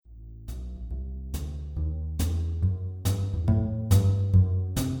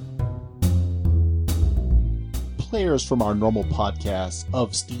players from our normal podcast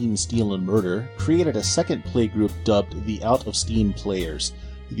of Steam, Steel, and Murder created a second playgroup dubbed the Out of Steam Players.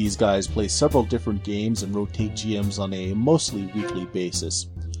 These guys play several different games and rotate GMs on a mostly weekly basis.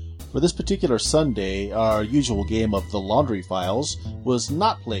 For this particular Sunday, our usual game of The Laundry Files was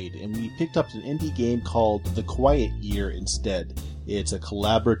not played, and we picked up an indie game called The Quiet Year instead. It's a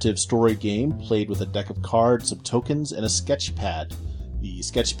collaborative story game played with a deck of cards, some tokens, and a sketch pad. The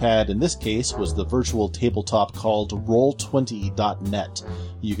sketchpad in this case was the virtual tabletop called Roll20.net.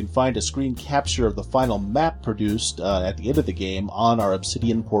 You can find a screen capture of the final map produced at the end of the game on our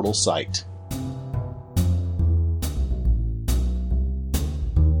Obsidian Portal site.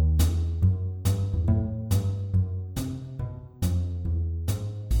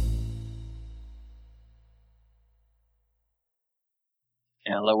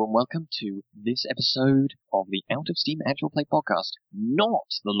 Hello and welcome to this episode of the Out of Steam Actual Play Podcast. Not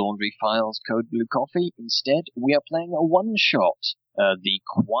the Laundry Files Code Blue Coffee. Instead, we are playing a one-shot, The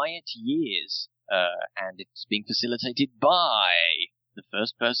Quiet Years, and it's being facilitated by the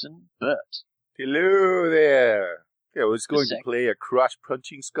first person, Bert. Hello there. Yeah, I was going to play a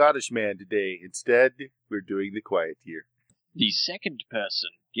cross-punching Scottish man today. Instead, we're doing The Quiet Year. The second person,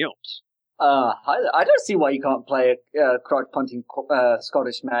 Guilt. Hi there. I don't see why you can't play a crowd-punting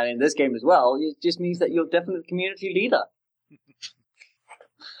Scottish man in this game as well. It just means that you're definitely the community leader.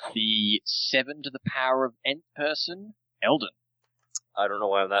 The 7 to the power of nth person, Eldon. I don't know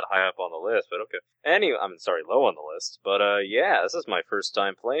why I'm that high up on the list, but okay. Anyway, low on the list. But yeah, this is my first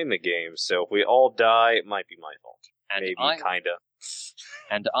time playing the game, so if we all die, it might be my fault. And maybe, kinda.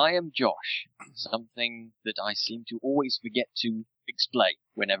 And I am Josh, something that I seem to always forget to explain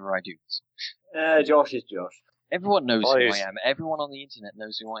whenever I do this. Josh is Josh. Everyone knows who I am. Everyone on the internet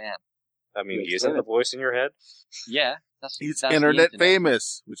knows who I am. I mean, isn't the voice in your head? Yeah. He's internet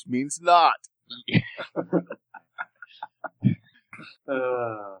famous, which means not.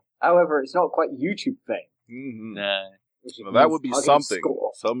 However, it's not quite YouTube fame. Mm-hmm. No. Well, that would be something.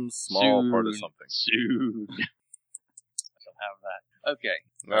 Some small part of something. Soon. I shall have that. Okay.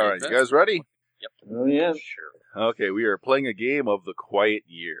 All right, you guys ready? Yep. Oh, yeah. Sure. Okay, we are playing a game of The Quiet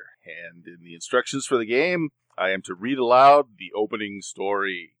Year, and in the instructions for the game, I am to read aloud the opening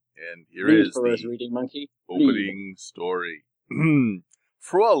story. And here is the reading monkey. opening story.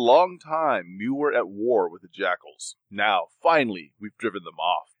 For a long time, we were at war with the Jackals. Now, finally, we've driven them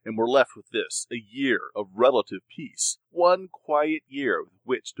off, and we're left with this, a year of relative peace. One quiet year with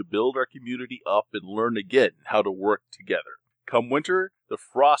which to build our community up and learn again how to work together. Come winter, the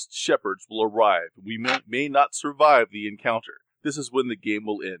Frost Shepherds will arrive, and we may not survive the encounter. This is when the game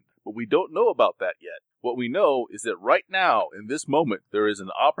will end, but we don't know about that yet. What we know is that right now, in this moment, there is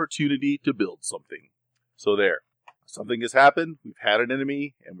an opportunity to build something. So there. Something has happened, we've had an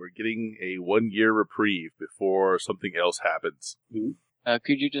enemy, and we're getting a 1-year reprieve before something else happens.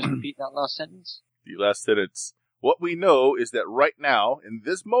 Could you just repeat that last sentence? The last sentence. What we know is that right now, in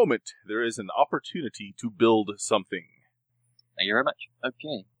this moment, there is an opportunity to build something. Thank you very much.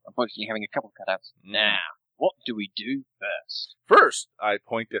 Okay. Unfortunately, having a couple of cutouts. Now, what do we do first? First, I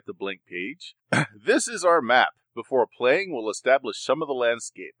point at the blank page. This is our map. Before playing, we'll establish some of the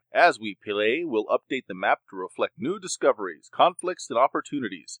landscape. As we play, we'll update the map to reflect new discoveries, conflicts, and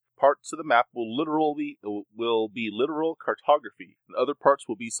opportunities. Parts of the map will be literal cartography, and other parts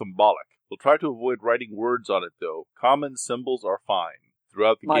will be symbolic. We'll try to avoid writing words on it, though. Common symbols are fine.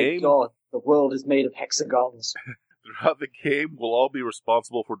 Throughout the game... My God, the world is made of hexagons. Throughout the game, we'll all be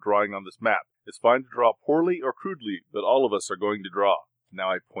responsible for drawing on this map. It's fine to draw poorly or crudely, but all of us are going to draw.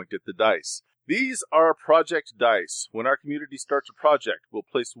 Now I point at the dice. These are project dice. When our community starts a project, we'll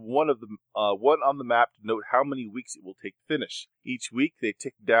place one on the map to note how many weeks it will take to finish. Each week, they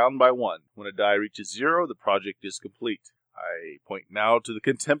tick down by 1. When a die reaches 0, the project is complete. I point now to the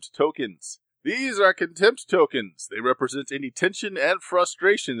contempt tokens. These are contempt tokens. They represent any tension and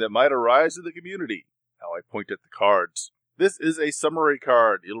frustration that might arise in the community. Now I point at the cards. This is a summary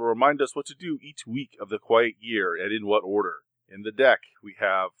card. It'll remind us what to do each week of the quiet year and in what order. In the deck, we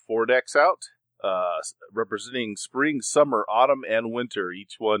have 4 decks out, representing spring, summer, autumn, and winter.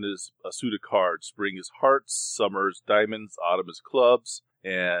 Each one is a suit of cards. Spring is hearts, summer is diamonds, autumn is clubs,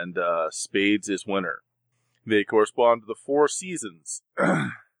 and spades is winter. They correspond to the 4 seasons.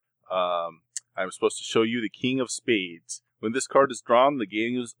 I'm supposed to show you the King of Spades. When this card is drawn, the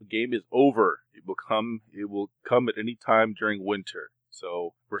game is over. It will come at any time during winter.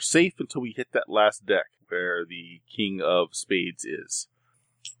 So we're safe until we hit that last deck where the King of Spades is.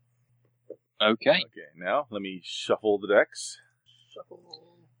 Okay. Okay, now let me shuffle the decks.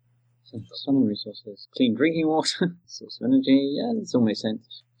 Stunning resources. Clean drinking water. Source of energy. Yeah, this all makes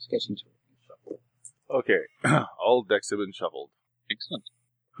sense. Sketching. Okay, all decks have been shuffled. Excellent.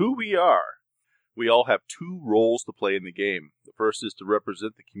 Who we are. We all have 2 roles to play in the game. The first is to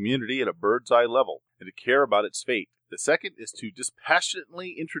represent the community at a bird's eye level and to care about its fate. The second is to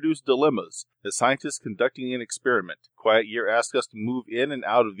dispassionately introduce dilemmas as scientists conducting an experiment. Quiet Year asks us to move in and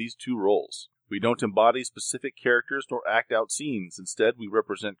out of these 2 roles. We don't embody specific characters nor act out scenes. Instead, we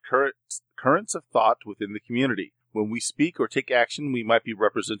represent currents of thought within the community. When we speak or take action, we might be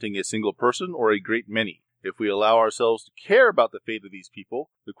representing a single person or a great many. If we allow ourselves to care about the fate of these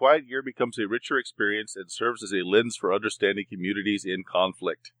people, the Quiet Year becomes a richer experience and serves as a lens for understanding communities in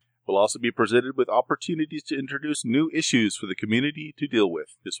conflict. We'll also be presented with opportunities to introduce new issues for the community to deal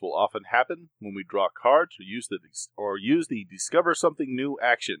with. This will often happen when we draw cards or use the Discover Something New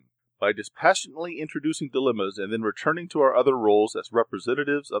action. By dispassionately introducing dilemmas and then returning to our other roles as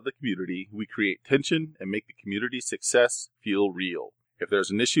representatives of the community, we create tension and make the community's success feel real. If there's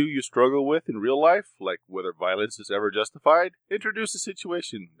an issue you struggle with in real life, like whether violence is ever justified, introduce a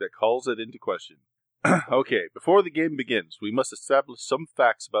situation that calls it into question. Okay, before the game begins, we must establish some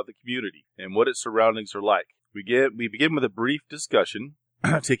facts about the community and what its surroundings are like. We begin with a brief discussion,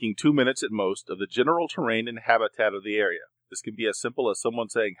 taking 2 minutes at most, of the general terrain and habitat of the area. This can be as simple as someone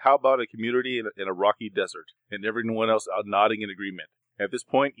saying, "How about a community in a rocky desert?" and everyone else nodding in agreement. At this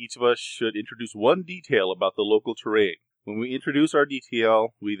point, each of us should introduce one detail about the local terrain. When we introduce our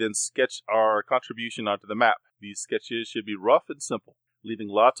detail, we then sketch our contribution onto the map. These sketches should be rough and simple, leaving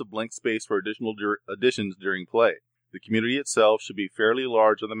lots of blank space for additional additions during play. The community itself should be fairly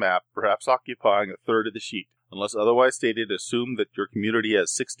large on the map, perhaps occupying a third of the sheet. Unless otherwise stated, assume that your community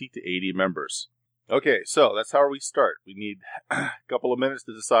has 60 to 80 members. Okay, so that's how we start. We need a couple of minutes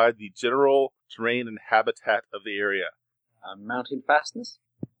to decide the general terrain and habitat of the area. Mountain fastness?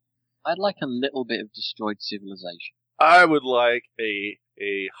 I'd like a little bit of destroyed civilization. I would like a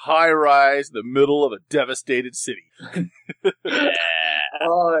high-rise in the middle of a devastated city.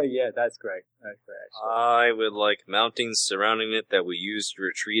 Oh, yeah, that's great. That's great, actually. I would like mountains surrounding it that we use to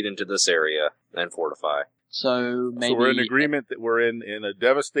retreat into this area and fortify. So maybe... So we're in agreement that we're in a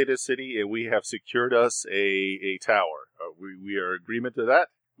devastated city and we have secured us a tower. We are in agreement to that?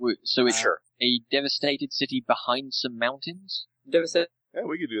 So it's Sure. a devastated city behind some mountains? Devastated. Yeah,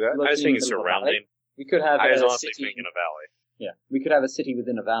 we could do that. I was thinking surrounding. We could have I was a honestly city. thinking a valley. Yeah, we could have a city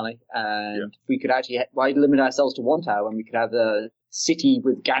within a valley, and we could actually, why limit ourselves to one tower when we could have a city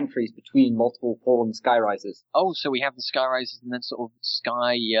with gantries between multiple fallen sky rises? Oh, so we have the sky rises and then sort of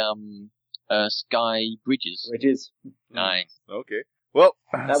sky bridges. Which is, Nice. Okay. Well,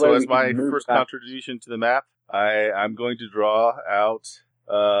 That so way as we my can move first back. contribution to the map, I'm going to draw out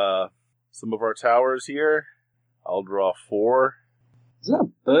some of our towers here. I'll draw 4. is that a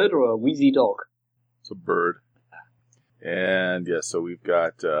bird or a wheezy dog? It's a bird. And yeah, so we've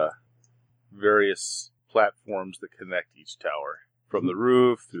got various platforms that connect each tower. From the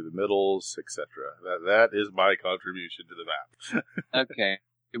roof, through the middles, etc. That is my contribution to the map. Okay.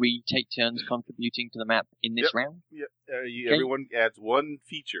 Do we take turns contributing to the map in this round? Yep. Everyone adds one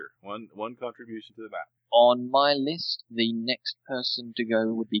feature, one contribution to the map. On my list, the next person to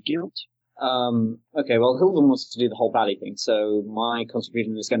go would be Guilt. Okay, well, Hilden wants to do the whole valley thing, so my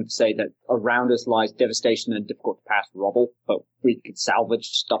contribution is going to say that around us lies devastation and difficult to pass rubble, but we could salvage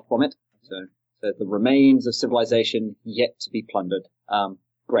stuff from it. So the remains of civilization yet to be plundered.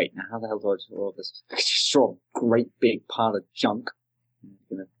 Great. Now, how the hell do I destroy all this? Destroy a great big pile of junk.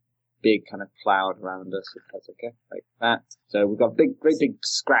 A big kind of cloud around us, if that's okay. Like that. So we've got a great big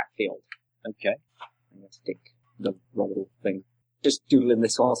scrap field. Okay. I'm going to stick the rubble thing. Just doodling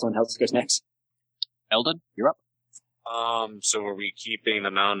this while someone else goes next. Eldon, you're up. So are we keeping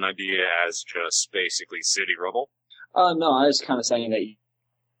the mountain idea as just basically city rubble? No, I was kind of saying that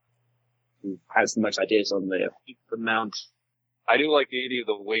who has the most ideas on the mount. I do like the idea of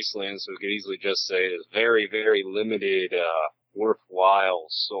the wasteland, so we could easily just say there's very, very limited, worthwhile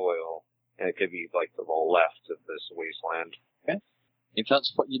soil. And it could be like to the left of this wasteland. If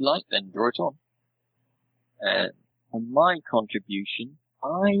that's what you'd like, then draw it on. And on my contribution,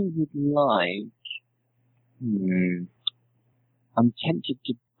 I would like... I'm tempted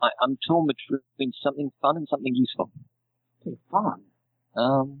to... I'm torn between something fun and something useful. fun.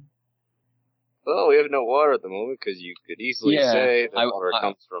 Well, we have no water at the moment, because you could easily say that water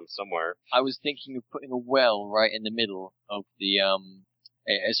comes from somewhere. I was thinking of putting a well right in the middle of the,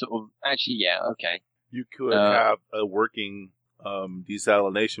 a sort of... Actually, yeah, okay. You could have a working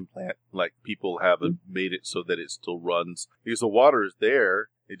desalination plant, like people have made it so that it still runs. Because the water is there,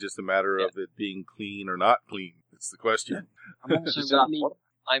 it's just a matter of it being clean or not clean. That's the question. I'm also really...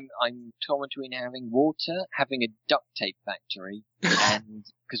 I'm torn between having water, having a duct tape factory, and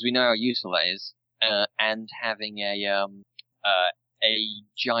because we know how useful that is, and having a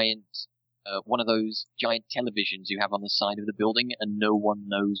giant, one of those giant televisions you have on the side of the building, and no one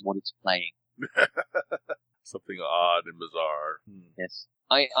knows what it's playing. Something odd and bizarre. Yes.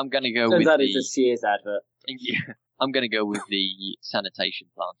 I'm gonna go Turns with out it's a Sears advert. Yeah, I'm gonna go with the sanitation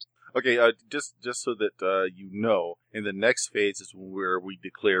plant. Okay, just so that you know, in the next phase is where we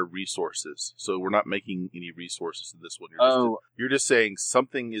declare resources. So we're not making any resources in this one. You're just saying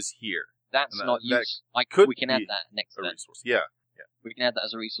something is here. That's And not that use. We can add be that next A then. resource, yeah. We can add that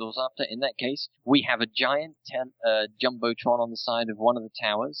as a resource after. In that case, we have a giant jumbotron on the side of one of the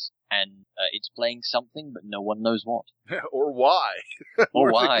towers, and it's playing something, but no one knows what. Or why?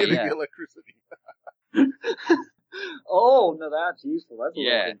 Or Where's it why, getting yeah. the electricity? Oh, no, that's useful. That's a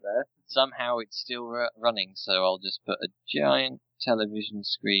Yeah. little bit there. Somehow it's still running, so I'll just put a giant television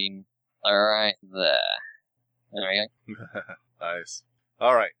screen right there. There we go. Nice.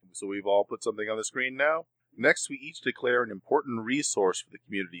 All right, so we've all put something on the screen now. Next, we each declare an important resource for the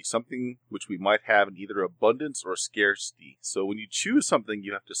community, something which we might have in either abundance or scarcity. So when you choose something,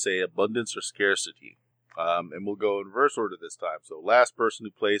 you have to say abundance or scarcity. And we'll go in reverse order this time. So last person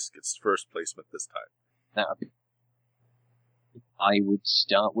who plays gets first placement this time. That would be. I would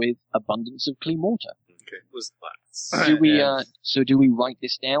start with abundance of clean water. Okay. Was last. Do we? And- So do we write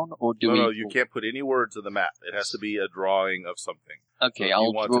this down, or do we? No, you can't put any words on the map. It has to be a drawing of something. Okay, So if I'll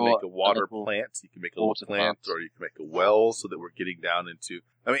you want draw to make a water little plant, you can make a little water plant, plant. or you can make a well, so that we're getting down into.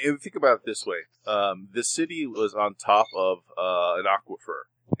 I mean, if you think about it this way: the city was on top of an aquifer,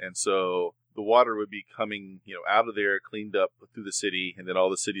 and so the water would be coming, out of there, cleaned up through the city, and then all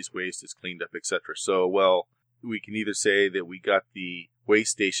the city's waste is cleaned up, etc. So, well, we can either say that we got the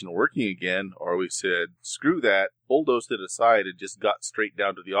waste station working again, or we said, screw that, bulldozed it aside and just got straight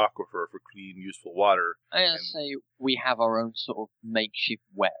down to the aquifer for clean, useful water. I say we have our own sort of makeshift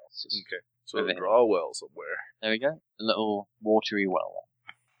wells. Okay, so Okay. draw a well somewhere. There we go, a little watery well.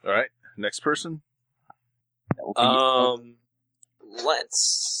 All right, next person. That will be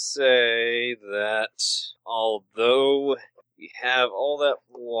Let's say that although we have all that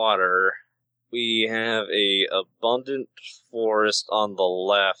water, we have a abundant forest on the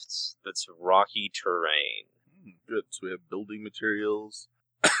left that's rocky terrain, Good. So we have building materials.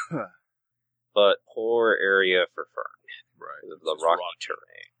 but poor area for farming. Right. The It's rocky rock.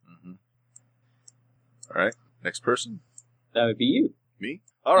 terrain. All right, next person. That would be you. Me.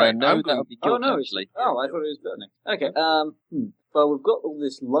 All right. no, I'm that going. would be Oh, George, no. actually. Oh, I thought it was burning. Okay. Well, we've got all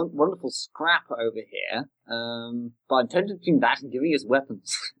this wonderful scrap over here. But I'm tempted between that and giving us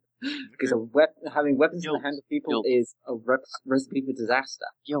weapons. Because having weapons in the Guilt. hands of people Guilt. is a recipe for disaster.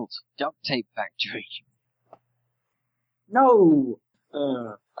 Guilt. Duct tape factory. No!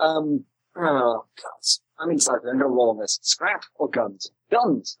 Guns. I'm excited. I'm going to roll on this. Scrap or guns?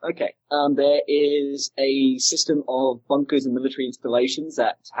 Guns! Okay. There is a system of bunkers and military installations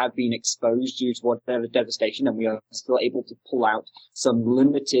that have been exposed due to whatever devastation, and we are still able to pull out some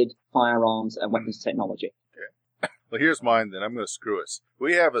limited firearms and weapons technology. Well, here's mine then. I'm going to screw us.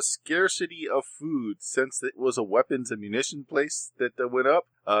 We have a scarcity of food since it was a weapons and munition place that went up.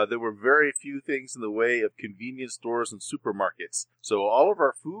 There were very few things in the way of convenience stores and supermarkets. So all of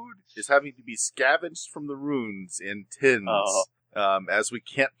our food is having to be scavenged from the ruins in tins. Oh. As we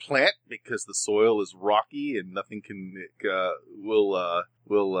can't plant because the soil is rocky and nothing will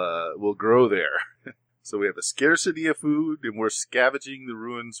grow there. So we have a scarcity of food and we're scavenging the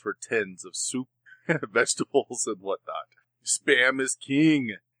ruins for tins of soup, vegetables, and whatnot. Spam is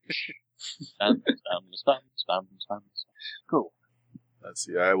king. Spam. Cool. Let's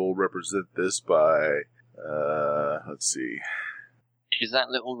see, I will represent this by, let's see. Is that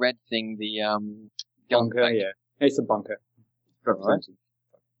little red thing the gun Bunker, factory? yeah. It's a bunker. Represented.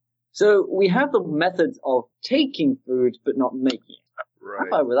 So we have the methods of taking food but not making it. I'm Right.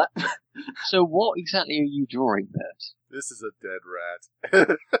 fine with that. So what exactly are you drawing, Bert? This is a dead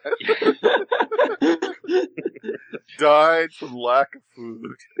rat. Died from lack of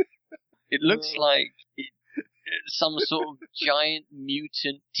food. It looks like some sort of giant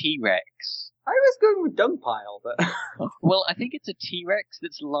mutant T-Rex. I was going with dung pile, but Well, I think it's a T-Rex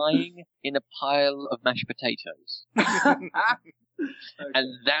that's lying in a pile of mashed potatoes. And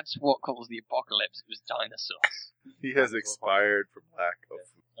that's what caused the apocalypse. It was dinosaurs. He has expired from lack of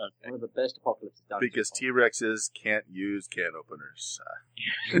food. one of the best apocalypses done. Because T-Rexes can't use can openers.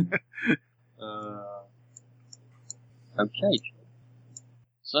 Okay.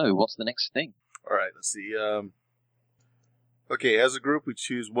 So, what's the next thing? Alright, let's see. Okay, as a group, we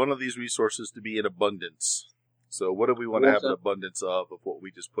choose one of these resources to be in abundance. So what do we want to have an Water. abundance of what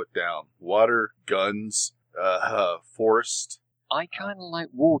we just put down? Water, guns, forest. I kind of like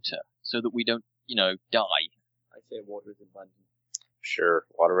water, so that we don't die. I say water is abundant. Sure,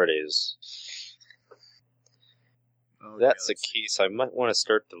 water it is. Okay, That's the case. I might want to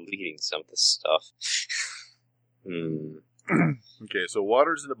start deleting some of this stuff. Okay, so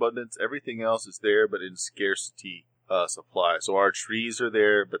water's in abundance. Everything else is there, but in scarcity supply. So our trees are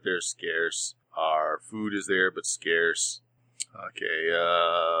there, but they're scarce. Our food is there, but scarce. Okay,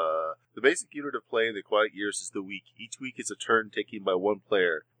 the basic unit of play in the Quiet Years is the week. Each week is a turn taken by one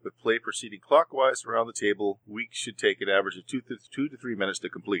player. With play proceeding clockwise around the table, weeks should take an average of 2 to 3 minutes to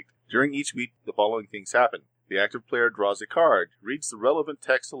complete. During each week, the following things happen. The active player draws a card, reads the relevant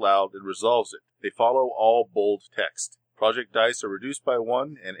text aloud, and resolves it. They follow all bold text. Project dice are reduced by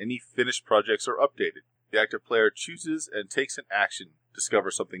 1, and any finished projects are updated. The active player chooses and takes an action.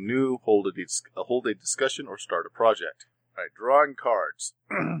 Discover something new, hold a discussion, or start a project. All right, drawing cards.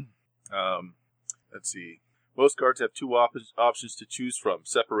 Let's see. Most cards have 2 options to choose from,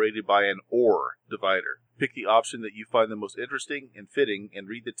 separated by an or divider. Pick the option that you find the most interesting and fitting, and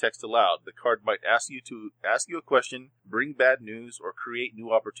read the text aloud. The card might ask you a question, bring bad news, or create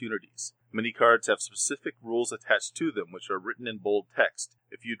new opportunities. Many cards have specific rules attached to them, which are written in bold text.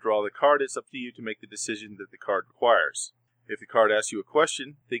 If you draw the card, it's up to you to make the decision that the card requires. If the card asks you a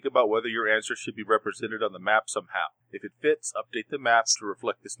question, think about whether your answer should be represented on the map somehow. If it fits, update the map to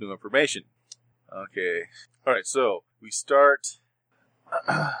reflect this new information. Okay. Alright, so we start.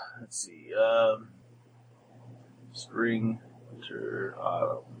 Let's see. Spring, winter,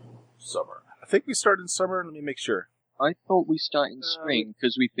 autumn, summer. I think we start in summer. Let me make sure. I thought we start in spring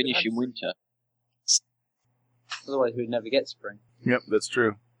because we finish in winter. Otherwise, we'd never get spring. Yep, that's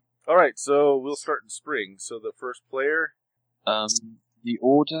true. Alright, so we'll start in spring. So the first player. The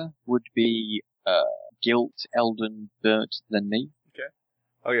order would be Gilt, Eldon, Bert, then me.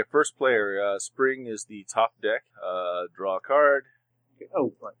 Okay, first player. Spring is the top deck. Draw a card.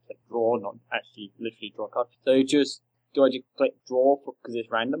 Oh, right. Click draw, not actually literally draw a card. So do I just click draw because it's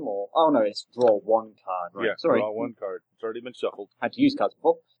random, or oh no, it's draw one card. Right. Yeah, sorry. draw one card. It's already been shuffled. Had to use cards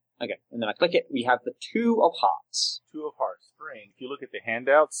before. Okay, and then I click it. We have the 2 of Hearts. 2 of Hearts. Spring. If you look at the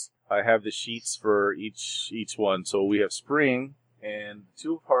handouts, I have the sheets for each one. So we have Spring, and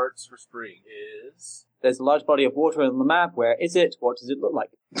 2 of Hearts for Spring is. There's a large body of water on the map. Where is it? What does it look like?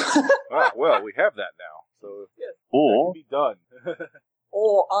 Well, we have that now. So yes. Or that can be done.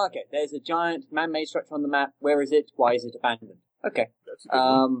 Or okay, there's a giant man-made structure on the map. Where is it? Why is it abandoned? Okay. That's a good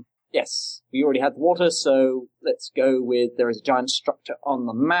one. Yes, we already had the water, so let's go with there is a giant structure on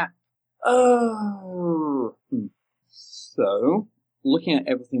the map. Oh. So, looking at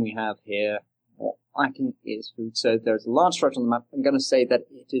everything we have here, what I think is food. So there's a large structure on the map. I'm going to say that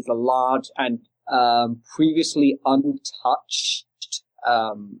it is a large and previously untouched,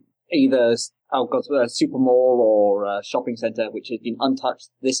 either a super mall or a shopping center, which has been untouched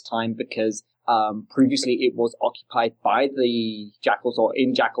this time because previously it was occupied by the jackals or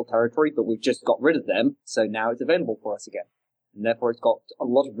in jackal territory, but we've just got rid of them, so now it's available for us again. And therefore it's got a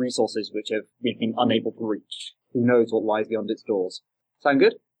lot of resources which we've been unable to reach. Who knows what lies beyond its doors. Sound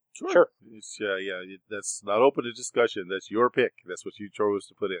good? Sure. That's not open to discussion. That's your pick. That's what you chose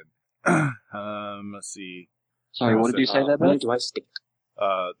to put in. Let's see. Sorry, what did you say there, Where Bert? do I stick?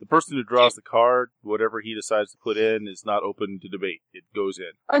 The person who draws the card, whatever he decides to put in, is not open to debate. It goes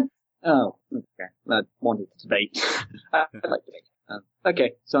in. Oh, okay. I wanted to debate. I like debate.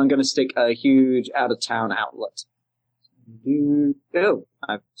 Okay, so I'm going to stick a huge out-of-town outlet. Oh,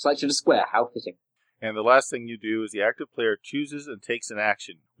 I've selected a square. How fitting. And the last thing you do is the active player chooses and takes an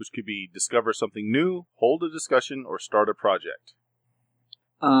action, which could be discover something new, hold a discussion, or start a project.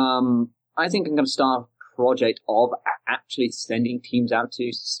 I think I'm going to start a project of actually sending teams out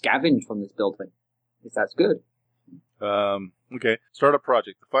to scavenge from this building. If that's good. Okay. Start a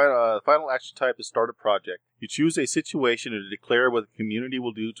project. The final action type is start a project. You choose a situation and declare what the community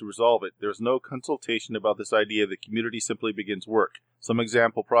will do to resolve it. There is no consultation about this idea. The community simply begins work. Some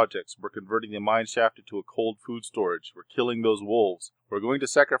example projects. We're converting the mine shaft into a cold food storage. We're killing those wolves. We're going to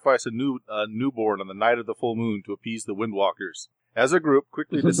sacrifice a newborn on the night of the full moon to appease the windwalkers. As a group,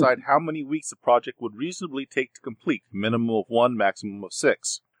 quickly decide how many weeks a project would reasonably take to complete. Minimum of 1, maximum of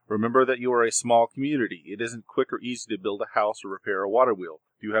 6. Remember that you are a small community. It isn't quick or easy to build a house or repair a water wheel.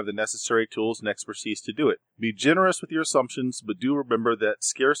 You have the necessary tools and expertise to do it. Be generous with your assumptions, but do remember that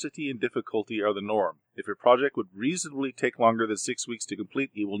scarcity and difficulty are the norm. If a project would reasonably take longer than 6 weeks to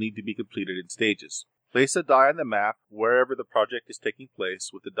complete, it will need to be completed in stages. Place a die on the map wherever the project is taking place,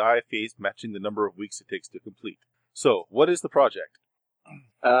 with the die phase matching the number of weeks it takes to complete. So, what is the project?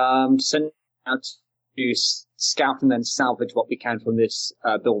 Send out to scout and then salvage what we can from this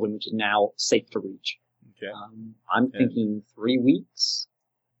building, which is now safe to reach. Okay. I'm thinking 3 weeks.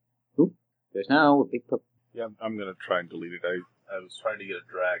 Ooh, There's now a big purple. Yeah, I'm going to try and delete it. I was trying to get a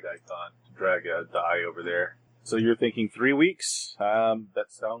drag icon to drag a die over there. So you're thinking 3 weeks? That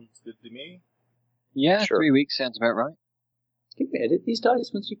sounds good to me. Yeah, Sure. 3 weeks sounds about right. Can we edit these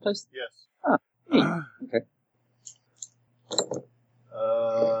dice once you place them? Yes. Okay.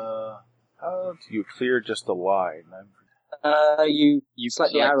 How do you clear just a line? You You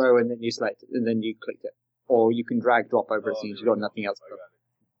select the select- arrow and then you select it, and then you click it. Or you can drag drop over it Oh, since there you've got we go. nothing else. I got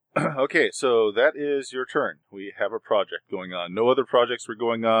it. Okay, so that is your turn. We have a project going on. No other projects were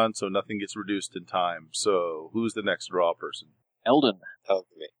going on, so nothing gets reduced in time. So who's the next draw person? Eldon. Help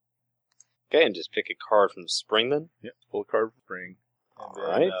me. Okay, and just pick a card from the spring then. Yep, pull a card from spring. And then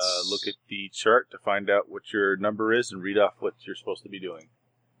Alright. look at the chart to find out what your number is and read off what you're supposed to be doing.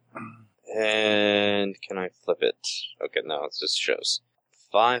 And can I flip it? Okay, no, it just shows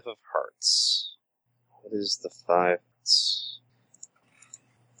 5 of hearts. What is the 5?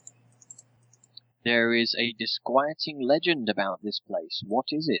 There is a disquieting legend about this place. What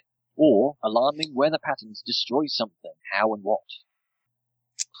is it? Or alarming weather patterns destroy something. How and what?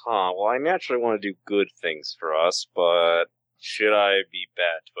 Well, I naturally want to do good things for us, but should I be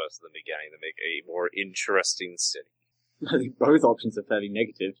bad to us in the beginning to make a more interesting city? I think both options are fairly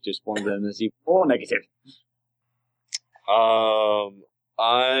negative. Just one of them is even more negative.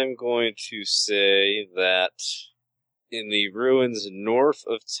 I'm going to say that in the ruins north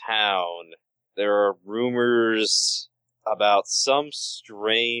of town, there are rumors about some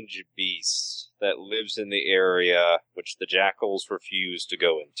strange beast that lives in the area which the jackals refuse to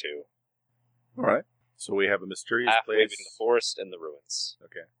go into. All right. So we have a mysterious Halfway place. between the forest and the ruins.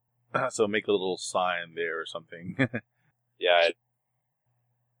 Okay. So make a little sign there or something. Yeah,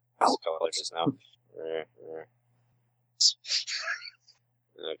 it's color just now.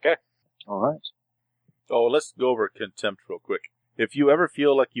 Okay. Alright. Oh, let's go over contempt real quick. If you ever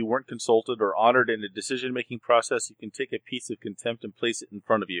feel like you weren't consulted or honored in a decision-making process, you can take a piece of contempt and place it in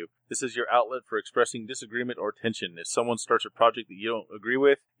front of you. This is your outlet for expressing disagreement or tension. If someone starts a project that you don't agree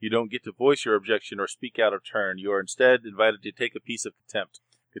with, you don't get to voice your objection or speak out of turn. You are instead invited to take a piece of contempt.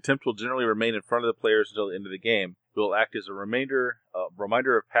 Contempt will generally remain in front of the players until the end of the game. It will act as a reminder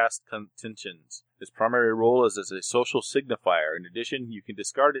of past contentions. Its primary role is as a social signifier. In addition, you can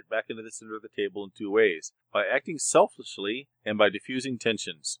discard it back into the center of the table in 2 ways: by acting selfishly and by diffusing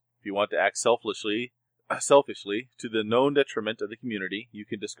tensions. If you want to act selfishly to the known detriment of the community, you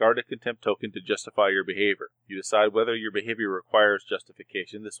can discard a contempt token to justify your behavior. You decide whether your behavior requires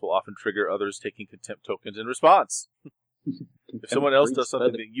justification. This will often trigger others taking contempt tokens in response. If someone else does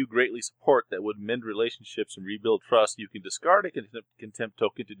something that you greatly support that would mend relationships and rebuild trust, you can discard a contempt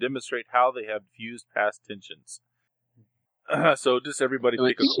token to demonstrate how they have diffused past tensions. So just everybody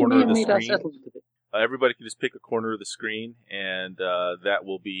pick a corner of the screen. Everybody can just pick a corner of the screen, and that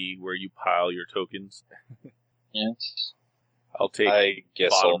will be where you pile your tokens. Yes. I'll take I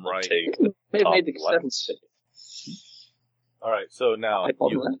guess I'll bottom right. take May have top made the left. seventh. All right, so now I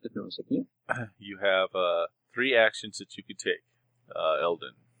bottom left, if no one's looking at. you have 3 actions that you can take,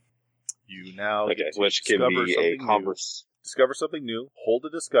 Eldon. You now Okay, get to which can discover be a something new. converse. Discover something new, hold a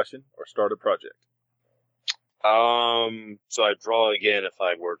discussion, or start a project. So I draw again if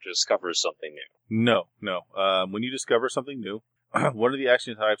I were to discover something new. No. When you discover something new, one of the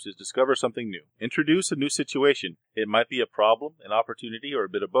action types is discover something new. Introduce a new situation. It might be a problem, an opportunity, or a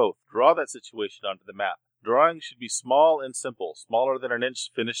bit of both. Draw that situation onto the map. Drawing should be small and simple, smaller than an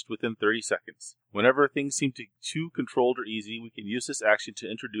inch, finished within 30 seconds. Whenever things seem too controlled or easy, we can use this action to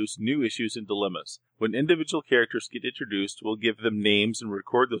introduce new issues and dilemmas. When individual characters get introduced, we'll give them names and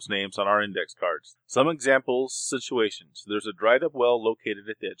record those names on our index cards. Some examples, situations. There's a dried-up well located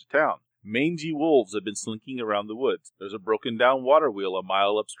at the edge of town. Mangy wolves have been slinking around the woods. There's a broken-down water wheel a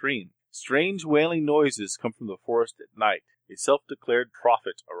mile upstream. Strange wailing noises come from the forest at night. A self-declared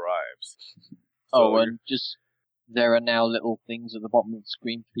prophet arrives. Oh, and just, there are now little things at the bottom of the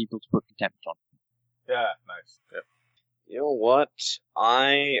screen for people to put contempt on. Yeah, nice. Yep. You know what?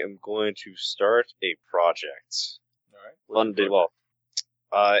 I am going to start a project. All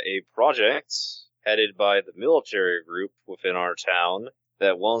right. A project headed by the military group within our town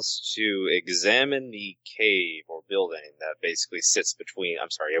that wants to examine the cave or building that basically sits between,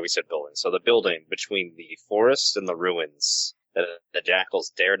 we said building. So the building between the forest and the ruins that the jackals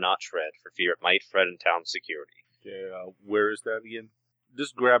dare not tread for fear it might threaten town security. Okay, where is that again?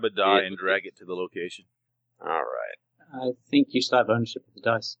 Just grab a die and drag it to the location. Alright. I think you still have ownership of the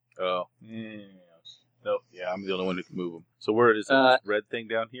dice. Oh. Nope. Yeah, I'm the only one who can move them. So where is it? This red thing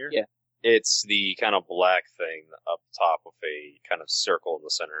down here? Yeah. It's the kind of black thing up top with a kind of circle in the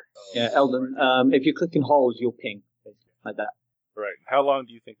center. Yeah, Eldon, if you click and hold, you'll ping. Like that. Right. How long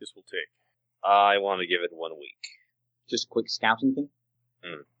do you think this will take? I want to give it 1 week. Just a quick scouting thing.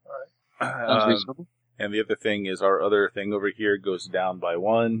 Sounds reasonable. And the other thing is our other thing over here goes down by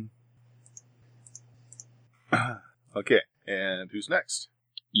 1. Okay, and who's next?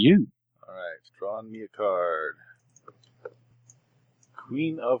 You. All right, draw me a card.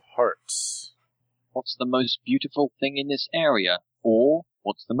 Queen of Hearts. What's the most beautiful thing in this area? Or,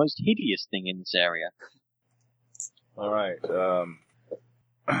 what's the most hideous thing in this area? All right.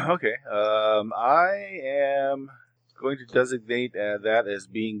 Okay. I am going to designate that as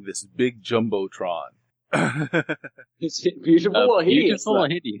being this big jumbotron. Is it beautiful or hideous? Beautiful or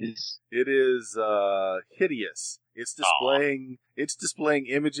hideous? It is hideous. It's displaying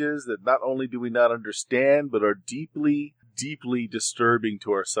images that not only do we not understand, but are deeply, deeply disturbing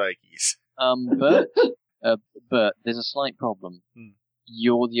to our psyches. But there's a slight problem.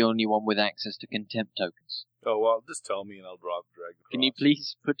 You're the only one with access to contempt tokens. Oh, well, just tell me and I'll drag the Can you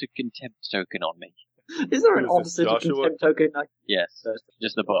please put a contempt token on me? Is there an Who is this, opposite of Joshua? contempt token? Yes,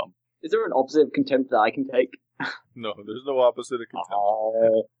 just the bottom. Is there an opposite of contempt that I can take? No, there's no opposite of contempt.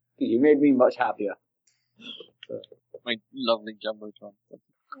 Oh, you made me much happier. My lovely jumbotron.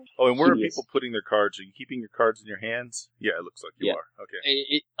 Oh, and where are Hideous. people putting their cards? Are you keeping your cards in your hands? Yeah, it looks like you Yeah. are.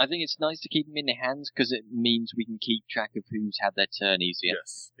 Okay. I think it's nice to keep them in their hands because it means we can keep track of who's had their turn easier.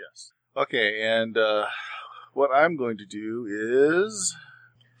 Yes, yes. Okay, and what I'm going to do is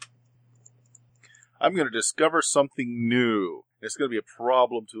I'm going to discover something new. It's going to be a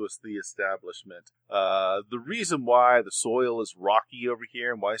problem to us, the establishment. The reason why the soil is rocky over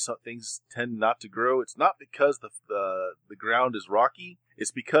here and why some things tend not to grow, it's not because the ground is rocky. It's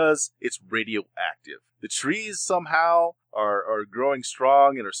because it's radioactive. The trees somehow are growing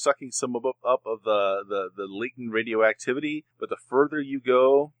strong and are sucking some up of the latent radioactivity. But the further you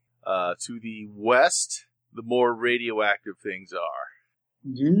go to the west, the more radioactive things are.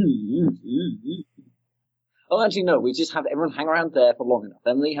 Oh, actually, no. We just have everyone hang around there for long enough.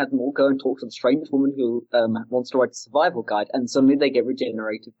 Emily has them all go and talk to the strange woman who wants to write a survival guide, and suddenly they get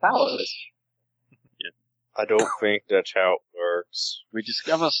regenerative powers. I don't think that's how it works. We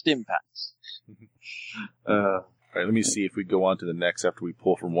discover stim packs. All right, let me see if we go on to the next after we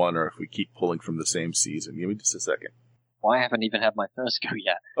pull from one, or if we keep pulling from the same season. Give me just a second. Well, I haven't even had my first go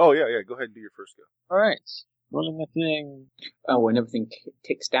yet. Oh, yeah. Go ahead and do your first go. Alright. Rolling a thing. Oh, and everything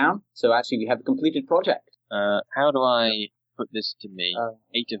ticks down. So actually, we have a completed project. How do I put this to me?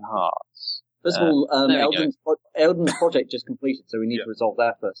 8 of Hearts. First of all, there we Eldon's project just completed, so we need to resolve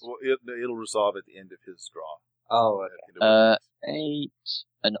that first. Well, it'll resolve at the end of his draw. Oh, okay. 8.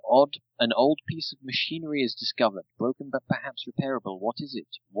 An old piece of machinery is discovered, broken but perhaps repairable. What is it?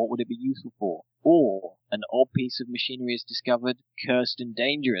 What would it be useful for? Or, an old piece of machinery is discovered, cursed and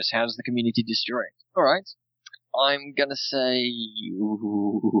dangerous. How does the community destroy it? Alright. I'm gonna say...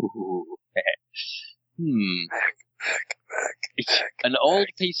 An old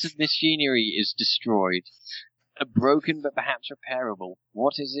piece of machinery is destroyed. Broken but perhaps repairable.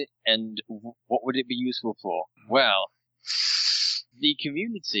 What is it and what would it be useful for? Well, the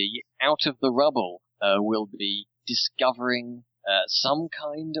community out of the rubble will be discovering some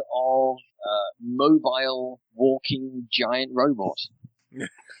kind of mobile walking giant robot.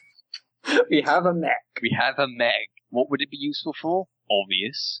 We have a mech. We have a mech. What would it be useful for?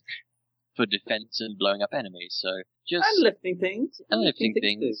 Obvious. For defense and blowing up enemies, so just... And lifting things. And lifting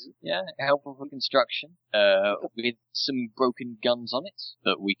things. Yeah, helpful for construction. With some broken guns on it,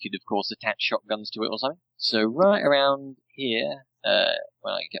 but we could of course attach shotguns to it or something. So right around here,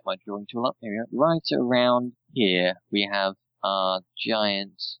 when I get my drawing tool up, here we go. Right around here, we have our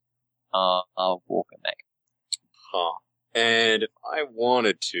giant, our walker mech. Huh. And if I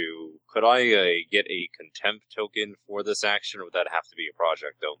wanted to, could I get a contempt token for this action, or would that have to be a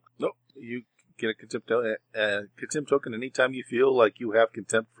project only? Nope. You get a contempt token anytime you feel like you have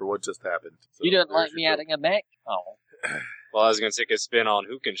contempt for what just happened. So You don't there's like me your adding a mech? Oh. Well, I was going to take a spin on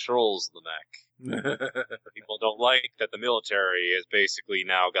who controls the mech. token. People don't like that the military has basically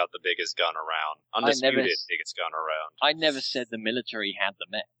now got the biggest gun around. Undisputed biggest gun around. I never said the military had the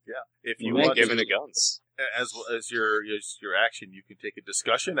mech. Yeah. If you Who's want giving to, the guns? as your action, you can take a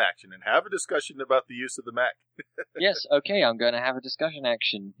discussion action and have a discussion about the use of the mech. Yes, okay, I'm going to have a discussion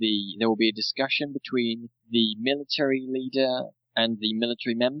action. There will be a discussion between the military leader and the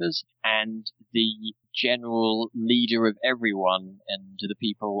military members and the general leader of everyone and to the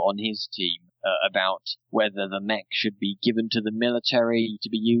people on his team about whether the mech should be given to the military to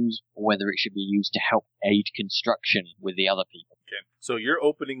be used or whether it should be used to help aid construction with the other people. Okay. So you're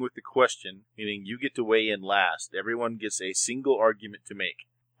opening with the question, meaning you get to weigh in last. Everyone gets a single argument to make.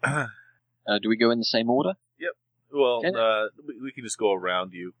 Do we go in the same order? Yep. Well, Can we can just go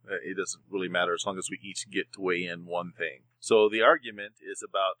around you. It doesn't really matter as long as we each get to weigh in one thing. So the argument is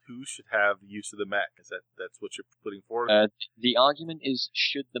about who should have the use of the mech. That's what you're putting forward? The argument is,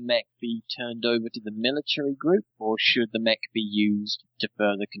 should the mech be turned over to the military group, or should the mech be used to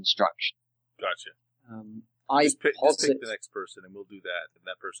further construction? Gotcha. Just pick the next person, and we'll do that. And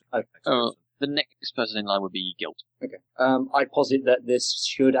that person. Okay. Next person. The next person in line would be Guilt. Okay. I posit that this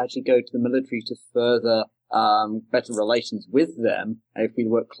should actually go to the military to further better relations with them. And if we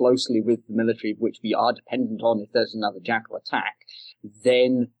work closely with the military, which we are dependent on if there's another Jackal attack,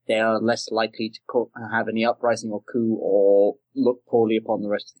 then they are less likely to have any uprising or coup or look poorly upon the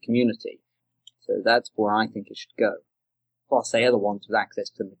rest of the community. So that's where I think it should go. Plus, they are the ones with access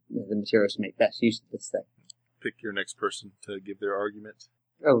to the materials to make best use of this thing. Pick your next person to give their argument.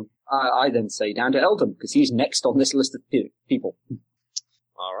 Oh, I then say down to Eldon, because he's next on this list of people.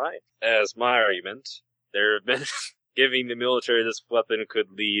 All right. As my argument, there have been giving the military this weapon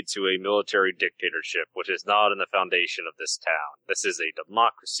could lead to a military dictatorship, which is not in the foundation of this town. This is a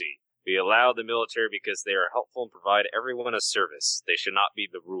democracy. We allow the military because they are helpful and provide everyone a service. They should not be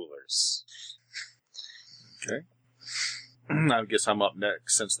the rulers. Okay. I guess I'm up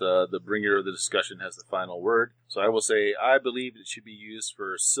next, since the bringer of the discussion has the final word. So I will say, I believe it should be used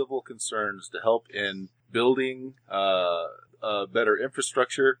for civil concerns to help in building better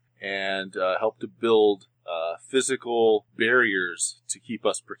infrastructure and help to build physical barriers to keep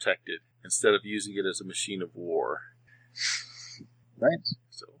us protected, instead of using it as a machine of war. Right.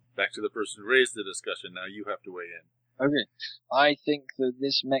 So back to the person who raised the discussion. Now you have to weigh in. Okay. I think that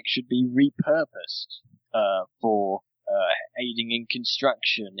this mech should be repurposed for aiding in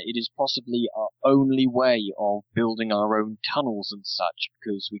construction. It is possibly our only way of building our own tunnels and such,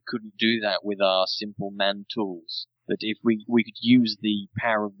 because we couldn't do that with our simple man tools. But if we could use the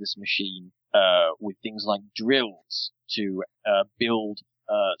power of this machine with things like drills to build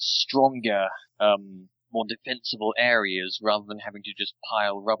stronger, more defensible areas, rather than having to just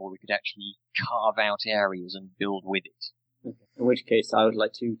pile rubble, we could actually carve out areas and build with it. Okay. In which case, I would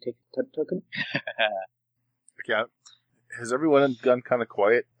like to take a temp token. Okay. Has everyone gone kind of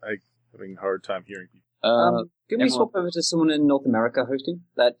quiet? I'm having a hard time hearing people. Can we swap over to someone in North America hosting?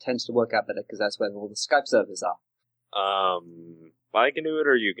 That tends to work out better, because that's where all the Skype servers are. I can do it,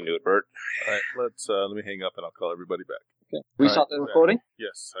 or you can do it, Bert. All right, let me hang up and I'll call everybody back. Okay. Restart the recording?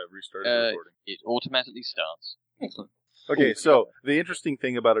 Yes, I've restarted the recording. It automatically starts. Excellent. Okay, so the interesting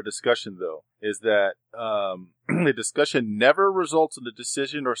thing about a discussion, though, is that the discussion never results in a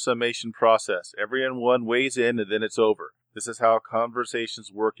decision or summation process. Everyone weighs in and then it's over. This is how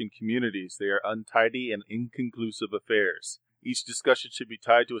conversations work in communities. They are untidy and inconclusive affairs. Each discussion should be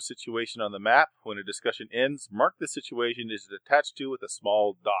tied to a situation on the map. When a discussion ends, mark the situation is attached to with a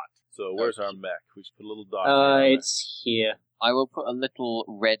small dot. So where's our mech? We should put a little dot. It's here. I will put a little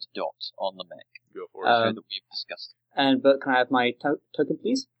red dot on the mech. Go for it. So that we've discussed. And Bert, can I have my token,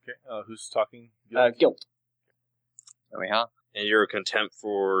 please? Okay. Who's talking? Guilt. There we are. And your contempt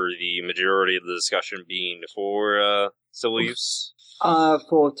for the majority of the discussion being for civil use?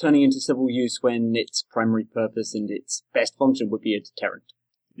 For turning into civil use when its primary purpose and its best function would be a deterrent.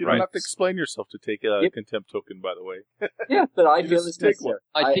 You don't have to explain yourself to take a contempt token, by the way. Yeah, but I feel it's necessary.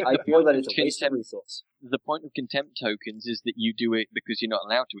 I feel that it's a waste of resource. The point of contempt tokens is that you do it because you're not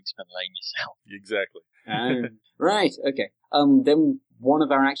allowed to explain yourself. Exactly. Right, okay. Then one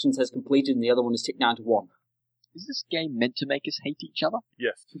of our actions has completed and the other one is ticked down to 1. Is this game meant to make us hate each other?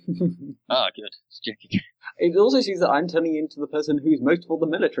 Yes. Ah, good. Just checking. It also seems that I'm turning into the person who's most for the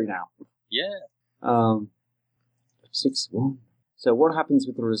military now. Yeah. 6-1. So what happens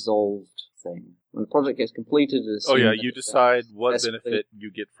with the resolved thing? When the project gets completed... you decide what benefit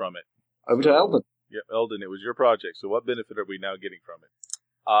you get from it. Over to Eldon. Yep, Eldon, it was your project, so what benefit are we now getting from it?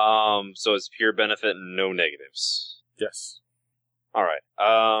 So it's pure benefit and no negatives. Yes. Alright.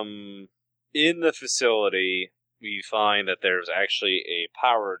 In the facility, we find that there's actually a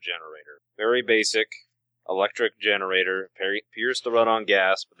power generator. Very basic electric generator. Appears to run on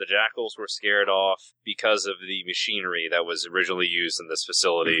gas, but the Jackals were scared off because of the machinery that was originally used in this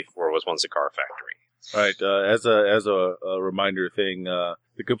facility where it was once a car factory. All right, as a reminder thing,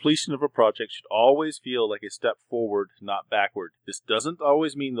 the completion of a project should always feel like a step forward, not backward. This doesn't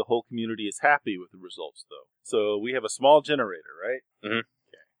always mean the whole community is happy with the results, though. So we have a small generator, right? Mm-hmm.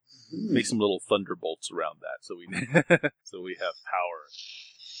 Okay. Make some little thunderbolts around that, so we have power.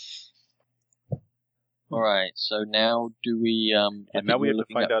 All right. So now do we? And now we have to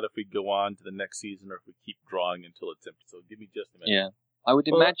find out if we go on to the next season or if we keep drawing until it's empty. So give me just a minute. Yeah. I would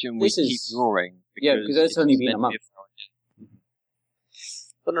imagine we keep drawing. Because that's only been a month.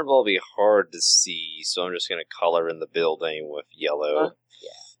 Thunderball will be hard to see, so I'm just going to color in the building with yellow.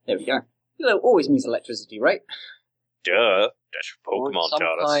 There we go. Yellow always means electricity, right? Duh. That's Or Pokemon some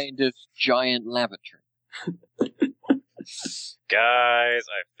taught us. kind of giant lavatory. Guys,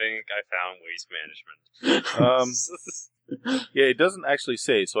 I think I found waste management. Yeah, it doesn't actually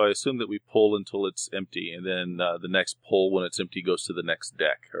say, so I assume that we pull until it's empty, and then the next pull when it's empty goes to the next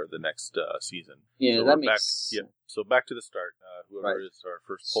deck or the next season. Yeah, So that we're makes... back. Yeah, so back to the start. Whoever Right. is our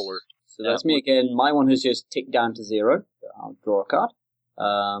first puller. So that's me again. My one has just ticked down to 0. I'll draw a card.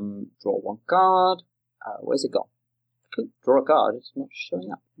 Draw one card. Where's it gone? Draw a card. It's not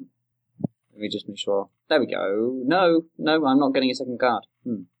showing up. Let me just make sure. There we go. No, I'm not getting a second card.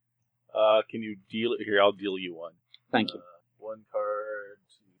 Can you deal it here? I'll deal you one. Thank you. One card.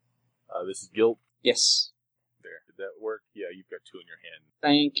 This is guilt. Yes. There. Did that work? Yeah, you've got 2 in your hand.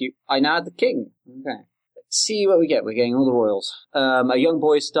 Thank you. I now have the king. Okay. Let's see what we get. We're getting all the royals. A young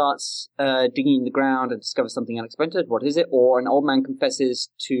boy starts digging in the ground and discovers something unexpected. What is it? Or an old man confesses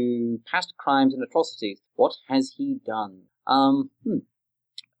to past crimes and atrocities. What has he done? I'm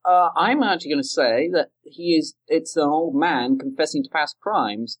actually going to say that it's an old man confessing to past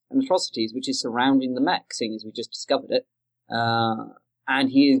crimes and atrocities which is surrounding the mech, seeing as we just discovered it. And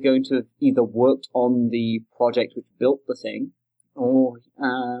he is going to have either worked on the project which built the thing, or,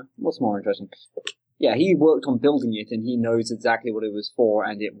 what's more interesting? Yeah, he worked on building it, and he knows exactly what it was for,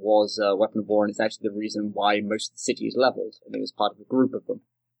 and it was a weapon of war, and it's actually the reason why most of the city is leveled, and it was part of a group of them.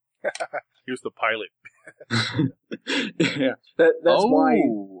 He was the pilot. Yeah, that's why...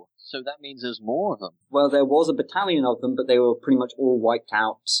 So that means there's more of them. Well, there was a battalion of them, but they were pretty much all wiped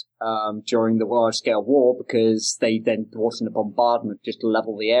out during the large-scale war because they then brought in a bombardment just to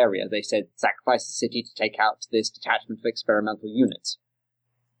level the area. They said, sacrifice the city to take out this detachment of experimental units.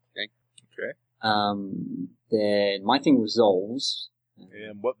 Okay. Then my thing resolves.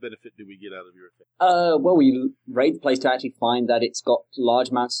 And what benefit do we get out of your thing? Well, we raid the place to actually find that it's got large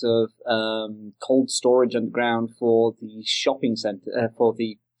amounts of cold storage underground for the shopping center, for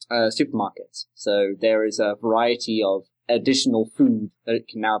the supermarkets. So there is a variety of additional food that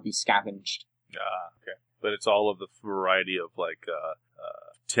can now be scavenged. Okay. But it's all of the variety of, like,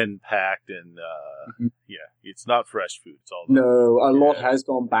 tin-packed and, yeah, it's not fresh food. It's all... No, a lot has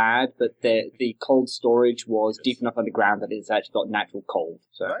gone bad, but the cold storage was deep enough underground that it's actually got natural cold.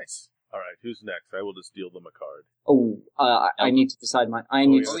 So. Nice. All right, who's next? I will just deal them a card. I need to decide my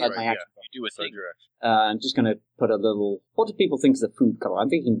action. You do a thing. Your action. I'm just going to put a little... What do people think is a food color? I'm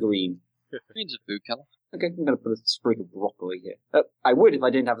thinking green. Green's a food colour. Okay, I'm going to put a sprig of broccoli here. I would if I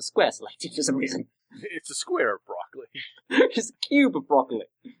didn't have a square selected for some reason. It's a square of broccoli. Just a cube of broccoli.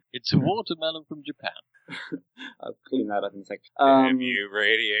 It's a watermelon from Japan. I'll clean that up in a sec. Damn you,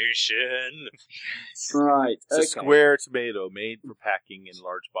 radiation. Right, It's a square tomato made for packing in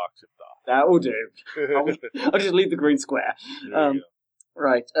large box of thought. That will do. I'll just leave the green square. There you go.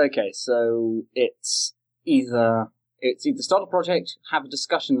 Right, okay, so it's either start a project, have a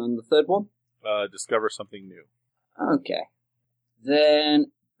discussion on the third one. Discover something new. Okay.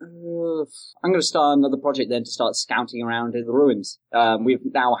 Then I'm going to start another project then to start scouting around in the ruins. We've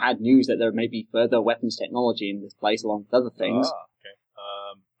now had news that there may be further weapons technology in this place along with other things. Okay.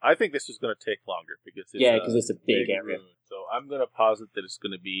 I think this is going to take longer because it's a big area. Ruin. So I'm going to posit that it's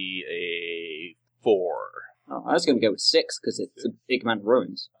going to be a 4. Oh, I was going to go with 6 because it's a big amount of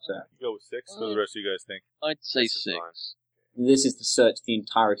ruins. So Go with 6. What do the rest of you guys think? I'd say This is 6. fine. this is to search the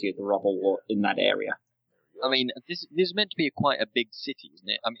entirety of the rubble in that area. I mean, this is meant to be quite a big city, isn't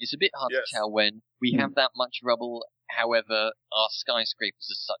it? I mean, it's a bit hard Yes. to tell when we have that much rubble. However, our skyscrapers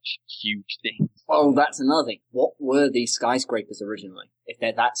are such huge things. Well, that's another thing. What were these skyscrapers originally, if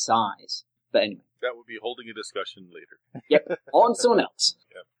they're that size? But anyway, That would be holding a discussion later. on someone else.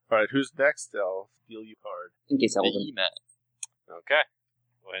 All right, who's next? I'll steal you a card. I think it's The Elden. E-Man. Okay.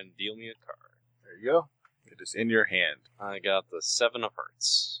 Go ahead and deal me a card. There you go. It is in your hand. I got the 7 of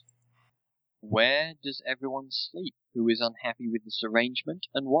Hearts. Where does everyone sleep? Who is unhappy with this arrangement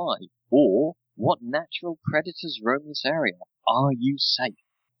and why? Or what natural predators roam this area? Are you safe?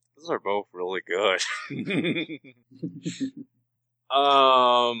 Those are both really good.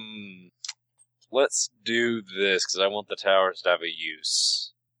 Let's do this, because I want the towers to have a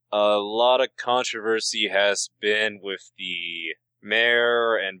use. A lot of controversy has been with the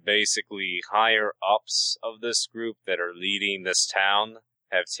mayor and basically higher ups of this group that are leading this town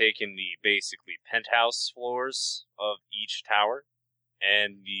have taken the basically penthouse floors of each tower,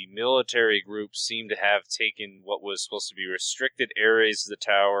 and the military group seem to have taken what was supposed to be restricted areas of the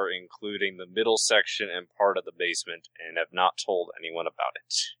tower, including the middle section and part of the basement, and have not told anyone about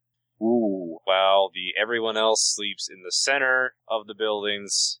it. Ooh. while everyone else sleeps in the center of the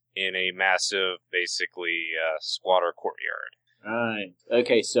buildings in a massive, basically, squatter courtyard. Right.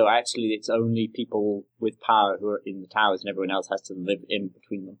 Okay, so actually it's only people with power who are in the towers and everyone else has to live in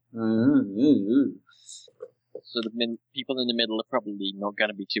between them. Mm-hmm. So the people in the middle are probably not going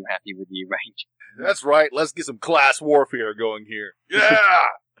to be too happy with the arrangement. That's right. Let's get some class warfare going here. Yeah!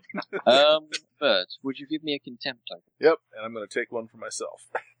 Bert, would you give me a contempt token? Yep, and I'm going to take one for myself.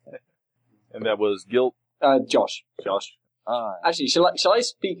 And that was guilt. Josh. Ah, Actually, shall I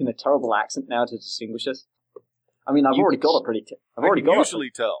speak in a terrible accent now to distinguish us? I mean, I've already got a pretty... I can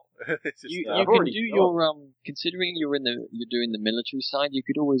usually tell. It's just, you I've could already do got your considering you're doing the military side, you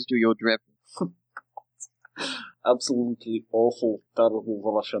could always do your Drev. absolutely awful, terrible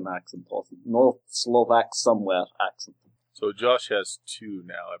Russian accent, or North Slovak somewhere accent. So Josh has 2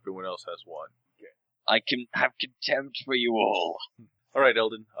 now. Everyone else has 1. Okay. I can have contempt for you all. All right,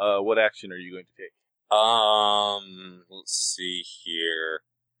 Eldon. What action are you going to take? Let's see here.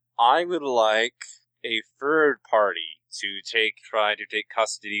 I would like a third party to try to take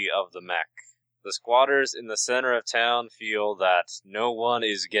custody of the mech. The squatters in the center of town feel that no one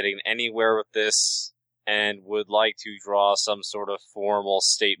is getting anywhere with this and would like to draw some sort of formal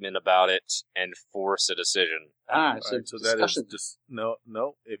statement about it and force a decision. So, Right, so that is just no.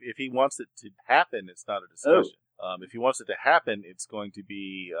 If he wants it to happen, it's not a discussion. If he wants it to happen, it's going to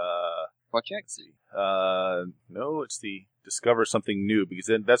be Project? no, it's the discover something new, because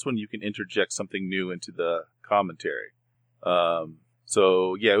then that's when you can interject something new into the commentary.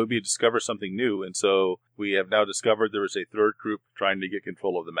 So yeah, it would be discover something new, and so we have now discovered there is a third group trying to get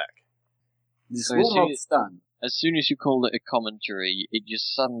control of the mech. This So will not stand. As soon as you called it a commentary, it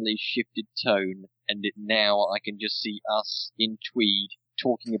just suddenly shifted tone, and now I can just see us in tweed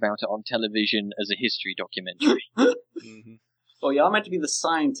talking about it on television as a history documentary. Mm-hmm. Well, yeah, I'm meant to be the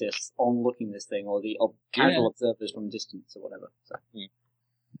scientists on looking this thing, or the casual observers from distance, or whatever. So.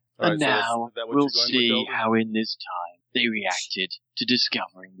 All And right, now so is that what we'll you're going see with, Eldon? how in this time they reacted to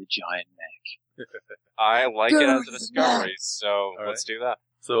discovering the giant mech. I like it as a discovery, so right. let's do that.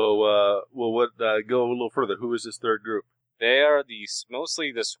 So, go a little further. Who is this third group? They are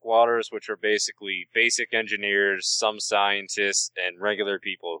mostly the squatters, which are basically basic engineers, some scientists, and regular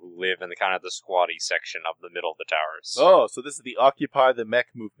people who live in the kind of the squatty section of the middle of the towers. Oh, so this is the Occupy the Mech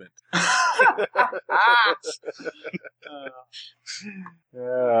movement. I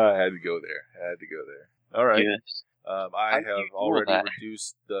had to go there. All right. Yes. I How do you have do already that?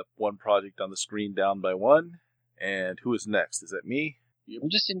 reduced the one project on the screen down by 1. And who is next? Is that me? I'm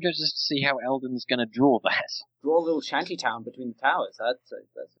just interested to see how Eldon's going to draw that. Draw a little shanty town between the towers. That's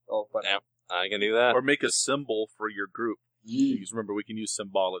all quite Yep, I can do that. Or make a symbol for your group. Because remember, we can use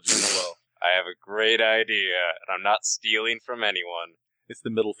symbology as well. I have a great idea, and I'm not stealing from anyone. It's the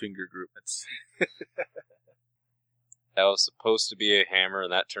middle finger group. It's That was supposed to be a hammer,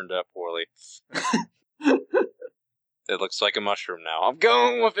 and that turned out poorly. It looks like a mushroom now. I'm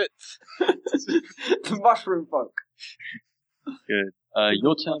going with it! The mushroom folk. Good.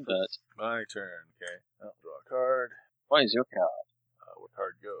 Your turn, Bert. my turn. Okay. I'll draw a card. What is your card? Where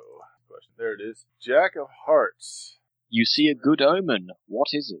card go? Question. There it is. Jack of Hearts. You see a good omen. What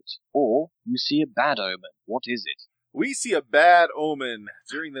is it? Or you see a bad omen. What is it? We see a bad omen.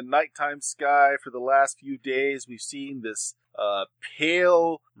 During the nighttime sky for the last few days, we've seen this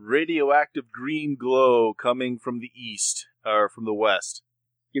pale, radioactive green glow coming from the east, or from the west.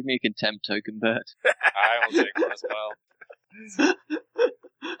 Give me a contempt token, Bert. I will take one as well.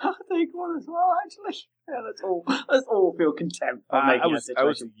 I'll take one as well, actually. Yeah, let's all feel contempt for making I was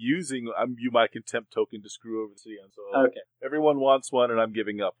situation. using my contempt token to screw over the city, so Okay. everyone wants one, and I'm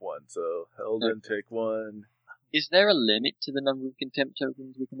giving up one. So Eldon, take one. Is there a limit to the number of contempt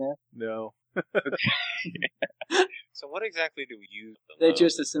tokens we can have? No. So what exactly do we use them? They're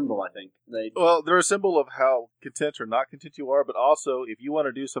just a symbol, I think. Well, they're a symbol of how content or not content you are, but also if you want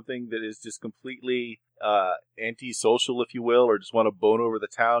to do something that is just completely anti-social, if you will, or just want to bone over the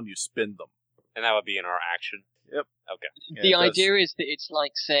town, you spin them. And that would be in our action? Yep. Okay. The idea is that it's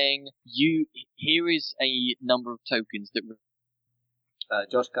like saying, here is a number of tokens that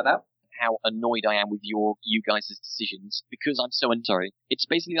Josh cut out. how annoyed I am with you guys' decisions because I'm so sorry. It's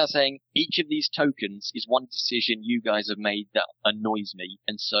basically like saying each of these tokens is one decision you guys have made that annoys me,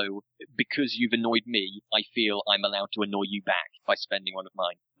 and so because you've annoyed me, I feel I'm allowed to annoy you back by spending one of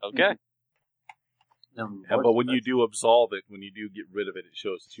mine. Okay. Yeah, but when you do absolve it, when you do get rid of it, it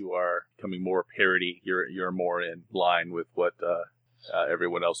shows that you are becoming more parity. You're more in line with what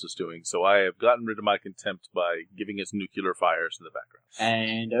everyone else is doing. So I have gotten rid of my contempt by giving us nuclear fires in the background.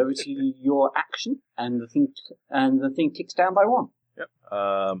 And over to your action, and the thing ticks down by 1. Yep.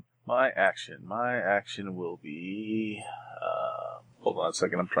 My action will be... hold on a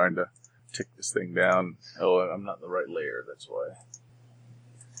second, I'm trying to tick this thing down. Oh, I'm not in the right layer, that's why.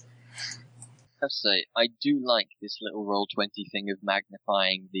 I have to say, I do like this little Roll20 thing of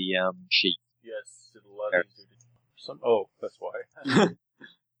magnifying the sheet. Yes, it's a lot easier to... Oh, that's why.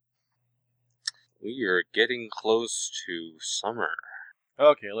 We are getting close to summer.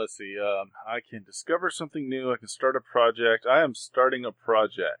 Okay, let's see. I can discover something new. I can start a project. I am starting a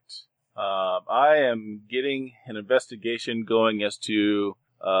project. I am getting an investigation going as to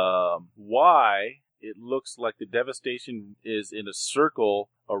why it looks like the devastation is in a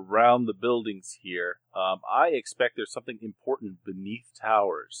circle around the buildings here. I expect there's something important beneath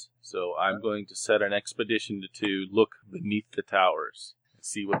towers. So I'm going to set an expedition to look beneath the towers and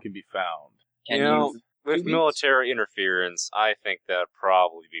see what can be found. With military interference, I think that'd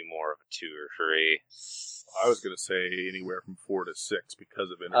probably be more of a 2 or 3. I was going to say anywhere from 4 to 6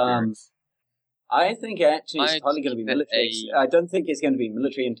 because of interference. I think actually it's probably going to be military. I don't think it's going to be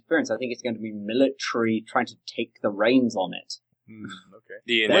military interference. I think it's going to be military trying to take the reins on it.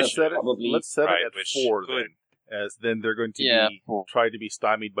 Okay. Let's set it at 4 then. As then they're going to try to be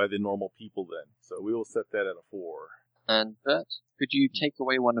stymied by the normal people then. So we will set that at a 4. And Bert, could you take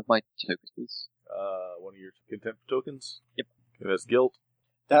away one of my tokens, please? One of your contempt tokens? Yep. Okay, that's guilt.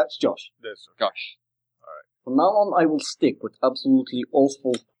 That's Josh. That's okay. Josh. Alright. From now on, I will stick with absolutely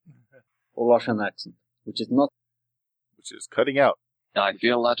awful Russian accent, which is cutting out. I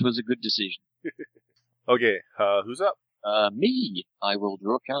feel that was a good decision. Okay, who's up? Me. I will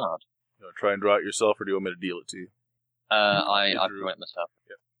draw a card. You want to try and draw it yourself, or do you want me to deal it to you? I drew it myself.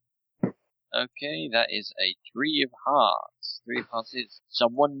 Yep. Okay, that is a 3 of hearts. 3 of hearts is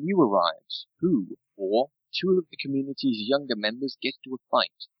someone new arrives. Who? Or 2 of the community's younger members get to a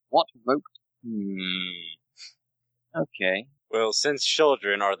fight. What vote? Okay. Well, since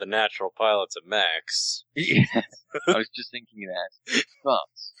children are the natural pilots of mechs... Yeah, I was just thinking that.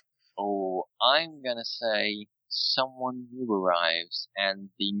 But, I'm gonna say someone new arrives,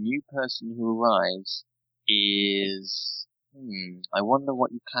 and the new person who arrives is... I wonder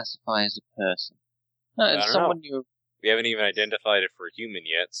what you classify as a person. I don't someone know. new... We haven't even identified it for a human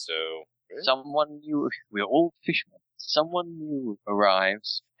yet, so... Someone new... We're all fishermen. Someone new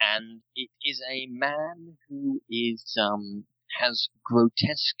arrives, and it is a man who is, has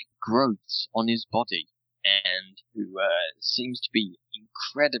grotesque growths on his body, and who, seems to be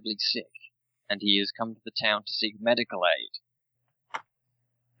incredibly sick, and he has come to the town to seek medical aid.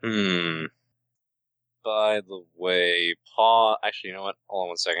 By the way, actually, you know what? Hold on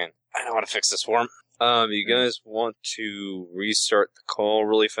one second. I know how to fix this for him. You guys want to restart the call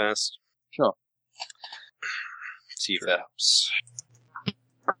really fast? Sure. See if that helps.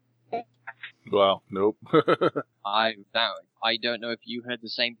 Well, nope. I don't know if you heard the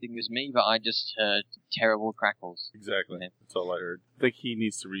same thing as me, but I just heard terrible crackles. Exactly. That's all I heard. I think he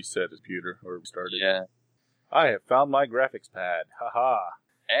needs to reset his computer or restart it. Yeah. I have found my graphics pad. Haha.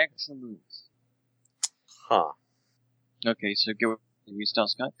 Excellent. Huh. Okay, so go restart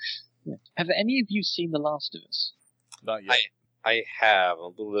Skype. Yeah. Have any of you seen The Last of Us? Not yet. I have. I'm a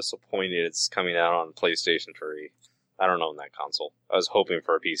little disappointed it's coming out on PlayStation 3. I don't own that console. I was hoping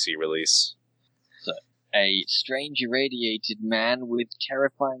for a PC release. So, a strange irradiated man with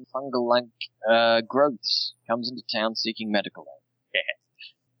terrifying fungal-like growths comes into town seeking medical aid.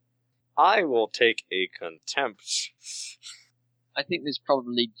 I will take a contempt. I think this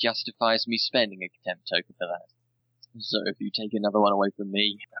probably justifies me spending a contempt token for that. So if you take another one away from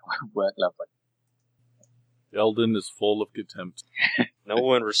me, that would work lovely. Eldon is full of contempt. No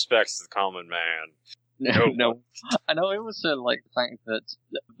one respects the common man. No. And I also like the fact that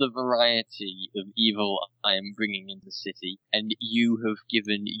the variety of evil I am bringing into the city, and you have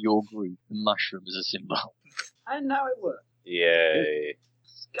given your group the mushroom as a symbol. And now it works. Yay.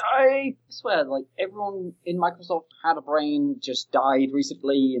 I swear, like, everyone in Microsoft had a brain, just died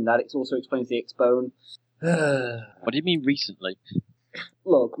recently, and that it also explains the X-Bone. What do you mean recently?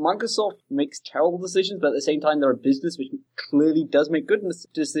 Look, Microsoft makes terrible decisions, but at the same time they're a business which clearly does make good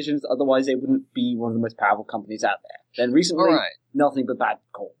decisions, otherwise they wouldn't be one of the most powerful companies out there. Then recently, nothing but bad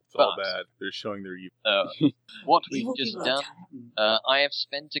calls. It's all bad. They're showing their evil. What we've just done, I have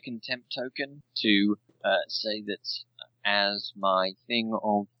spent a contempt token to say that as my thing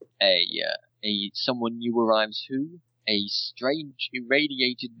of someone new arrives who, a strange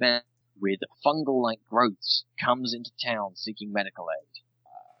irradiated man with fungal-like growths comes into town seeking medical aid.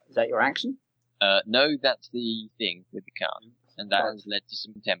 Is that your action? No, that's the thing with the card, and that has led to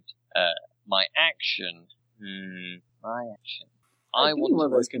some contempt. My action. I want to one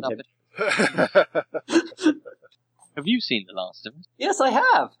of those open up contempt. Have you seen The Last of Us? Yes, I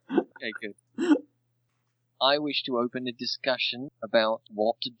have. Okay, good. I wish to open a discussion about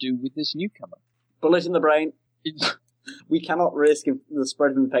what to do with this newcomer. Bullet in the brain. We cannot risk the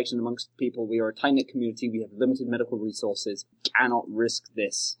spread of infection amongst people. We are a tight-knit community. We have limited medical resources. We cannot risk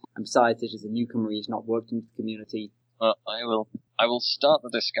this. And besides, it is a newcomer. He's not worked into the community. I will start the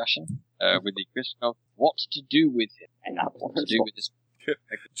discussion with the question of what to do with him. And that What to do with this.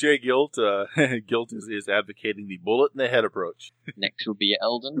 Jay Gilt, Gilt is advocating the bullet in the head approach. Next will be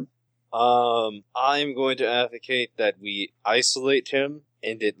Eldon. I'm going to advocate that we isolate him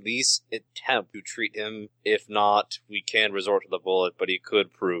and at least attempt to treat him. If not, we can resort to the bullet, but he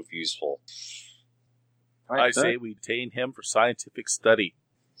could prove useful. I say we detain him for scientific study.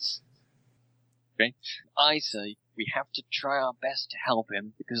 Okay. I say we have to try our best to help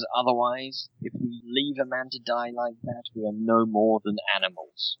him, because otherwise, if we leave a man to die like that, we are no more than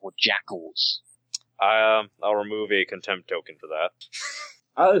animals, or jackals. I'll remove a contempt token for that.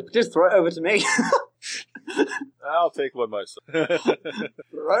 Oh, just throw it over to me. I'll take one myself.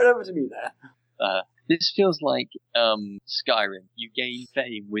 Right over to me there. This feels like Skyrim. You gain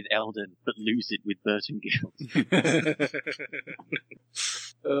fame with Eldon, but lose it with Burton Guild.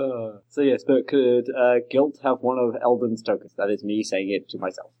 So yes, but could Guilt have one of Eldon's tokens? That is me saying it to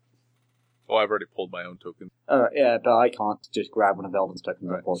myself. Oh, I've already pulled my own token. Yeah, but I can't just grab one of Eldon's tokens,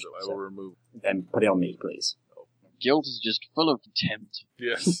 Right, so unfortunately. I will remove. Then put it on me, please. Guild is just full of contempt.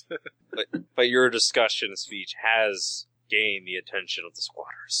 Yes. But your discussion speech has gained the attention of the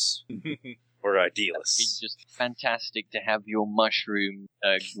squatters. Or It'd be idealists. just fantastic to have your mushroom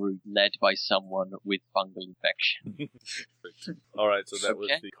group led by someone with fungal infection. All right, so that was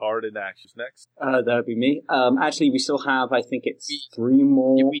Okay. the card in actions. Next. That would be me. Actually, we still have, I think it's We- 3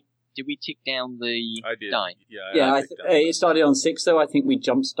 more. Did we tick down the I did. die? Yeah, I picked up. it started on 6, though. I think we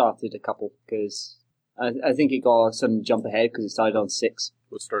jump-started a couple, because I think it got some jump ahead, because it started on 6.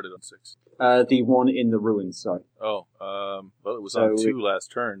 What started on 6? The one in the ruins, sorry. Oh, well, it was So on 2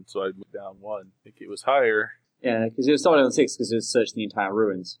 last turn, so I moved down 1. I think it was higher. Yeah, because it started on 6, because it was searching the entire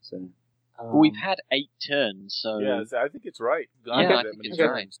ruins, so... We've had 8 turns, so... Yeah, I think it's right. Yeah, I've had I that think many it's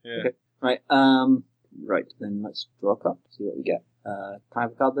turns. right. Yeah. Okay. Right, then let's draw a card, see what we get. Can I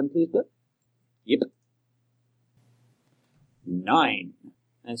have a card then, please, Bert? Yep. 9.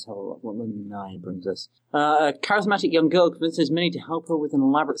 Let's have a look what the 9 brings us. A charismatic young girl convinces many to help her with an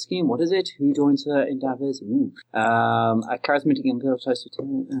elaborate scheme. What is it? Who joins her endeavors? Ooh. A charismatic young girl tries to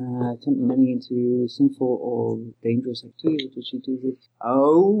tempt many into sinful or dangerous activity. What did she do this?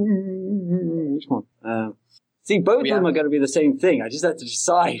 Oh, which one? See, both of them are going to be the same thing. I just have to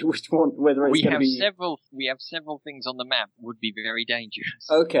decide which one, whether it's We going to have be... we have several things on the map would be very dangerous.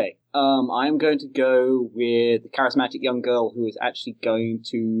 Okay, I'm going to go with the charismatic young girl who is actually going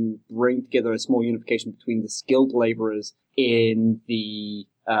to bring together a small unification between the skilled laborers in the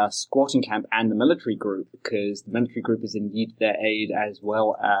squatting camp and the military group, because the military group is in need of their aid, as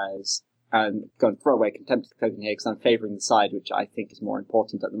well as going to throw away contempt token here because I'm favouring the side which I think is more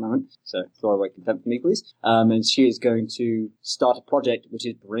important at the moment. So throw away contempt for me, please. And she is going to start a project which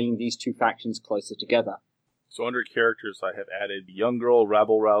is bringing these two factions closer together. So under characters, I have added the young girl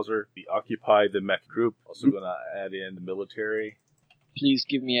rabble rouser, the occupy the mech group. Also going to add in the military. Please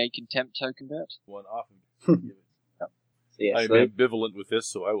give me a contempt token, Bert. One off. So yes, I'm ambivalent with this,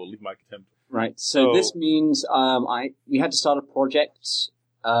 so I will leave my contempt. right. So this means we had to start a project.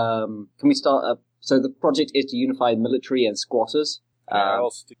 Can we start so the project is to unify military and squatters. I'll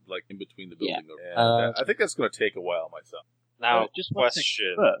stick like in between the building. Yeah. And I think that's going to take a while myself. Now, just one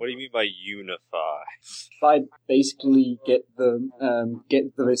question. second. What do you mean by unify? If I basically get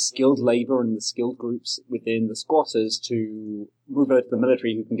the skilled labor and the skilled groups within the squatters to move over to the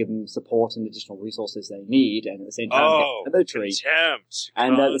military, who can give them support and additional resources they need, and at the same time get the military. Contempt.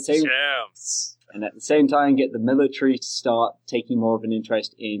 And at the same- Contempt. And at the same time, get the military to start taking more of an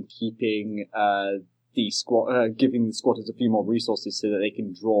interest in keeping giving the squatters a few more resources so that they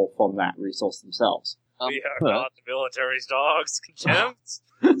can draw from that resource themselves. We are Bert, not the military's dogs. Contempt.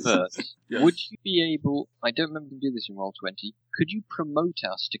 Bert, Yes. would you be able, I don't remember you can do this in Roll20, could you promote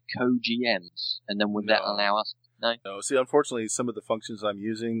us to co-GMs, and then would that No. allow us? No? No, see, unfortunately, some of the functions I'm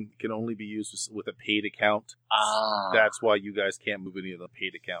using can only be used with a paid account. That's why you guys can't move any of the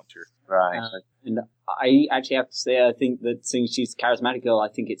paid accounts here. right. And I actually have to say, I think that since she's a charismatic girl, I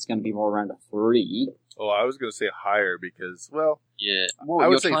think it's going to be more around a 3. Oh, I was going to say higher because, well, Yeah. Well, I you're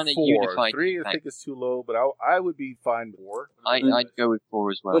would say trying to 4. unify. 3 I think is too low, but I would be fine with 4. I'd go with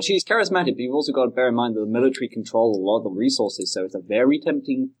 4 as well. Well, she's charismatic, but you've also got to bear in mind that the military control a lot of the resources, so it's a very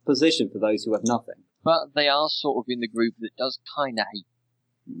tempting position for those who have nothing. But they are sort of in the group that does kind of hate.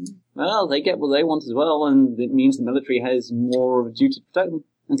 Well, they get what they want as well, and it means the military has more of a duty to protect them.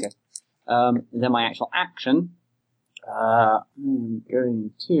 Okay. Then my actual action, I'm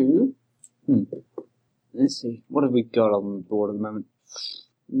going to, let's see, what have we got on the board at the moment?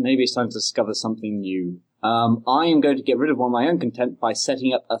 Maybe it's time to discover something new. I am going to get rid of one of my own content by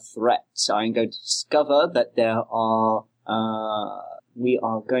setting up a threat. So I'm going to discover that we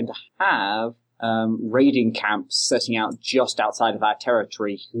are going to have raiding camps setting out just outside of our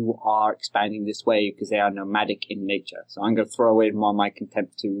territory who are expanding this way because they are nomadic in nature. So I'm going to throw away one of my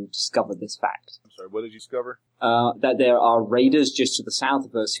contempt to discover this fact. I'm sorry, what did you discover? That there are raiders just to the south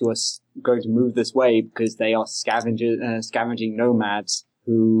of us who are going to move this way because they are scavenging nomads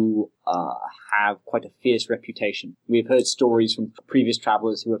who have quite a fierce reputation. We've heard stories from previous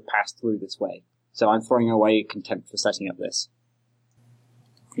travelers who have passed through this way. So I'm throwing away contempt for setting up this.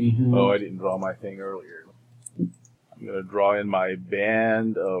 Oh, I didn't draw my thing earlier. I'm going to draw in my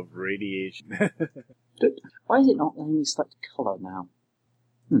band of radiation. Why is it not letting me select colour now?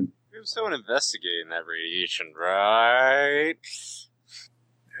 We have someone investigating that radiation, right?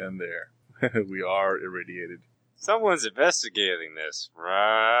 And there. We are irradiated. Someone's investigating this,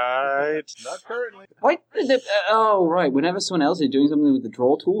 right? Not currently. Why? Oh, right. Whenever someone else is doing something with the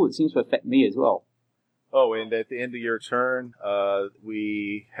draw tool, it seems to affect me as well. Oh, and at the end of your turn,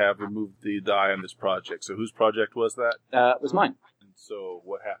 we have removed the die on this project. So whose project was that? It was mine. And so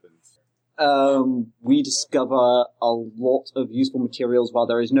what happens? We discover a lot of useful materials. While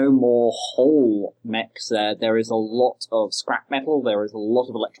there is no more whole mechs there is a lot of scrap metal, there is a lot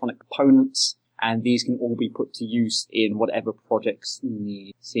of electronic components, and these can all be put to use in whatever projects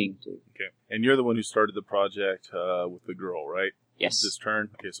need seeing to. Okay. And you're the one who started the project with the girl, right? Yes. This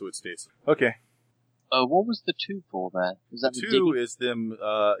turn? Okay, so it stays. Okay. What was the 2 for there? Was that the 2 digging?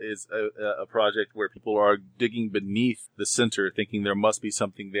 is a project where people are digging beneath the center, thinking there must be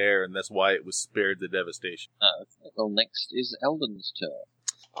something there, and that's why it was spared the devastation. Well, next is Eldon's turn.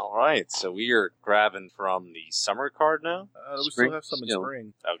 Alright, so we are grabbing from the summer card now? We Spring still have some in still.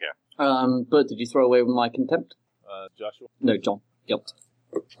 spring. Okay. But did you throw away my contempt? Joshua? No, John. Yep.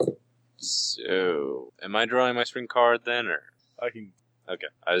 So, am I drawing my spring card then, or? I can... Okay.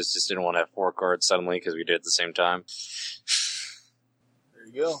 I just didn't want to have 4 cards suddenly because we did at the same time. There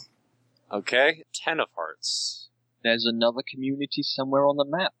you go. Okay. 10 of hearts. There's another community somewhere on the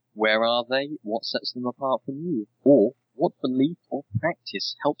map. Where are they? What sets them apart from you? Or what belief or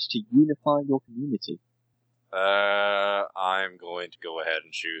practice helps to unify your community? I'm going to go ahead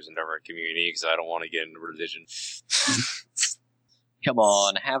and choose another community because I don't want to get into religion. Come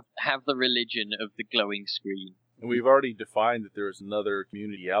on, have the religion of the glowing screen. And we've already defined that there is another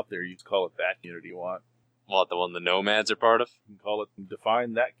community out there. You can call it that community you want. What, the one the nomads are part of? You can call it,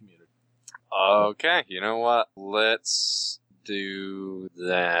 define that community. Okay, you know what? Let's do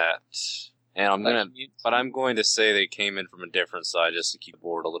that. And I'm going to say they came in from a different side just to keep the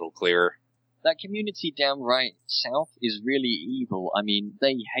board a little clearer. That community down right south is really evil. I mean,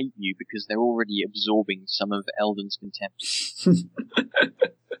 they hate you because they're already absorbing some of Eldon's contempt.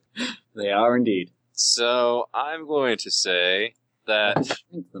 They are indeed. So, I'm going to say that,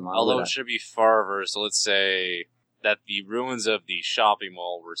 although it should be farther, so let's say that the ruins of the shopping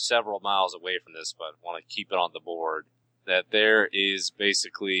mall were several miles away from this, but want to keep it on the board, that there is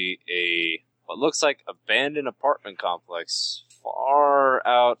basically what looks like abandoned apartment complex far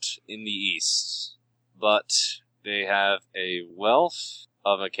out in the east, but they have a wealth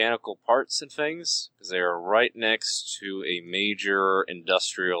of mechanical parts and things, because they are right next to a major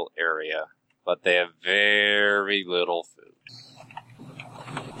industrial area. But they have very little food.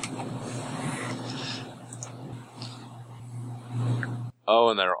 Oh,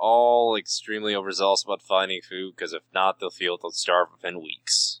 and they're all extremely overzealous about finding food, because if not, they'll starve within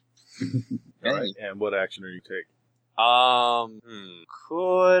weeks. Alright, and what action are you taking?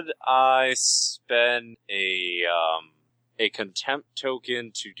 Could I spend a contempt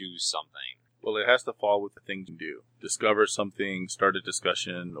token to do something? Well, it has to fall with the things you do. Discover something, start a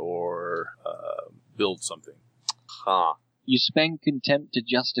discussion, or build something. Huh. You spend contempt to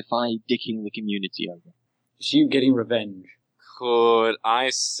justify dicking the community over. It's you getting revenge. Could I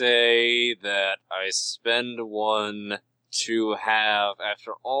say that I spend one to have,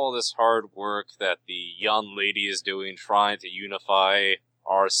 after all this hard work that the young lady is doing, trying to unify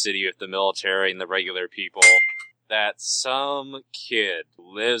our city with the military and the regular people, that some kid who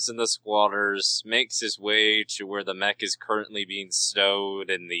lives in the squatters makes his way to where the mech is currently being stowed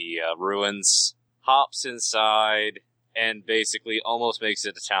in the ruins, hops inside, and basically almost makes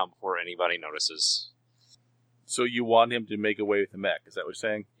it to town before anybody notices. So you want him to make away with the mech, is that what you're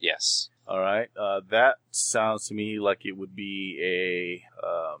saying? Yes. All right. That sounds to me like it would be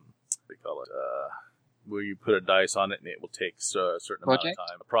what do you call it? Where you put a dice on it and it will take a certain amount of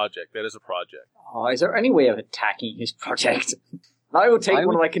time. A project. That is a project. Oh, is there any way of attacking his project? I will take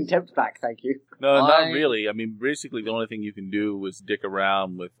one of my contempt back, thank you. No, not really. I mean, basically the only thing you can do is dick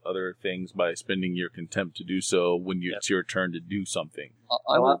around with other things by spending your contempt to do so when it's your turn to do something.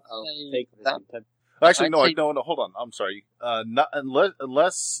 I'll take this contempt. Actually, no, hold on. I'm sorry. Not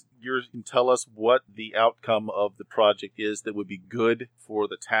unless you can tell us what the outcome of the project is that would be good for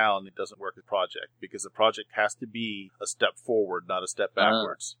the town. It doesn't work as a project because the project has to be a step forward, not a step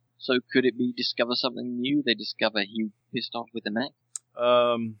backwards. So could it be discover something new? They discover he pissed off with the mech?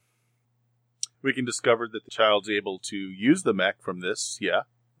 We can discover that the child's able to use the mech from this, yeah.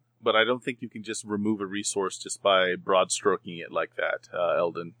 But I don't think you can just remove a resource just by broad stroking it like that,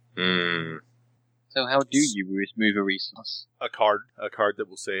 Eldon. So how do you remove a resource? A card that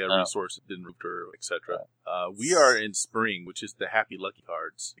will say a resource has been removed, or etc. We are in spring, which is the happy lucky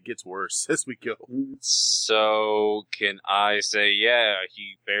cards. It gets worse as we go. So can I say, yeah,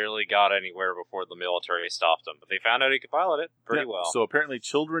 he barely got anywhere before the military stopped him, but they found out he could pilot it pretty well. So apparently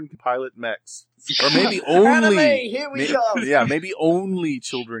children can pilot mechs. Or maybe only... Anime, here we go! Yeah, maybe only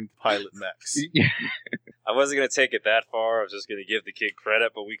children can pilot mechs. I wasn't going to take it that far. I was just going to give the kid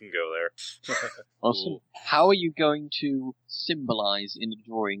credit, but we can go there. Awesome. How are you going to symbolize in a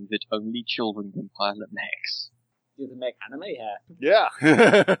drawing that only children can pilot mechs? Do the mech anime hair. Yeah.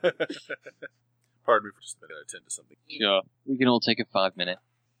 Pardon me for just a minute. I attend to something. Sure. We can all take a 5-minute.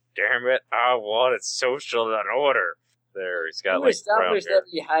 Damn it, I wanted social and order. There, he's got You established that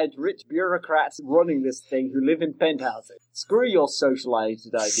you had rich bureaucrats running this thing who live in penthouses. Screw your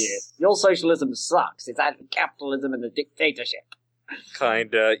socialized idea. Your socialism sucks. It's anti-capitalism and a dictatorship.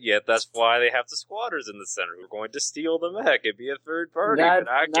 Kinda, yet that's why they have the squatters in the center who are going to steal the mech and be a third party.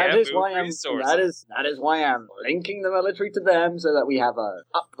 That is why I'm linking the military to them so that we have an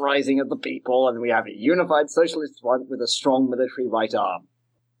uprising of the people and we have a unified socialist front with a strong military right arm.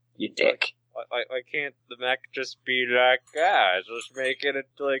 You dick. Why can't the mech just be like, just make it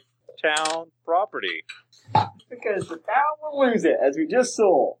like town property? Because the town will lose it, as we just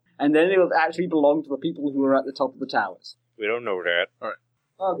saw. And then it will actually belong to the people who are at the top of the towers. We don't know that. Alright.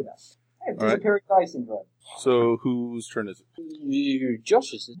 Oh, good. Hey, disappearing dice syndrome. So, whose turn is it?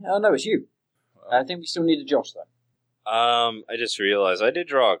 Josh's. Oh, no, it's you. I think we still need a Josh, though. I just realized I did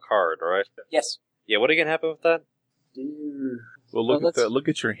draw a card, right? Yes. Yeah, what are you gonna happen with that? Well, look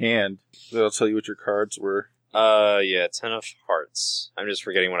at your hand. That'll tell you what your cards were. Yeah, 10 of hearts. I'm just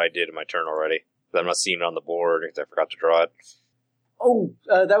forgetting what I did in my turn already. I'm not seeing it on the board because I forgot to draw it. Oh,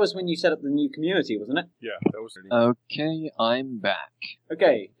 that was when you set up the new community, wasn't it? Yeah, that was. Okay, I'm back.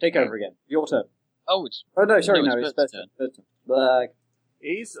 Okay, take over again. Your turn. Oh, it's... Oh, no, sorry, No, it's it's first turn.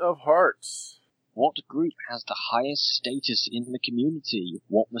 Ace of Hearts. What group has the highest status in the community?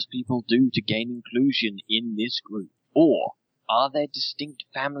 What must people do to gain inclusion in this group? Or, are there distinct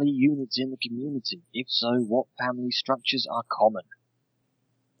family units in the community? If so, what family structures are common?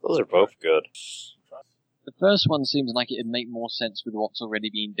 Those are both good. The first one seems like it would make more sense with what's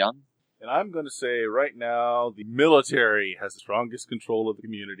already being done. And I'm going to say right now, the military has the strongest control of the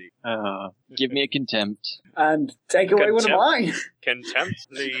community. Give me a contempt. And take away one of mine. Contempt,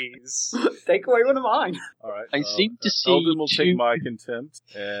 please. Take away one of mine. All right. I seem to see Eldon will take my contempt,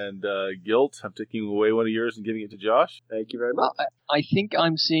 and guilt, I'm taking away one of yours and giving it to Josh. Thank you very much. I think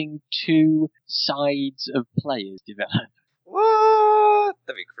I'm seeing two sides of players develop. What?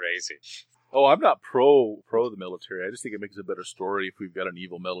 That'd be crazy. Oh, I'm not pro the military. I just think it makes a better story if we've got an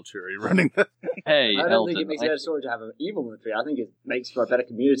evil military running that. Hey, I don't Eldon, think it makes a better story to have an evil military. I think it makes for a better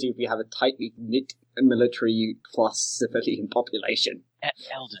community if we have a tightly knit military plus civilian population.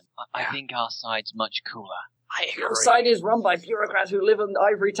 Eldon, I think our side's much cooler. I agree. Your side is run by bureaucrats who live in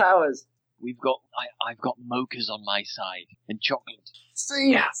ivory towers. I've got mochas on my side and chocolate.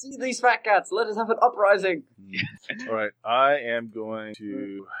 See these fat cats. Let us have an uprising. All right, I am going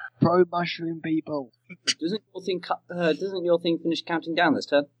to Pro mushroom people. Doesn't your thing finish counting down this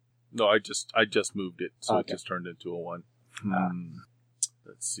turn? No, I just moved it, so Okay. it just turned into a 1.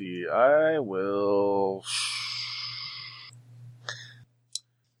 Let's see. I will.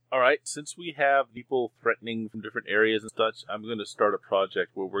 All right, since we have people threatening from different areas and such, I'm going to start a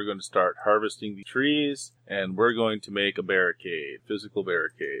project where we're going to start harvesting the trees, and we're going to make a barricade, physical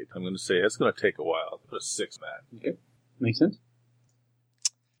barricade. I'm going to say that's going to take a while. I'll put a 6 man. Okay, makes sense.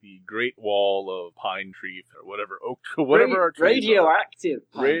 The Great Wall of Pine Tree, or whatever, oak, whatever our trees radioactive.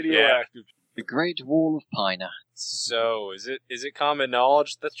 are. Radioactive. The Great Wall of Piner. So, is it common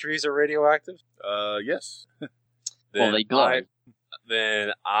knowledge that trees are radioactive? Yes. Well, they glow.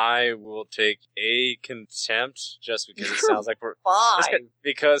 Then I will take a contempt, just because it sounds like we're... 5!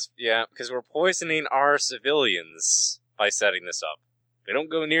 Because we're poisoning our civilians by setting this up. They don't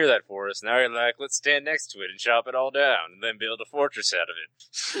go near that forest. Now you're like, let's stand next to it and chop it all down, and then build a fortress out of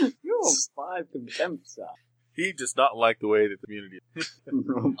it. You're on 5 contempt, sir. He does not like the way that the community is. Don't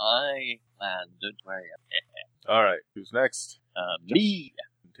worry. All right, who's next? Me.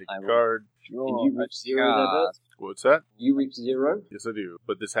 Take I your will- card. Draw Can you reach a 0 there, card. Bert? What's that? You reach 0? Yes, I do.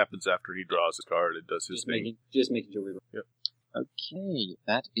 But this happens after he draws his card and does his thing. Just making sure we roll. Okay,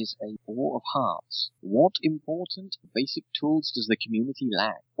 that is a 4 of hearts. What important basic tools does the community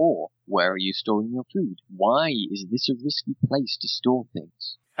lack? Or, where are you storing your food? Why is this a risky place to store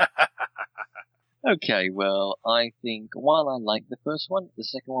things? Okay, well, I think while I like the first one, the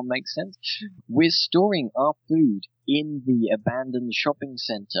second one makes sense. We're storing our food in the abandoned shopping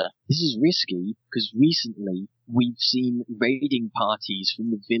center. This is risky because recently we've seen raiding parties from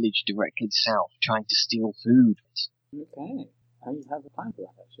the village directly south trying to steal food. Okay. How do you have the time for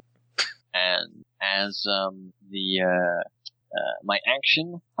that, actually? And as my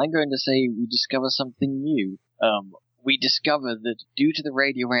action, I'm going to say we discover something new. We discover that due to the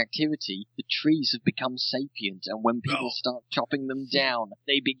radioactivity, the trees have become sapient, and when people start chopping them down,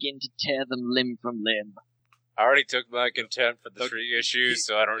 they begin to tear them limb from limb. I already took my contempt for the tree issues,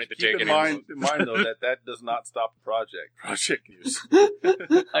 so I don't need to take Keep any more. in mind, though, that does not stop the project. Project use.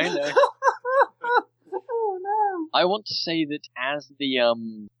 I know. Oh, no. I want to say that as the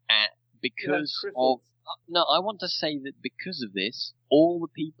because of no, I want to say that because of this, all the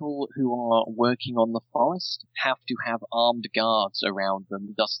people who are working on the forest have to have armed guards around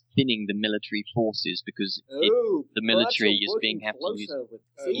them, thus thinning the military forces because the military is being have to use.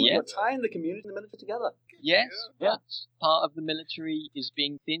 See, Yeah. we're tying the community and the military together. Yes, but part of the military is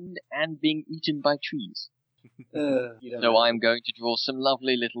being thinned and being eaten by trees. So I'm going to draw some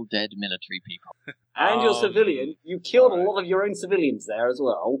lovely little dead military people. And your civilian. You killed a lot of your own civilians there as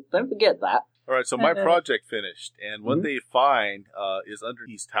well. Don't forget that. All right, so my project finished, and what they find is under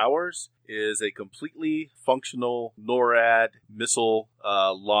these towers is a completely functional NORAD missile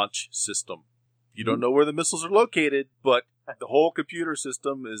launch system. You don't know where the missiles are located, but the whole computer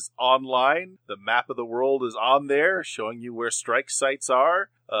system is online. The map of the world is on there, showing you where strike sites are.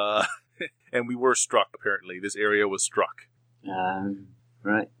 And we were struck, apparently. This area was struck.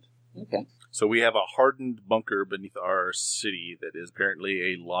 Right. Okay. So we have a hardened bunker beneath our city that is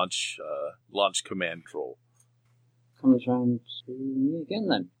apparently a launch command control. Comes round to me again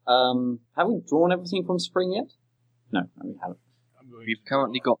then. Have we drawn everything from spring yet? No, we haven't. We've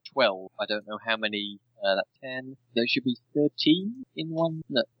currently got 12. I don't know how many. That's 10. There should be 13 in one.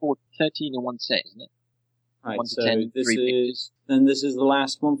 No, 13 in one set, isn't it? Right. 1 to So 10, this 3 is pictures. then this is the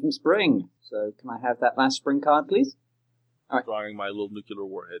last one from spring. So can I have that last spring card, please? Drawing my little nuclear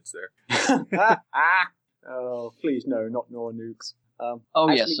warheads there. Oh, please no, not more nukes.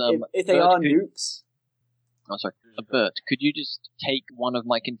 Yes. If they Bert, are could- nukes, Oh, sorry. Bert, could you just take one of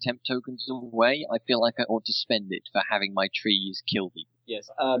my contempt tokens away? I feel like I ought to spend it for having my trees kill people. yes.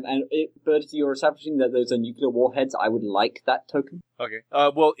 But if you're establishing that those are nuclear warheads, I would like that token. Okay.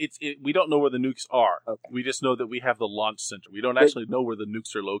 Well, we don't know where the nukes are. Okay. We just know that we have the launch center. We don't actually know where the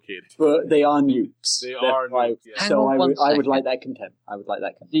nukes are located. But they are nukes. They Therefore, are nukes, yes. Hang So on I one would second. like that contempt. I would like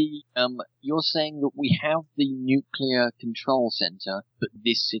that contempt. You're saying that we have the nuclear control center, but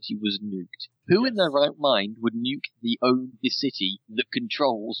this city was nuked. Who in their right mind would nuke the city that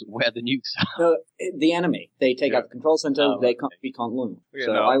controls where the nukes are? No, the enemy. They take out the control center. Oh, We can't learn. Yeah,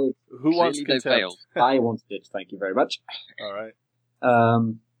 so no. I would. Who wants Clearly they contempt? failed. I wanted it. Thank you very much. All right.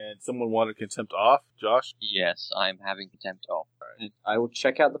 And someone wanted contempt off. Josh? Yes, I'm having contempt off. I will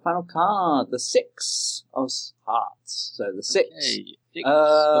check out the final card, the 6 of hearts. So the 6. Okay, 6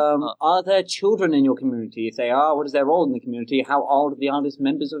 of hearts. Are there children in your community? If they are, what is their role in the community? How old are the oldest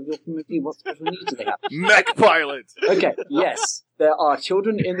members of your community? What special needs do they have? Mech pilot! Okay, yes. There are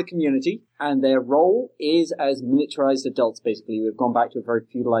children in the community, and their role is as miniaturized adults, basically. We've gone back to a very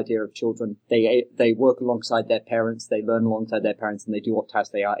feudal idea of children. They work alongside their parents, they learn alongside their parents, and they do what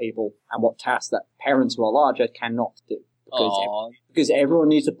tasks they are able, and what tasks that parents who are larger cannot do. Because everyone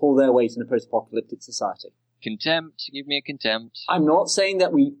needs to pull their weight in a post-apocalyptic society. Contempt, give me a contempt. I'm not saying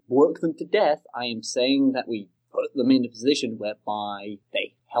that we work them to death. I am saying that we put them in a position whereby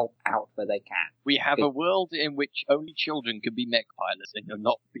they help out where they can. We have a world in which only children can be mech pilots, and you're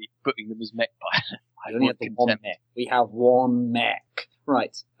not putting them as mech pilots. I only have the one mech. We have one mech.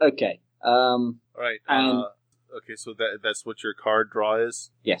 Right. Okay. All right. And Okay, so that's what your card draw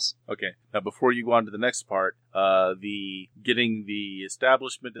is? Yes. Okay. Now, before you go on to the next part, the getting the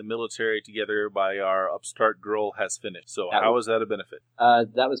establishment and military together by our upstart girl has finished. So how is that a benefit?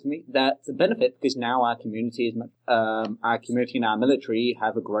 That was me. That's a benefit because now our community and our military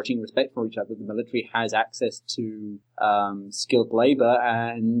have a grudging respect for each other. The military has access to skilled labor,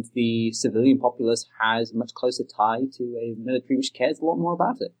 and the civilian populace has a much closer tie to a military which cares a lot more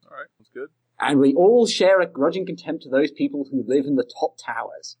about it. All right, that's good. And we all share a grudging contempt to those people who live in the top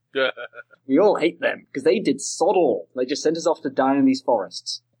towers. We all hate them, because they did sod all. They just sent us off to die in these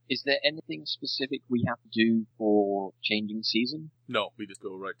forests. Is there anything specific we have to do for changing season? No, we just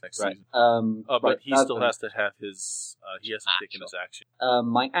go right next Right. season. But he still has to have his, he hasn't taken his action.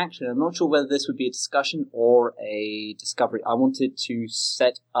 My action, I'm not sure whether this would be a discussion or a discovery. I wanted to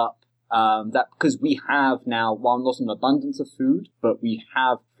set up that, because we have now, while not an abundance of food, but we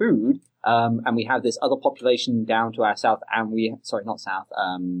have food, and we have this other population down to our south, and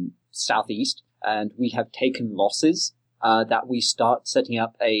southeast, and we have taken losses, that we start setting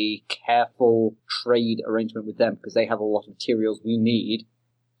up a careful trade arrangement with them, because they have a lot of materials we need.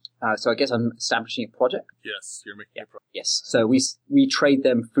 So I guess I'm establishing a project. Yes, you're making a project. Yes. So we trade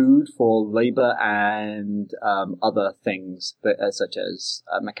them food for labor and other things, such as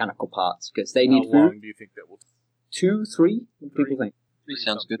mechanical parts, because they need food. How long do you think that will take? 2, 3? What do people think? 3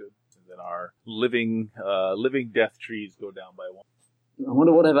 sounds good. And then our living death trees go down by 1. I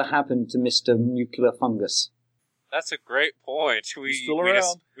wonder whatever happened to Mr. Nuclear Fungus. That's a great point. He's still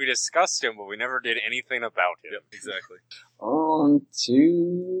around. We discussed him, but we never did anything about him. Yep, exactly. On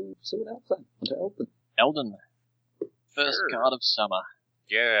to someone else then. On to Elton. Eldon. First card of summer.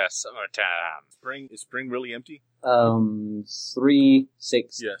 Yeah, summertime. Is spring really empty? 3,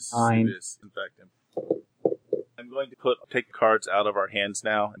 6, Yes, 9. it is. In fact, I'm going to take cards out of our hands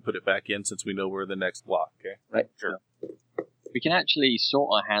now and put it back in since we know we're the next block, okay? Right. Sure. We can actually sort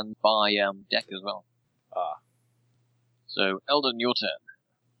our hand by deck as well. So, Eldon, your turn.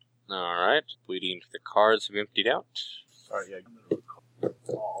 Alright, waiting for the cards to be emptied out. Sorry,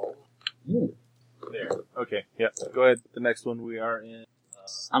 There. Okay, yeah. Go ahead. The next one we are in.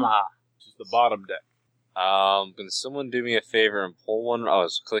 Summer. Which is the bottom deck. Can someone do me a favor and pull one? I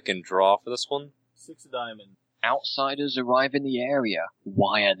was clicking draw for this one. 6 of diamonds. Outsiders arrive in the area.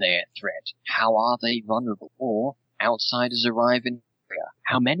 Why are they a threat? How are they vulnerable? Or, outsiders arrive in the area.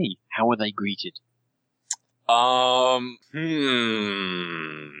 How many? How are they greeted? Well,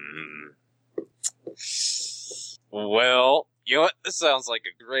 you know what? This sounds like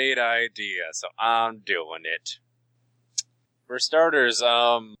a great idea, so I'm doing it. For starters,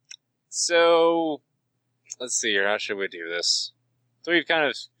 so let's see here. How should we do this? So we've kind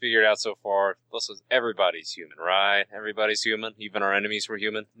of figured out so far, everybody's human, right? Everybody's human. Even our enemies were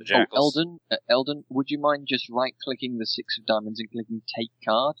human. The jackals. Eldon, would you mind just right-clicking the 6 of diamonds and clicking take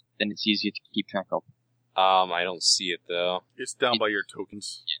card? Then it's easier to keep track of. I don't see it, though. It's down by your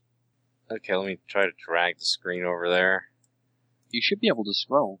tokens. Okay, let me try to drag the screen over there. You should be able to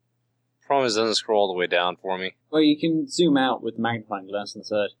scroll. Problem is, it doesn't scroll all the way down for me. Well, you can zoom out with the magnifying glass on the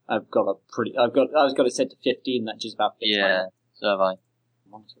third. I've got it set to 15, that just about fits. Yeah, so have I.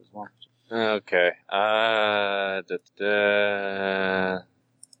 Monitor as well. Okay,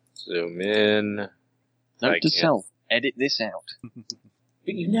 zoom in. Note to self, edit this out.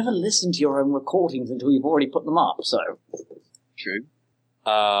 But you never listen to your own recordings until you've already put them up, so... True.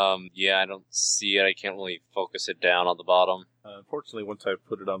 Yeah, I don't see it. I can't really focus it down on the bottom. Unfortunately, once I've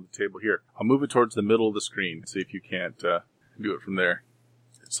put it on the table here, I'll move it towards the middle of the screen. See if you can't do it from there.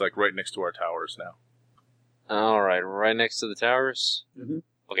 It's like right next to our towers now. Alright, right next to the towers? Mm-hmm.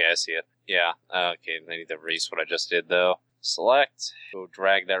 Okay, I see it. Yeah, okay, I need to erase what I just did, though. Select, go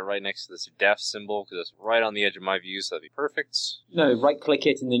drag that right next to this death symbol, because it's right on the edge of my view, so that'd be perfect. No, right-click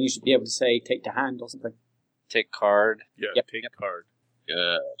it, and then you should be able to say, take to hand or something. Take card. Yeah, Yep. take card.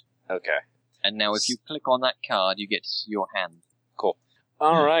 Good. Okay. And now if you click on that card, you get to see your hand. Cool.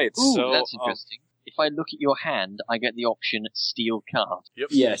 Alright, Ooh, so... that's interesting. If I look at your hand, I get the option steal card. Yep.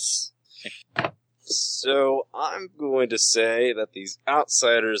 Yes. So, I'm going to say that these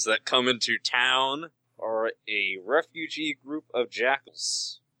outsiders that come into town are a refugee group of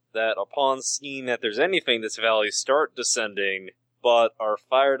jackals that, upon seeing that there's anything in this valley, start descending, but are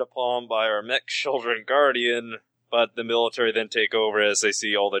fired upon by our mech children guardian, but the military then take over as they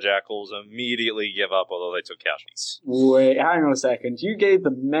see all the jackals immediately give up, although they took casualties. Wait, hang on a second. You gave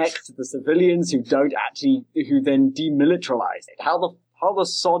the mech to the civilians who then demilitarized it. How the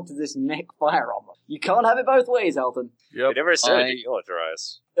sod did this mech fire on them? You can't have it both ways, Elton. Yep. They never said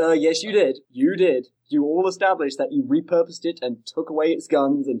demilitarize. Yes, you did. You did. You all established that you repurposed it and took away its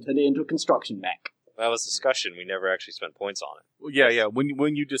guns and turned it into a construction mech. That was discussion. We never actually spent points on it. Well, yeah.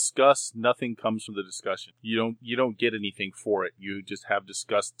 When you discuss, nothing comes from the discussion. You don't get anything for it. You just have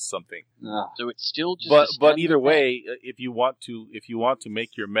discussed something. So it's still just. But either way, if you want to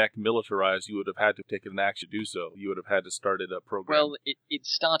make your mech militarized, you would have had to take an action to do so. You would have had to start a program. Well, it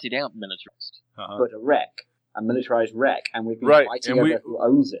started out militarized. But a militarized wreck, and we've been fighting over who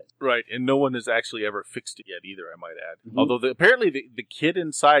owns it. Right, and no one has actually ever fixed it yet either, I might add. Mm-hmm. Although apparently the kid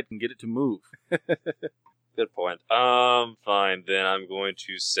inside can get it to move. Good point. Fine, then I'm going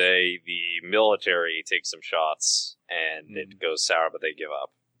to say the military takes some shots, and it goes sour, but they give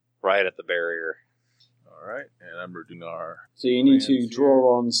up. Right at the barrier. Alright, and I'm redoing our... So you need to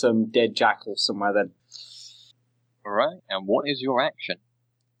draw on some dead jackals somewhere then. Alright, and what is your action?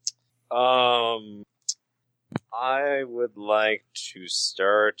 I would like to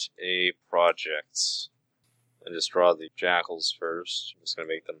start a project. And just draw the jackals first. I'm just going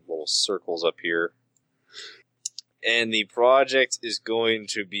to make them little circles up here. And the project is going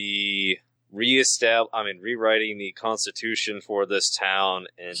to be rewriting the constitution for this town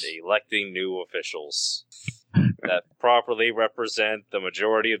and electing new officials that properly represent the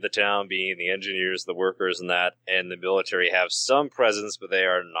majority of the town, being the engineers, the workers, and the military have some presence, but they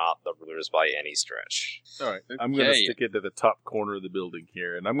are not the rulers by any stretch. All right, I'm going to stick it to the top corner of the building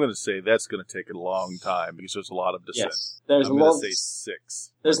here, and I'm going to say that's going to take a long time because there's a lot of dissent. Yes, there's I'm going to say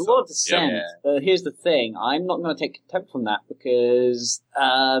 6. There's a lot of dissent. Yeah. Here's the thing: I'm not going to take contempt from that because,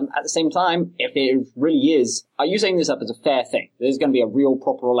 at the same time, if it really is, are you saying this up as a fair thing? There's going to be a real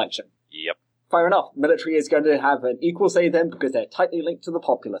proper election. Yep. Fair enough. Military is going to have an equal say then because they're tightly linked to the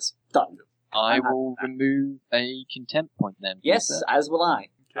populace. Done. I will remove a contempt point then. Yes, as will I.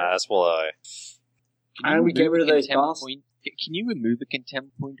 As will I. And we get rid of those bastards. Can you remove a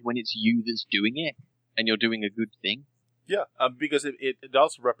contempt point when it's you that's doing it and you're doing a good thing? Yeah, because it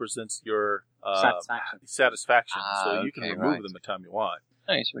also represents your satisfaction. So you can remove them the time you want.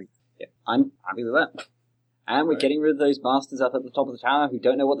 Oh, sweet. Yeah, I'm happy with that. And we're getting rid of those bastards up at the top of the tower who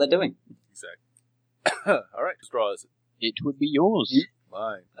don't know what they're doing. Exactly. All right, whose draw is it? It would be yours.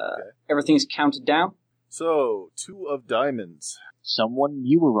 Mine. Okay. Everything's counted down. So, 2 of diamonds. Someone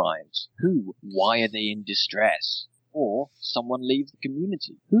new arrives. Who? Why are they in distress? Or someone leaves the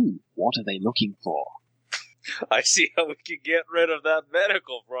community. Who? What are they looking for? I see how we can get rid of that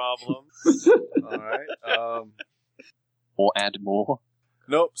medical problem. All right. Or add more.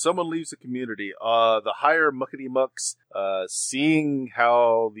 Nope, someone leaves the community. The higher muckety mucks, seeing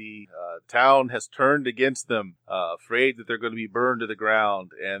how the town has turned against them, afraid that they're going to be burned to the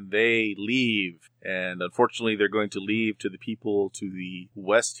ground, and they leave. And unfortunately, they're going to leave to the people to the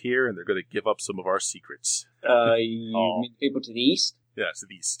west here, and they're going to give up some of our secrets. You mean people to the east? Yeah, to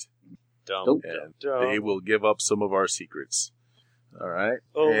the east. Dumb. They will give up some of our secrets. All right.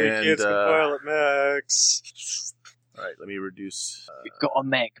 Only kids can pilot mechs. All right, let me reduce... We've got a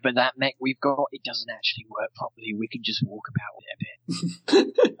mech, but that mech we've got, it doesn't actually work properly. We can just walk about with it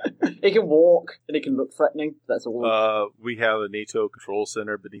a bit. It can walk, and it can look threatening. That's all. We have a NATO control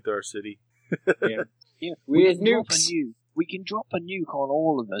center beneath our city. Yeah. With nukes. We can drop a nuke on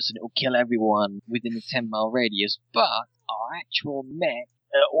all of us, and it'll kill everyone within a 10-mile radius, but our actual mech,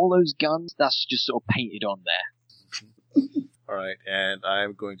 all those guns, that's just sort of painted on there. All right, and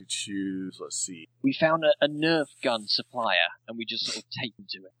I'm going to choose, let's see. We found a Nerf gun supplier, and we just sort of take them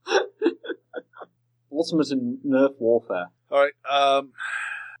to it. Ultimate in Nerf warfare. All right,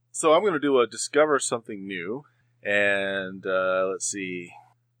 so I'm going to do a discover something new, and let's see.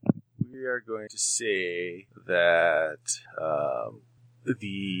 We are going to say that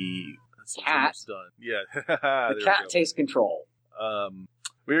the cat. Done. Yeah, the cat takes control.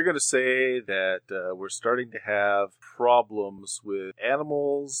 We're going to say that we're starting to have problems with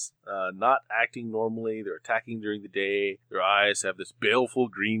animals not acting normally. They're attacking during the day. Their eyes have this baleful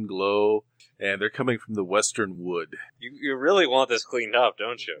green glow, and they're coming from the western wood. You really want this cleaned up,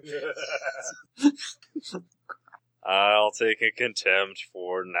 don't you? I'll take a contempt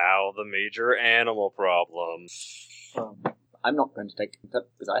for now the major animal problem. I'm not going to take contempt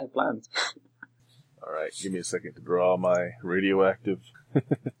because I have plans. All right, give me a second to draw my radioactive.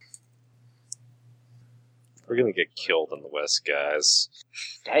 We're gonna get killed in the west, guys.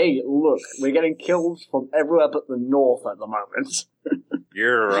 Hey, look, we're getting killed from everywhere but the north at the moment.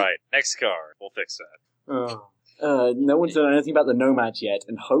 You're right. Next card. We'll fix that. No one's done anything about the nomads yet,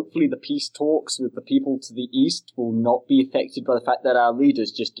 and hopefully the peace talks with the people to the east will not be affected by the fact that our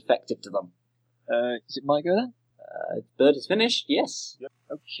leaders just defected to them. Is it my go then? Bird is finished, yes. Yep.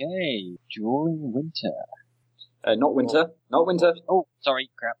 Okay, during winter. Not winter. Not winter. Oh, sorry,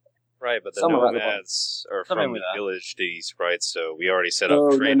 crap. Right, but the Some are nomads are Something from with the that. village to the east, right? So we already set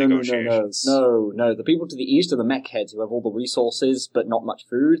up trade negotiations. No. The people to the east are the mech heads who have all the resources but not much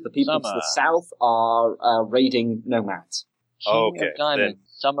food. The people to the south are raiding nomads. Oh, King okay, of Diamonds.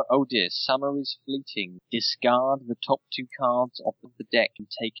 Summer. Oh dear, summer is fleeting. Discard the top 2 cards off of the deck and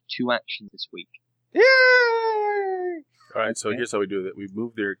take 2 actions this week. Yay! All right, so here's how we do it. We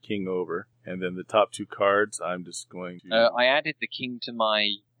move their king over, and then the top 2 cards, I'm just going to... I added the king to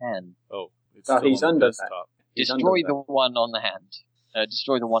my hand. Oh, it's Oh, still he's on the under desktop. Destroy under the one on the hand.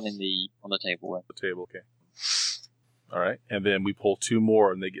 Destroy the one on the table. The table, okay. All right, and then we pull 2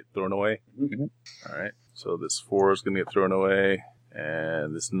 more, and they get thrown away. Mhm. All right, so this 4 is going to get thrown away,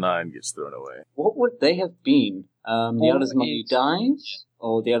 and this 9 gets thrown away. What would they have been? The Four eldest among you is- dies?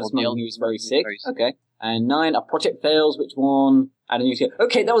 Or the eldest Or the among you is eldest very among you is sick? very sick. Okay. And 9, a project fails, which one? Add a new skill.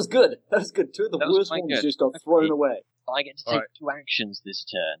 Okay, that was good. That was good. 2 of the That was worst quite ones good. just got thrown away. I get to All take right. 2 actions this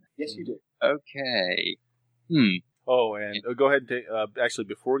turn. Yes, you do. Okay. Oh, and go ahead and take... actually,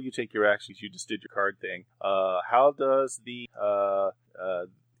 before you take your actions, you just did your card thing. How does the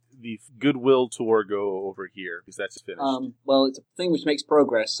goodwill tour go over here? Because that's finished. Well, it's a thing which makes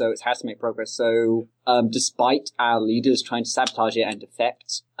progress, so it has to make progress. So, despite our leaders trying to sabotage it and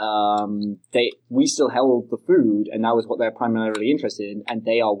defect, we still held the food, and that was what they're primarily interested in, and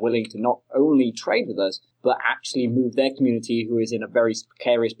they are willing to not only trade with us, but actually move their community, who is in a very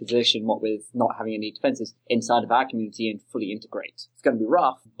precarious position, what with not having any defenses, inside of our community and fully integrate. It's going to be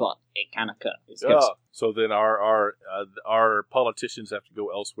rough, but it can occur. It's good. So then our politicians have to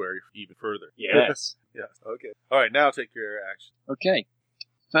go elsewhere even further. Yes. Yes. Okay. All right. Now take your action. Okay.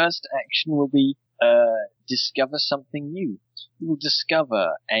 First action will be discover something new. You will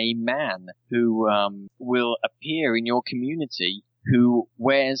discover a man who will appear in your community who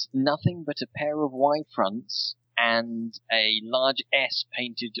wears nothing but a pair of Y fronts and a large S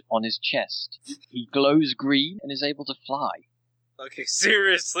painted on his chest. He glows green and is able to fly. Okay,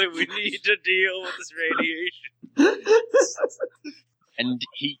 seriously, we need to deal with this radiation. And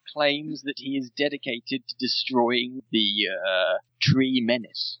he claims that he is dedicated to destroying the tree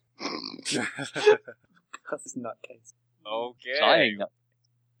menace. That's nutcase. Okay. Exciting.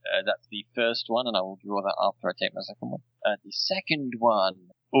 That's the first one, and I will draw that after I take my second one. The second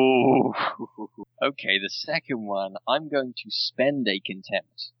one. Oh, okay. The second one, I'm going to spend a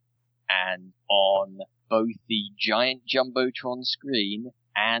contempt, and on both the giant jumbotron screen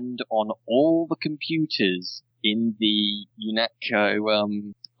and on all the computers in the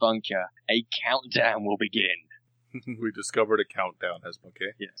UNATCO bunker, a countdown will begin. We discovered a countdown.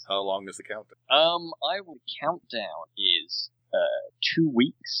 Okay. Yes. How long is the countdown? The countdown is 2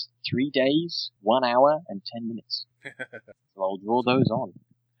 weeks, 3 days, 1 hour, and 10 minutes. So I'll draw those on.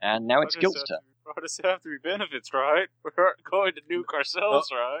 And now it's Gilt's turn. Why does it have to be benefits, right? We're going to nuke ourselves,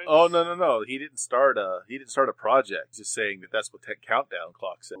 right? Oh no! He didn't start a project. He's just saying that that's what that countdown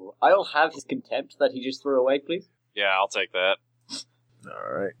clock said. I'll have his contempt that he just threw away, please. Yeah, I'll take that.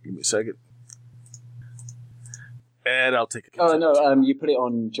 All right, give me a second. And I'll take a Oh, contempt. no, you put it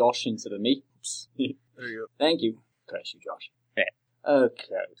on Josh instead of me. Oops. There you Thank you. Curse you, Josh. Yeah.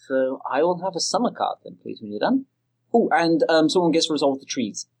 Okay, so I will have a summer card then, please, when you're done. Oh, and someone gets to resolve the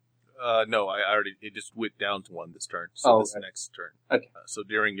trees. go. No, I already. It just went down to 1 this turn. So this okay. next turn. Okay. So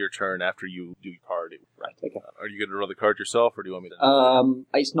during your turn, after you do your card, Right, okay. are you going to draw the card yourself, or do you want me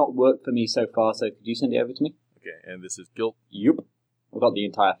to? It's not worked for me so far, so could you send it over to me? Okay, and this is Guilt. Yep. I've got the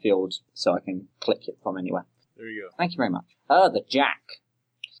entire field, so I can click it from anywhere. There you go. Thank you very much. The Jack.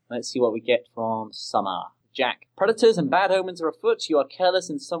 Let's see what we get from Summer. Jack. Predators and bad omens are afoot. You are careless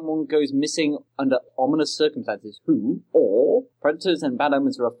and someone goes missing under ominous circumstances. Who? Or, predators and bad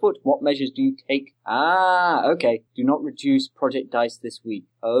omens are afoot. What measures do you take? Okay. Do not reduce project dice this week.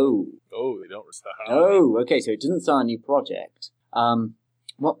 Oh, they don't. okay. So it doesn't start a new project.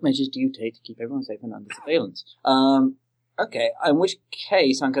 What measures do you take to keep everyone safe and under surveillance? Okay. In which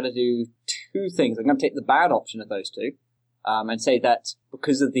case, I'm going to do 2 things. I'm going to take the bad option of those 2. And say that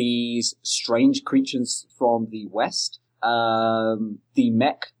because of these strange creatures from the west, the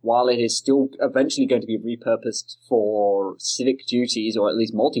mech, while it is still eventually going to be repurposed for civic duties, or at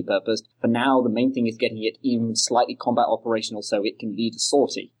least multi-purposed, for now the main thing is getting it even slightly combat operational so it can lead a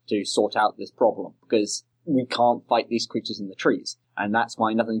sortie to sort out this problem, because we can't fight these creatures in the trees. And that's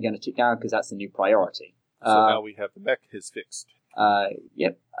why nothing's going to tick down, because that's the new priority. So now we have the mech is fixed.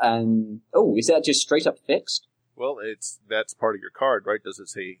 Yep. And, is that just straight up fixed? Well, that's part of your card, right? Does it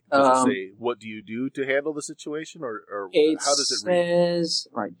say what do you do to handle the situation, or how does it read? It says,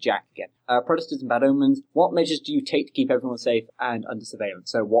 right, Jack again. Protestants and bad omens. What measures do you take to keep everyone safe and under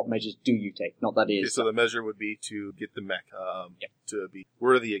surveillance? So what measures do you take? Not that is. Okay, so the measure would be to get the mech to be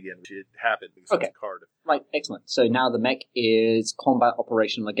worthy again, which it happened because it's a card. Right, excellent. So now the mech is combat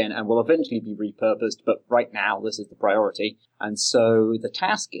operational again and will eventually be repurposed, but right now this is the priority. And so the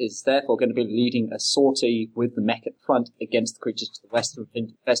task is therefore going to be leading a sortie with the mech at front against the creatures to the west to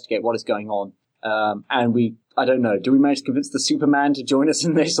investigate what is going on. And I don't know, do we manage to convince the Superman to join us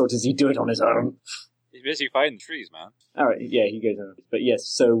in this, or does he do it on his own? He's busy fighting trees, man. Alright, yeah, he goes on. But yes,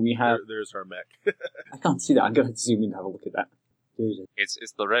 so we have... There's our mech. I can't see that. I'm going to zoom in and have a look at that.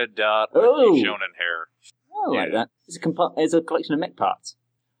 It's the red dot with the shonen hair. I like that. It's a collection of mech parts.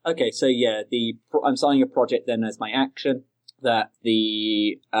 Okay, so yeah, I'm starting a project then as my action that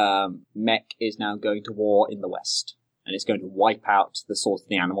the mech is now going to war in the west, and it's going to wipe out the source of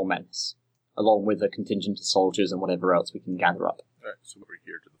the animal menace, along with a contingent of soldiers and whatever else we can gather up. Alright, so we're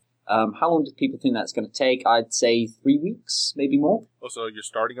here to how long do people think that's going to take? I'd say 3 weeks, maybe more. Oh, so you're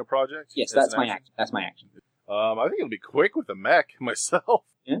starting a project? Yes, that's my action. That's my action. I think it'll be quick with the mech myself.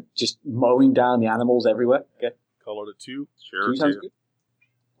 Yeah, just mowing down the animals everywhere. Okay. Call it a 2. Sure. 2 sounds good.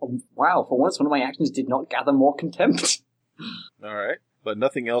 Oh, wow, for once one of my actions did not gather more contempt. Alright, but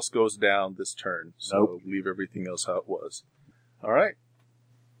nothing else goes down this turn, so leave everything else how it was. Alright.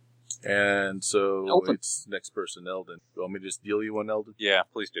 And so Eldon. It's next person, Eldon. You want me to just deal you one, Eldon? Yeah,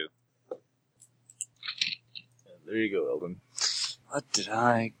 please do. And there you go, Eldon. What did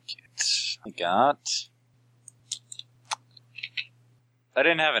I get? I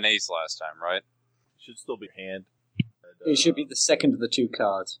didn't have an ace last time, right? Should still be hand. It should be the second of the 2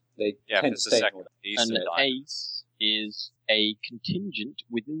 cards. They Yeah, tend it's to the stay second. Ace An and diamond. ace is a contingent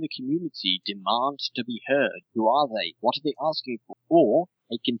within the community demand to be heard. Who are they? What are they asking for? Or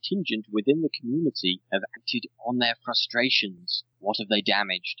a contingent within the community have acted on their frustrations. What have they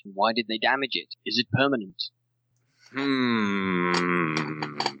damaged? Why did they damage it? Is it permanent?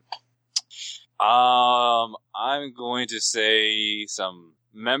 I'm going to say some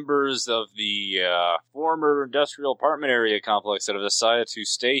members of the former industrial apartment area complex that have decided to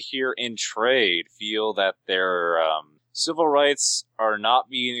stay here in trade feel that their civil rights are not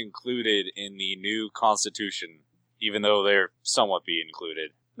being included in the new constitution, even though they're somewhat being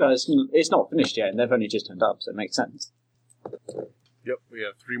included. No, it's not finished yet, and they've only just turned up, so it makes sense. Yep, we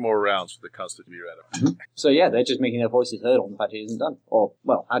have 3 more rounds for the Constitution to be ratified. So yeah, they're just making their voices heard on the fact it isn't done. Or,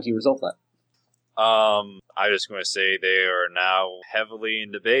 well, how do you resolve that? I'm just going to say they are now heavily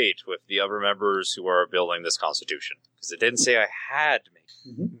in debate with the other members who are building this constitution. Because it didn't say I had to make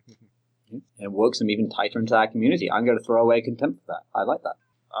it. Mm-hmm. And it works them even tighter into our community. I'm going to throw away contempt for that. I like that.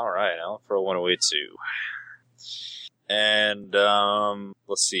 Alright, I'll throw one away too. And,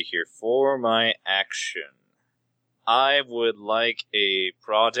 let's see here. For my action, I would like a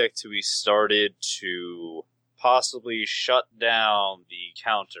project to be started to possibly shut down the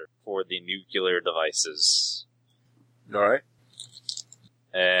counter for the nuclear devices. Alright.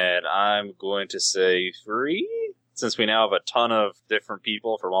 And I'm going to say 3, since we now have a ton of different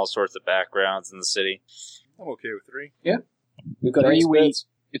people from all sorts of backgrounds in the city. I'm okay with 3. Yeah. We've got 3 experts.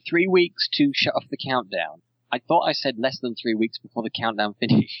 weeks. 3 weeks to shut off the countdown. I thought I said less than 3 weeks before the countdown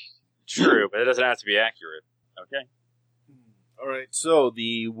finished. True, but it doesn't have to be accurate. Okay. Alright, so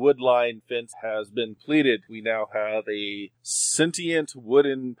the wood line fence has been pleated. We now have a sentient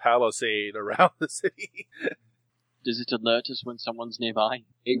wooden palisade around the city. Does it alert us when someone's nearby?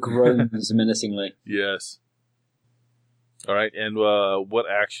 It groans menacingly. Yes. Alright, and what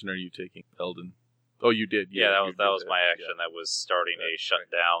action are you taking, Eldon? Oh, you did. Yeah, that was my action. Yeah. That was starting to shut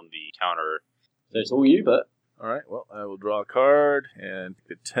down the counter. So it's all you, but... Alright, well, I will draw a card and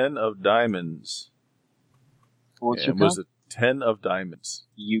pick a 10 of diamonds. What's And your was it 10 of diamonds?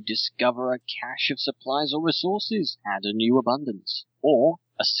 You discover a cache of supplies or resources, add a new abundance. Or,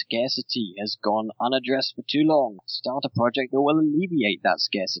 a scarcity has gone unaddressed for too long. Start a project that will alleviate that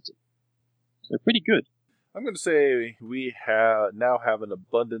scarcity. So pretty good. I'm going to say we now have an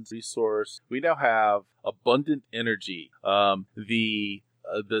abundant resource. We now have abundant energy.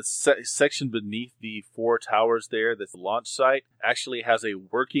 The section beneath the 4 towers there, that's the launch site, actually has a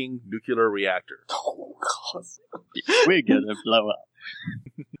working nuclear reactor. Oh, God. We're gonna blow up.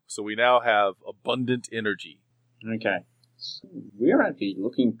 So we now have abundant energy. Okay. So we're actually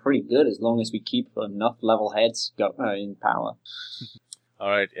looking pretty good as long as we keep enough level heads in power. All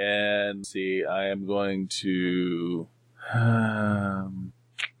right, and see, I am going to...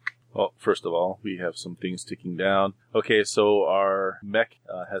 Well, first of all, we have some things ticking down. Okay, so our mech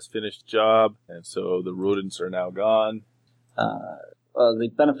has finished job, and so the rodents are now gone. The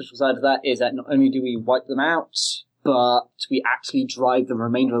beneficial side of that is that not only do we wipe them out, but we actually drive the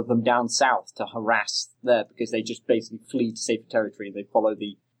remainder of them down south to harass there, because they just basically flee to safer territory. They follow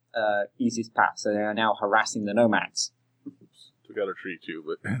the easiest path, so they are now harassing the nomads. Took out a tree too,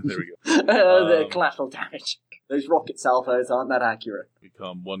 but there we go. The collateral damage. Those rocket salvos aren't that accurate.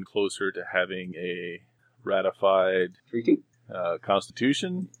 Become one closer to having a ratified Treaty?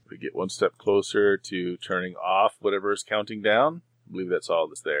 Constitution. We get one step closer to turning off whatever is counting down. I believe that's all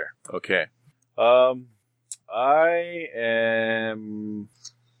that's there. Okay. I am...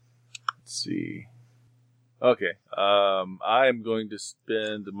 Let's see. Okay. I am going to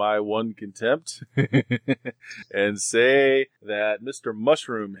spend my one contempt and say that Mr.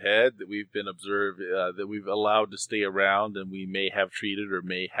 Mushroom Head that we've been observed, that we've allowed to stay around and we may have treated or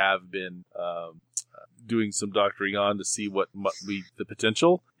may have been doing some doctoring on to see what the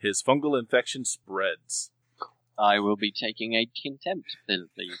potential. His fungal infection spreads. I will be taking a contempt bill,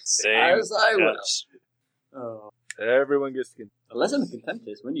 please. Same. As I wish. Oh. Everyone gets contempt. The lesson of contempt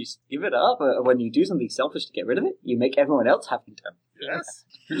is when you give it up, or when you do something selfish to get rid of it, you make everyone else have contempt. Yes.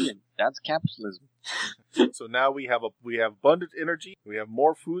 Brilliant. That's capitalism. So now we have abundant energy. We have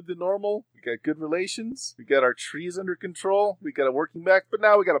more food than normal. We got good relations. We got our trees under control. We got a working back, but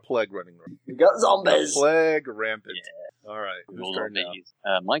now we got a plague running around. We got zombies. Plague rampant. Yeah. All right. Whose Roll turn now? these.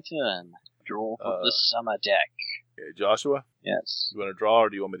 My turn. Draw from the summer deck. Okay, Joshua, Yes. you want to draw or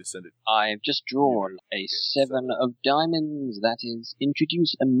do you want me to send it? I've just drawn a 7 of diamonds. That is,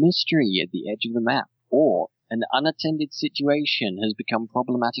 introduce a mystery at the edge of the map. Or, an unattended situation has become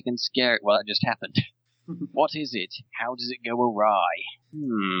problematic and scary. Well, it just happened. What is it? How does it go awry?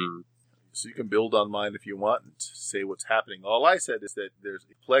 So you can build on mine if you want and say what's happening. All I said is that a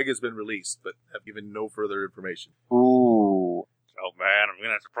plague has been released, but have given no further information. Ooh. Oh man, I'm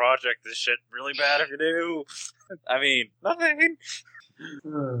gonna have to project this shit really bad if you do. I mean, nothing.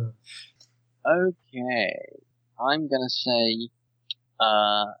 Okay. I'm gonna say,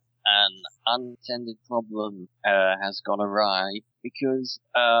 an unintended problem, has gone awry because,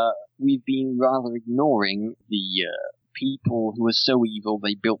 we've been rather ignoring the, people who are so evil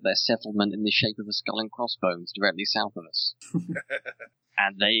they built their settlement in the shape of a skull and crossbones directly south of us.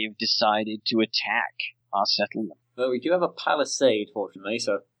 And they've decided to attack our settlement. Well, we do have a palisade, fortunately,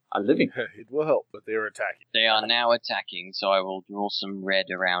 so I'm living. It will help, but they are attacking. They are now attacking, so I will draw some red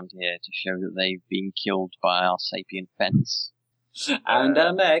around here to show that they've been killed by our sapient fence. And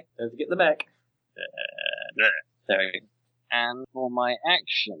a mech. Don't forget the mech. There we go. And for my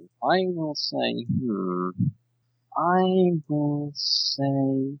action, I will say,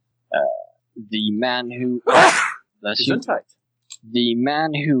 the man who... The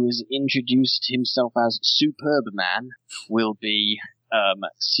man who has introduced himself as Superb Man will be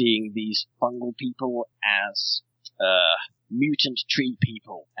seeing these fungal people as mutant tree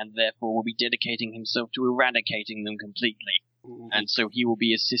people, and therefore will be dedicating himself to eradicating them completely. Ooh. And so he will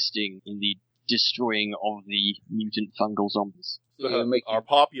be assisting in the destroying of the mutant fungal zombies. Our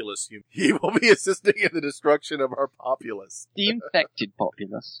populace. He will be assisting in the destruction of our populace. The infected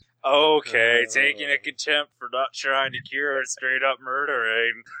populace. Okay, taking a contempt for not trying to cure straight up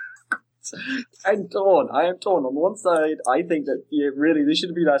murdering. I am torn. On one side, I think that really this should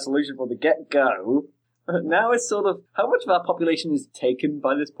have been our solution from the get-go. Now it's sort of, how much of our population is taken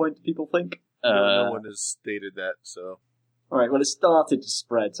by this point, do people think? No one has stated that, so... Alright, well it started to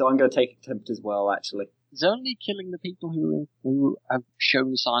spread, so I'm going to take a contempt as well, actually. It's only killing the people who have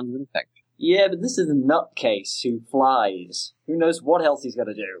shown signs of infection. Yeah, but this is a nutcase who flies. Who knows what else he's going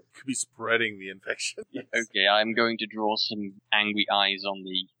to do? Could be spreading the infection. Yes. Okay, I'm going to draw some angry eyes on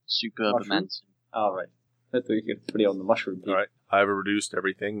the Superb Man. Alright. I thought you could put it on the mushroom. Alright, I've reduced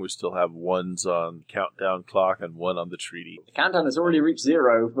everything. We still have ones on countdown clock and one on the treaty. The countdown has already reached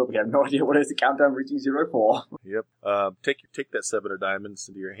 0, but we have no idea what is the countdown reaching 0 for. Yep. Take that 7 of diamonds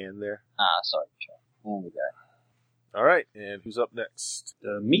into your hand there. Sorry. There we go. Alright, and who's up next?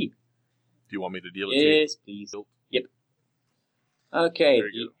 Me. Do you want me to deal it Yes, please. Yep. Okay,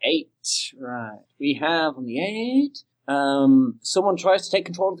 Very the good. 8. Right. We have on the 8, someone tries to take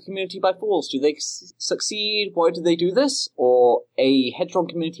control of the community by force. Do they succeed? Why do they do this? Or a headstrong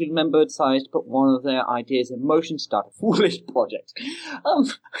community member decides to put one of their ideas in motion to start a foolish project. I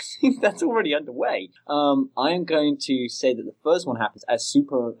think that's already underway. I am going to say that the first one happens as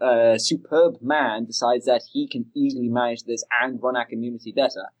Superb Man decides that he can easily manage this and run our community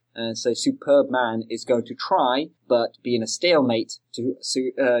better. And so Superb Man is going to try, but be in a stalemate to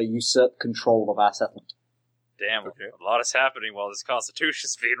usurp control of our settlement. Damn, Okay. a lot is happening while this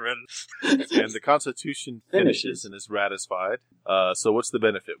Constitution's being written. And the Constitution finishes and is ratified. So what's the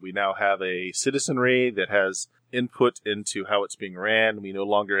benefit? We now have a citizenry that has input into how it's being ran. We no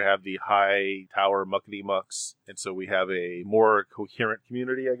longer have the high tower muckety mucks, and so we have a more coherent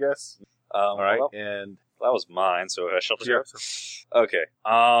community, I guess. All right, well, and that was mine, so I shall yeah, Okay.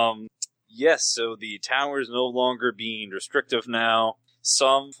 Yes, so the tower is no longer being restrictive now.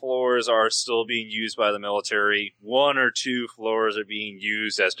 Some floors are still being used by the military. 1 or 2 floors are being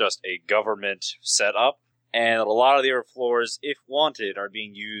used as just a government setup. And a lot of the other floors, if wanted, are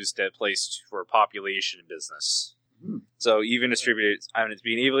being used as a place for population and business. So even distributed, it's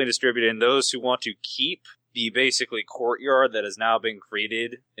being evenly distributed. And those who want to keep the basically courtyard that has now been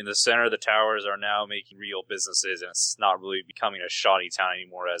created in the center of the towers are now making real businesses, and it's not really becoming a shoddy town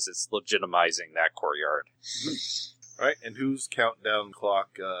anymore as it's legitimizing that courtyard. All right, and whose countdown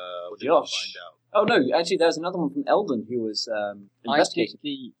clock? What did Josh. we find out? Oh no, actually, there's another one from Eldon who was investigating.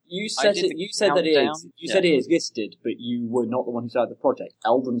 You said that it existed, but you were not the one who started the project.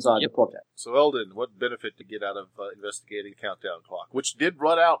 Eldon started the project. So Eldon, what benefit to get out of investigating the countdown clock, which did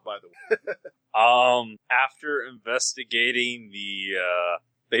run out, by the way? After investigating the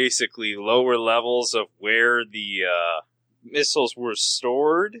basically lower levels of where the missiles were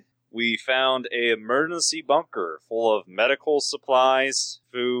stored, we found an emergency bunker full of medical supplies,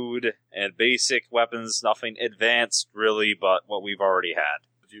 food, and basic weapons. Nothing advanced, really, but what we've already had.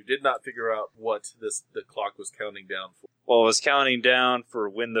 But you did not figure out what the clock was counting down for. Well, it was counting down for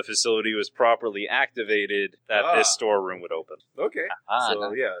when the facility was properly activated that this storeroom would open. Okay. So,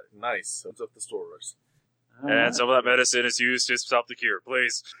 nice. yeah, nice. Opens up the stores. And some of that medicine is used to stop the cure,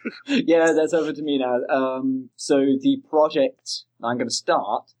 please. Yeah, that's over to me now. So the project I'm going to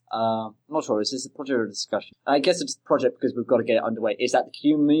start, I'm not sure, is this a project or a discussion? I guess it's a project because we've got to get it underway. Is that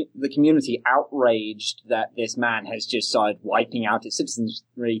the community outraged that this man has just started wiping out its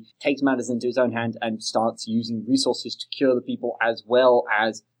citizenry, takes matters into his own hand, and starts using resources to cure the people as well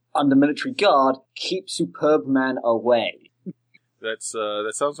as, under military guard, keep Superbman away? That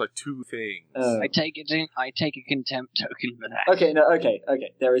sounds like two things. I take a contempt token for that.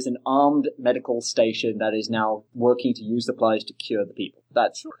 Okay. There is an armed medical station that is now working to use supplies to cure the people.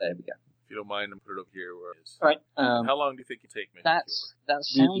 There we go. If you don't mind, I'm put it over here where it is. All right. How long do you think it take me? That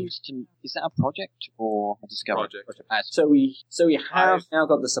sounds to. Is that a project or a discovery? Project. So we have now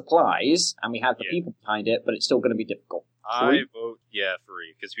got the supplies and we have the people behind it, but it's still going to be difficult. I vote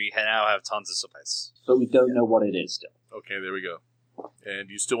free, because we now have tons of supplies. But we don't know what it is still. Okay, there we go. And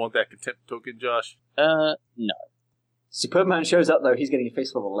you still want that contempt token, Josh? No. Superman shows up though, he's getting a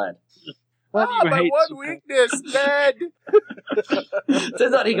face full of lead. Why do you my hate one weakness, lead!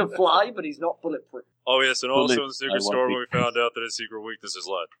 Turns out he can fly, but he's not bulletproof. Oh yes, and also in the I secret want store to we found out that his secret weakness is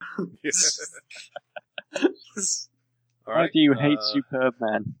lead. All Why right. do you hate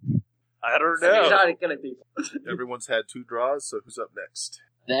Superman? I don't He's know. trying to kill people. Everyone's had 2 draws, so who's up next?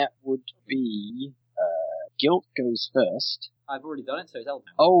 That would be Guilt goes first. I've already done it, so it's Eldon.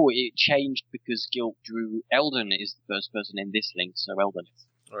 Oh, it changed because Guilt drew. Eldon is the first person in this link, so Eldon.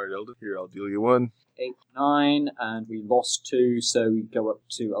 All right, Eldon. Here, I'll deal you 1. 8, 9, and we lost 2, so we go up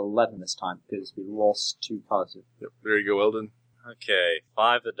to 11 this time because we lost 2 cards. Yep, there you go, Eldon. Okay,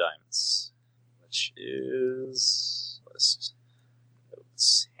 5 of diamonds, which is list.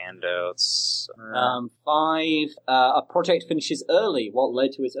 Notes, handouts. 5, a project finishes early. What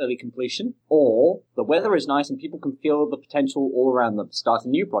led to its early completion? Or the weather is nice and people can feel the potential all around them. Start a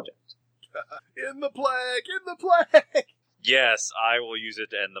new project. In the plague! In the plague! Yes, I will use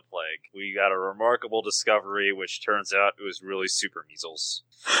it to end the plague. We got a remarkable discovery, which turns out it was really super measles.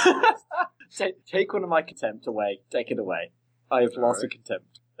 Take one of my contempt away. Take it away. I have lost a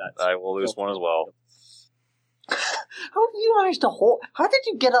contempt. I will lose one as well. How did you manage to how did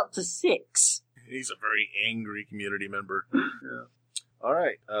you get up to 6? He's a very angry community member. Yeah. All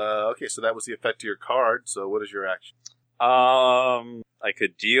right. Okay, so that was the effect of your card. So what is your action? I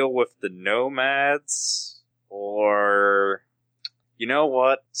could deal with the nomads, or you know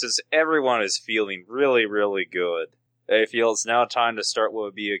what? Since everyone is feeling really, really good, I feel it's now time to start what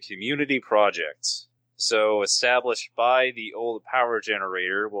would be a community project. So, established by the old power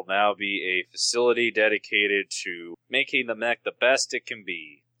generator will now be a facility dedicated to making the mech the best it can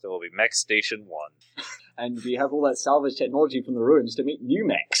be. So it'll be Mech Station 1. And we have all that salvage technology from the ruins to make new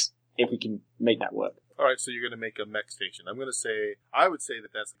mechs, if we can make that work. All right, so you're going to make a mech station. I would say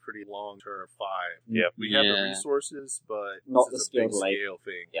that that's a pretty long-term 5. Yep. We have the resources, but Not this the is a big skilled scale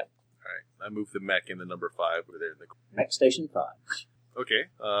thing. Yep. All right, I moved the mech into number 5 over there in the. Mech Station 5. Okay,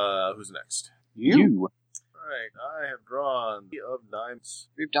 who's next? You. Alright, I have drawn Three of Diamonds.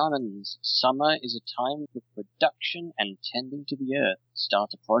 Three of Diamonds. Summer is a time for production and tending to the earth.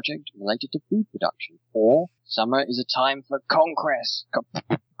 Start a project related to food production. Or, summer is a time for conquest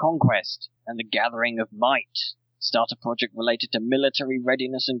and the gathering of might. Start a project related to military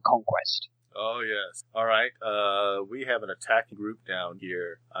readiness and conquest. Oh, yes. Alright, we have an attacking group down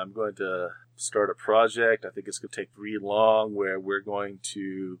here. I'm going to start a project. I think it's going to take really long, where we're going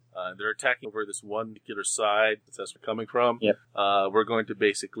to... they're attacking over this one particular side. That's where we're coming from. Yep. We're going to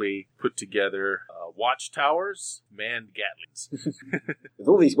basically put together watchtowers, manned Gatlings. With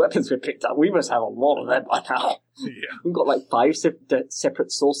all these weapons we picked up, we must have a lot of them by now. Yeah. We've got like 5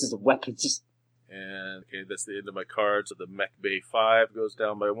 separate sources of weapons. And, okay, that's the end of my card. So the Mech Bay 5 goes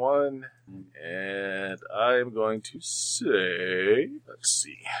down by 1. And I am going to say, let's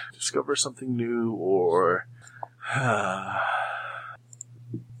see, discover something new or...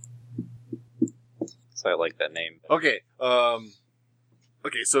 So I like that name. Okay,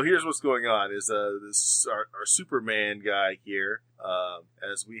 okay, so here's what's going on, is this our Superman guy here,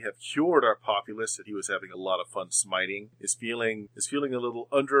 as we have cured our populace, and he was having a lot of fun smiting, is feeling a little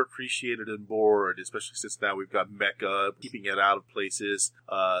underappreciated and bored, especially since now we've got Mecha, keeping it out of places,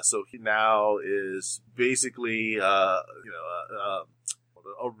 so he now is basically,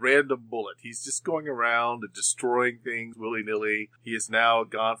 a random bullet. He's just going around and destroying things willy-nilly. He has now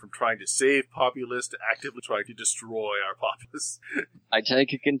gone from trying to save populace to actively trying to destroy our populace. I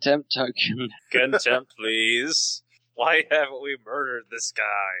take a contempt token. Contempt, please. Why haven't we murdered this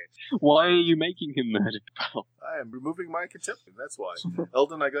guy? Why are you making him murder people? I am removing my contempt, that's why.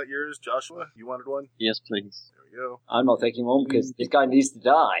 Eldon, I got yours. Joshua, you wanted one? Yes, please. There we go. I'm not taking one because this guy needs to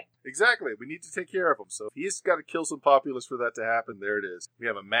die. Exactly, we need to take care of him, so he's got to kill some populace for that to happen. There it is. We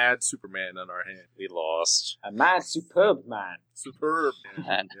have a mad Superman on our hand. We lost. A mad, superb man. Superb.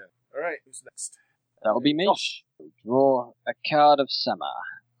 And Yeah. Alright, who's next? that'll be me. Josh. Draw a card of summer.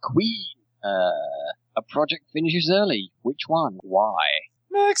 Queen. A project finishes early. Which one? Why?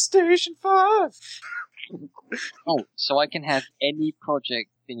 Next Station 5! Oh, so I can have any project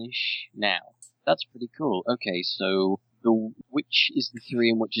finish now. That's pretty cool. Okay, so which is the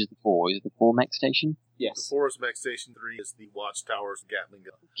 3 and which is the 4? Is it the 4 mech station? The Yes. 4 is Mech Station, 3 is the Watchtowers Gatling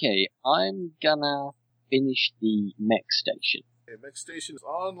gun. Okay, I'm gonna finish the mech station. Okay, Mech Station is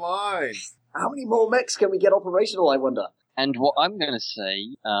online. How many more mechs can we get operational, I wonder? And what I'm gonna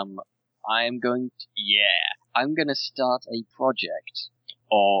say, I'm gonna start a project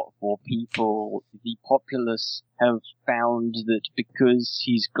for people. The populace have found that because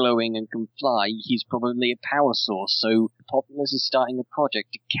he's glowing and can fly, he's probably a power source. So the populace is starting a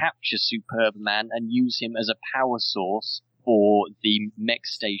project to capture Superb Man and use him as a power source for the mech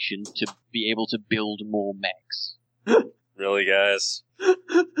station to be able to build more mechs. Really, guys?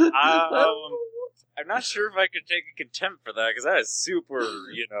 I'm not sure if I could take a contempt for that, because that is super,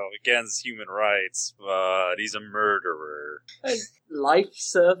 against human rights, but he's a murderer. Life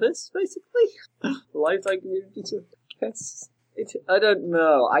service, basically? Lifetime community service? I don't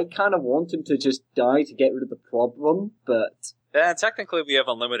know. I kind of want him to just die to get rid of the problem, but... And technically we have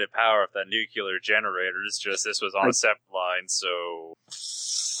unlimited power with that nuclear generator, it's just this was on a separate line, so...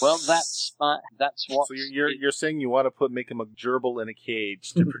 Well, that's what. So you're saying you want to make him a gerbil in a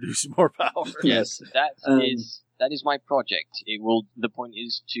cage to produce more power? Yes, that is my project. The point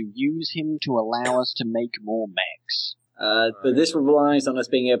is to use him to allow us to make more mechs. But this relies on us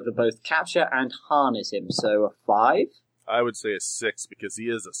being able to both capture and harness him, so a 5? I would say a 6, because he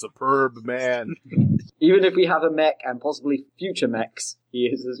is a superb man. Even if we have a mech and possibly future mechs, he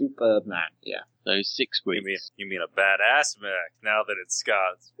is a superb man, yeah. Those 6 weeks. You mean a badass mech, now that it's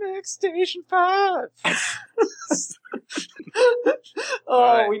got Mech Station 5!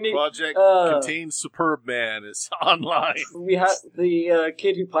 Right, we need... Project Contains Superb Man is online. We have the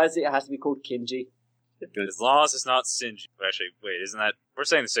kid who pilots it has to be called Kinji. As long as it's not Shinji. Actually, wait, isn't that... We're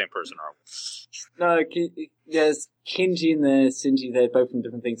saying the same person, aren't we? No, there's Kinji and there's Shinji, they're both from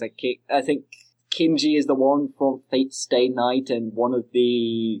different things. I think Kinji is the one from Fate Stay Night and one of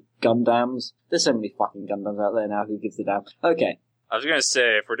the Gundams. There's so many fucking Gundams out there now, who gives a damn? Okay. I was gonna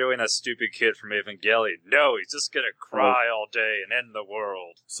say, if we're doing that stupid kid from Evangelion, no, he's just gonna cry all day and end the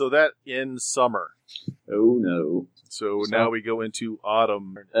world. So that ends summer. Oh no. So now we go into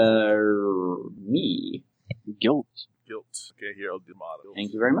autumn. Me. Guilt. Okay, here, I'll do autumn.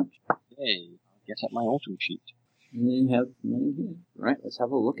 Thank you very much. Hey, I'll get up my autumn sheet. Right, let's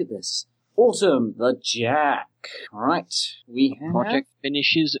have a look at this. Autumn, the Jack. Alright, we have... Project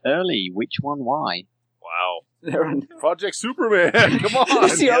finishes early. Which one? Why? Wow. They're on. Project Superman. Come on.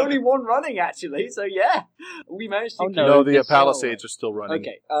 It's the only one running, actually. So yeah, we managed to. No, the Palisades are still running.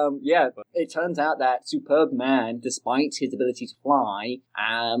 Okay. Yeah. It turns out that Superb Man, despite his ability to fly,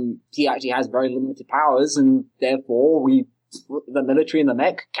 he actually has very limited powers, and therefore the military and the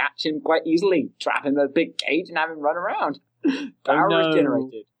mech catch him quite easily, trap him in a big cage, and have him run around. Power is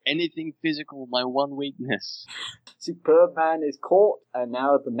generated. Anything physical, my one weakness. Superb Man is caught, and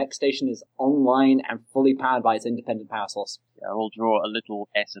now the mech station is online and fully powered by its independent power source. Yeah, I'll draw a little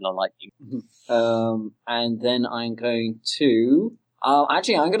S and a lightning. And then I'm going to... I'm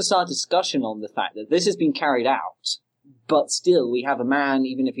going to start a discussion on the fact that this has been carried out, but still we have a man,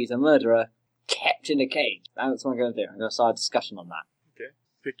 even if he's a murderer, kept in a cage. That's what I'm going to do. I'm going to start a discussion on that. Okay.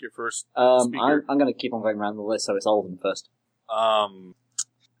 Pick your first I'm speaker. going to keep on going around the list, so it's Alden first.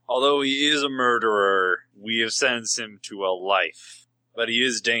 Although he is a murderer, we have sentenced him to a life. But he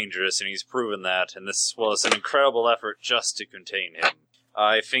is dangerous, and he's proven that, and this was an incredible effort just to contain him.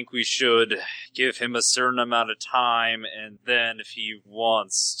 I think we should give him a certain amount of time, and then if he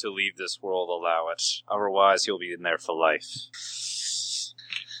wants to leave this world, allow it. Otherwise, he'll be in there for life.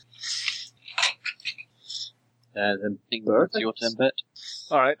 Then It's your turn, Bert.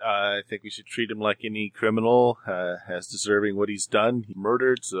 All right, I think we should treat him like any criminal, as deserving what he's done. He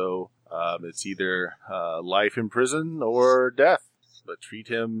murdered, so it's either life in prison or death. But treat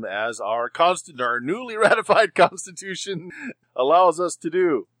him as our newly ratified Constitution allows us to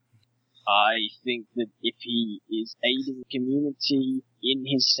do. I think that if he is aiding the community in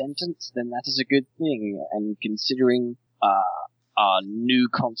his sentence, then that is a good thing. And considering our new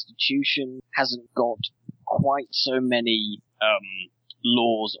Constitution hasn't got quite so many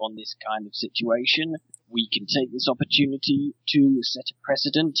laws on this kind of situation, we can take this opportunity to set a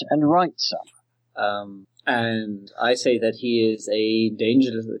precedent and right some. And I say that he is a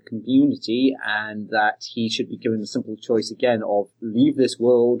danger to the community, and that he should be given a simple choice again of leave this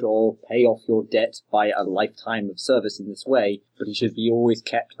world or pay off your debt by a lifetime of service in this way, but he should be always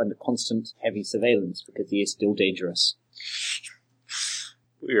kept under constant heavy surveillance because he is still dangerous.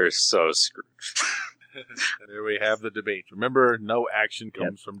 We are so screwed. There we have the debate. Remember, no action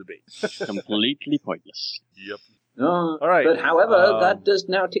comes from debate. Completely pointless. Yep. All right. But however, that does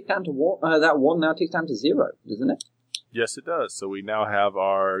now tick down to that one now ticks down to 0, doesn't it? Yes, it does. So we now have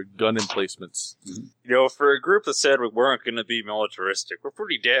our gun emplacements. You know, for a group that said we weren't going to be militaristic, we're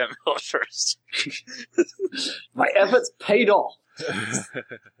pretty damn militaristic. My efforts paid off.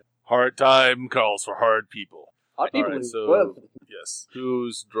 Hard time calls for hard people. Hard people All right, who so work for the yes,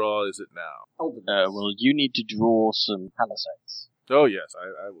 whose draw is it now? Alden. Well, you need to draw some Palisades. Oh yes,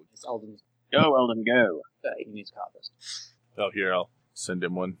 I will. It's Alden's. Go, Eldon, go. He needs card list. Oh, here, I'll send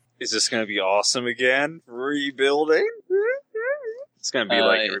him one. Is this going to be awesome again? Rebuilding? It's going to be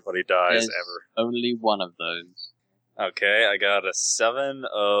like everybody dies There's ever. only one of those. Okay, I got a 7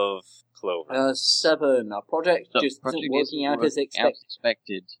 of clover. 7. Our project The just project isn't working out as expected.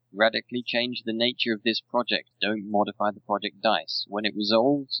 expected. Radically change the nature of this project. Don't modify the project dice. When it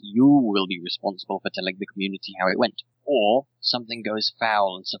resolves, you will be responsible for telling the community how it went. Or something goes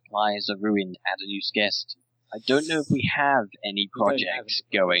foul and supplies are ruined, add a new scarcity. I don't know if we have any We don't have projects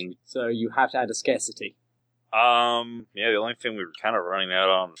any going. So you have to add a scarcity. Yeah, the only thing we were kind of running out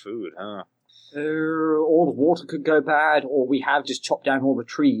on food, huh? Or the water could go bad, or we have just chopped down all the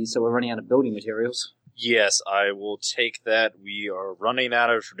trees, so we're running out of building materials. Yes, I will take that. We are running out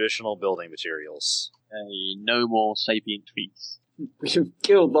of traditional building materials. No more sapient trees. We have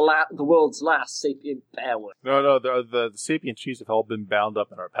killed the world's last sapient bearwood. No, the sapient trees have all been bound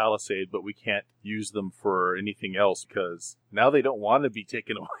up in our palisade, but we can't use them for anything else because now they don't want to be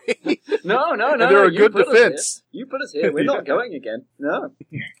taken away. No. And they're a good defense. You put us here. We're not going again. No.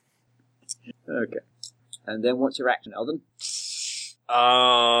 Okay. And then what's your action, Eldon?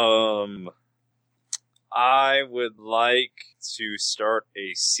 I would like to start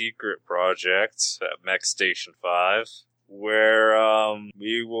a secret project at Mech Station 5 where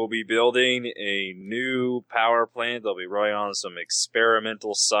we will be building a new power plant. They'll be running on some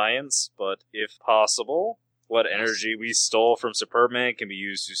experimental science, but if possible, what energy we stole from Superman can be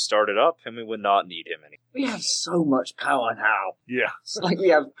used to start it up, and we would not need him anymore. We have so much power now. Yeah. It's like we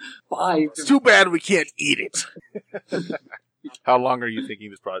have 5... It's too bad we can't eat it. How long are you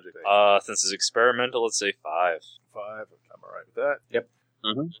thinking this project takes? Since it's experimental, let's say 5. 5. I'm alright with that. Yep.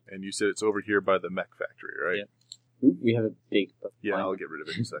 Mm-hmm. And you said it's over here by the mech factory, right? Yep. Ooh, we have a big... Yeah, I'll get rid of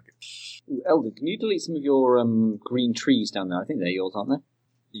it in a second. Ooh, Eldon, can you delete some of your green trees down there? I think they're yours, aren't they?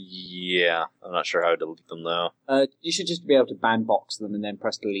 Yeah, I'm not sure how to delete them though. You should just be able to bandbox them and then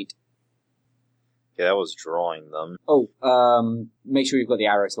press delete. Yeah, that was drawing them. Oh, make sure you've got the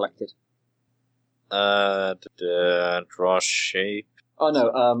arrow selected. Draw shape. Oh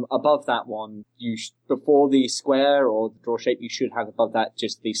no, above that one, before the square or the draw shape, you should have above that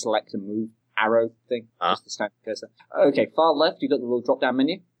just the select and move arrow thing. Just the standard cursor. Okay, far left, you got the little drop down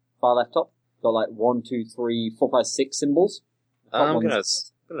menu. Far left top, got like 1, 2, 3, 4, 5, 6 symbols. I'm gonna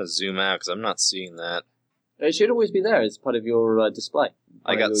zoom out because I'm not seeing that. It should always be there as part of your display.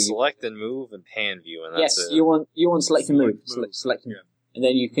 I got select and move and pan view, and that's it. You want select and move. Select and move. And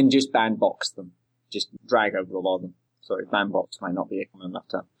then you can just bandbox them. Just drag over a lot of them. Sorry, bandbox might not be a common left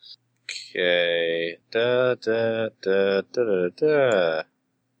turn. Okay.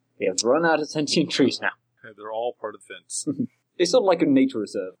 We have run out of sentient trees now. Yeah, they're all part of the fence. It's sort of like a nature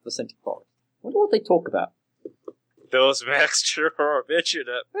reserve for sentient forest. I wonder what they talk about. Those Max sure are bitching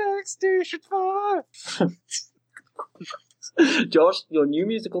at Max Station 5. Josh, your new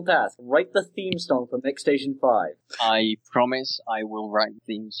musical task. Write the theme song for Mech Station 5. I promise I will write the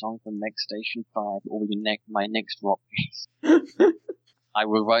theme song for Mech Station 5 or my next rock piece. I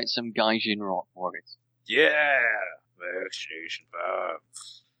will write some Gaijin rock for it. Yeah! Mech Station 5.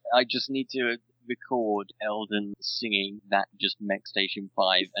 I just need to record Eldon singing that just Mech Station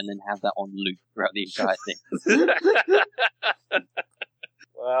 5 and then have that on loop throughout the entire thing.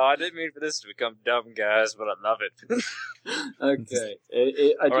 Well, I didn't mean for this to become dumb, guys, but I love it. Okay.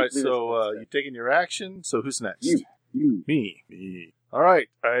 Alright, so you taking your action, so who's next? You. Me. Alright,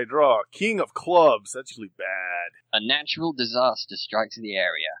 I draw King of Clubs. That's usually bad. A natural disaster strikes the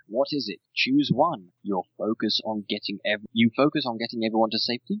area. What is it? Choose one. You focus on getting everyone to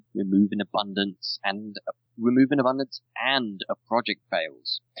safety. Remove an abundance and a project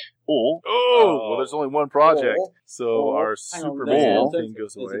fails. Or well, there's only one project, so our Superman thing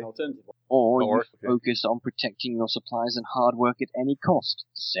goes away. Or you focus on protecting your supplies and hard work at any cost.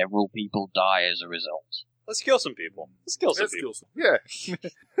 Several people die as a result. Let's kill some people. Yeah.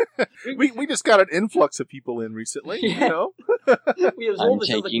 we just got an influx of people in recently, you know? We absorb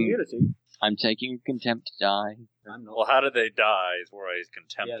this other community. I'm taking contempt to die. Well, how did they die is where I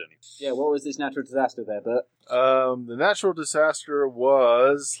contempt any. Yeah, what was this natural disaster there, Bert? The natural disaster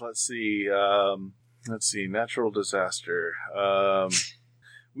was, natural disaster.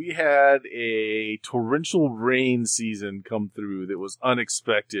 We had a torrential rain season come through that was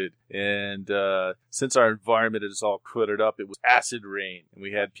unexpected, and since our environment is all cluttered up, it was acid rain, and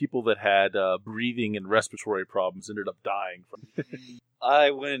we had people that had breathing and respiratory problems ended up dying from it.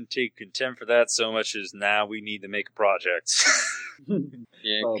 I wouldn't take contempt for that so much as now we need to make a project.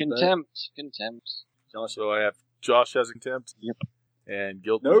 Yeah, contempt. So I have Josh has contempt. Yep. And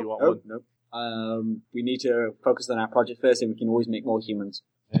Guilt. Do you want one? Nope. We need to focus on our project first, and we can always make more humans.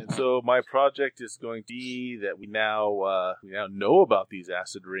 And so my project is going to be that we now know about these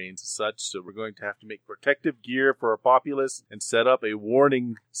acid rains and such, so we're going to have to make protective gear for our populace and set up a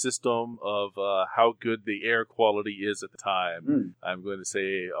warning system of how good the air quality is at the time. I'm going to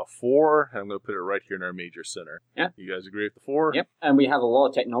say a 4, and I'm going to put it right here in our major center. Yeah. You guys agree with the 4? Yep, and we have a lot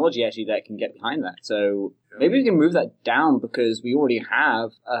of technology actually that can get behind that, so maybe we can move that down because we already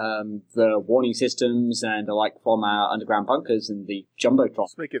have the warning systems and the like from our underground bunkers and the jumbotron.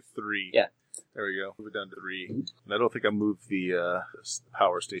 Let's make it 3. Yeah. There we go. Move it down to 3. And I don't think I moved the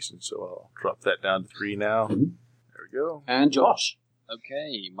power station, so I'll drop that down to 3 now. There we go. And Josh.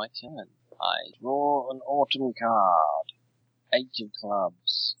 Okay, my turn. I draw an autumn card. 8 of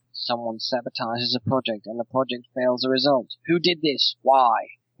clubs. Someone sabotages a project and the project fails as a result. Who did this?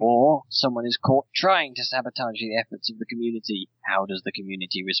 Why? Or someone is caught trying to sabotage the efforts of the community. How does the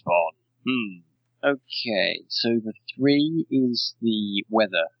community respond? Okay, so the 3 is the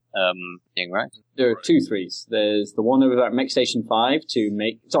weather thing, right? There are 2 3s. There's the one over at Mech Station 5 to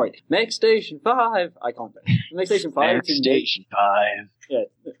make... Sorry, Mech Station 5! I can't... Mech Station 5 Mech Station 5. Yeah,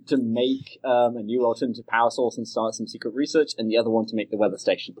 to make a new alternative power source and start some secret research, and the other one to make the weather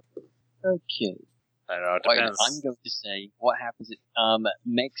station. Okay. I don't know, it depends. I'm going to say what happens at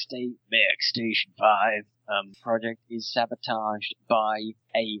Mech Station 5 project is sabotaged by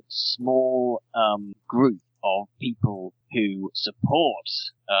a small group of people who support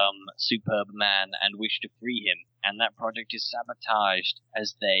Superman and wish to free him, and that project is sabotaged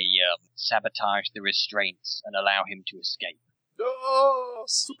as they sabotage the restraints and allow him to escape. Oh,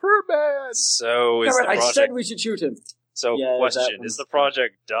 Superman! So is the project... I said we should shoot him. So, question, is the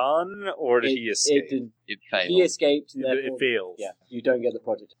project done, or did he escape? It failed. He escaped. It fails. Yeah, you don't get the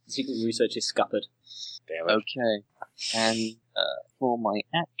project. The secret research is scuppered. Damn it. Okay, and for my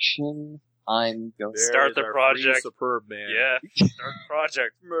action, I'm going to start the project. Superb man. Yeah, start the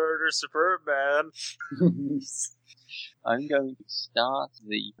project. Murder Superman. I'm going to start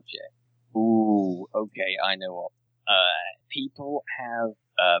the project. Ooh, okay, I know what. People have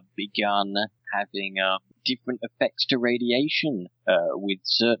begun having different effects to radiation with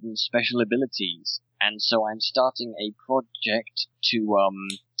certain special abilities. And so I'm starting a project to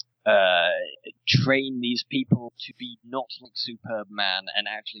train these people to be not like Superman and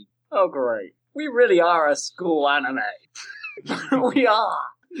actually... Oh, great. We really are a school anime. We are.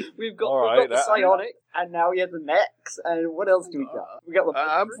 We've got the psionic, and now we have the mechs, and what else do we got? We got the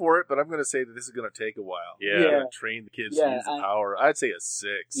I'm for it, but I'm going to say that this is going to take a while. Yeah. Train the kids to use the power. I'd say a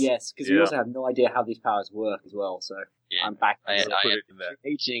 6. Yes, because we also have no idea how these powers work as well, so I'm back. I am that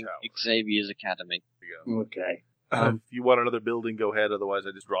creating Xavier's Academy. Okay. If you want another building, go ahead. Otherwise,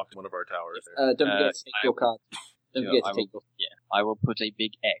 I just dropped one of our towers there. Don't forget to take your card. Don't forget to take your... Yeah, I will put a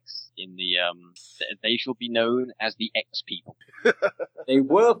big X in the, they shall be known as the X people. They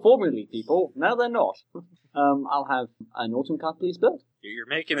were formerly people, now they're not. I'll have an autumn card, please, Bill. You're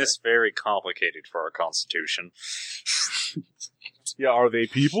making this very complicated for our constitution. Yeah, are they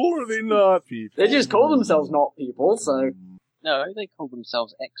people or are they not people? They just call themselves not people, so... No, they call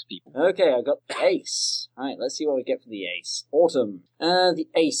themselves X people. Okay, I got the ace. Alright, let's see what we get for the ace. Autumn. The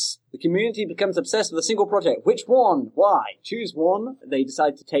ace. The community becomes obsessed with a single project. Which one? Why? Choose one. They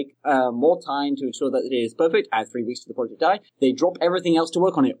decide to take more time to ensure that it is perfect. Add 3 weeks to the project die. They drop everything else to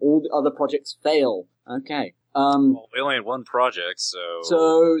work on it. All the other projects fail. Okay. Well, we only had one project, so...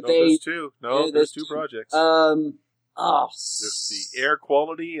 There's 2. There's 2 projects. There's the air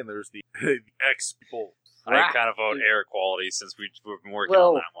quality and there's the X people. I kind of vote air quality since we've been working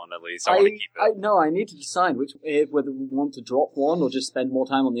on that one at least. I want to keep it. I need to decide whether we want to drop one or just spend more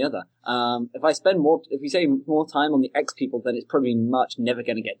time on the other. If we say more time on the X people, then it's probably never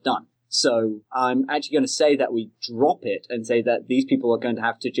going to get done. So I'm actually going to say that we drop it and say that these people are going to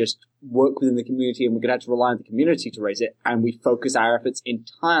have to just work within the community and we're going to have to rely on the community to raise it, and we focus our efforts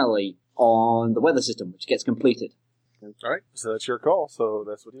entirely on the weather system, which gets completed. All right, so that's your call. So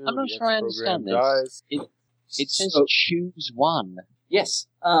that's what I'm not sure I understand this. It says choose one. Yes,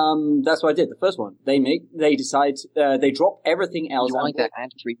 that's what I did. The first one, they drop everything else. You like that? Add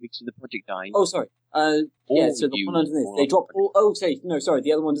 3 weeks to the project die. Oh, sorry. So the one underneath, they drop all. Oh, sorry.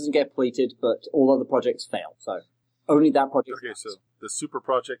 The other one doesn't get completed, but all other projects fail. So only that project. Okay, so the super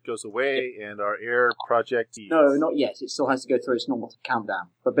project goes away, and our air project... No, not yet. It still has to go through its normal countdown.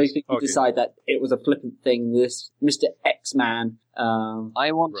 But basically, we decide that it was a flippant thing. This Mr. X-Man...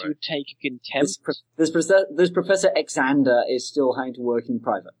 I want to take contempt... This Professor Xander is still having to work in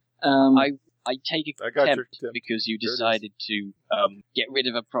private. I take a contempt because you decided to get rid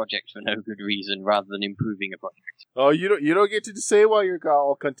of a project for no good reason rather than improving a project. Oh, you don't get to say why you're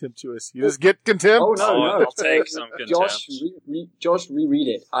all contemptuous. You just get contempt. Oh no! I'll take some contempt. Josh, reread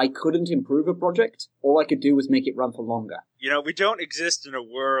it. I couldn't improve a project. All I could do was make it run for longer. We don't exist in a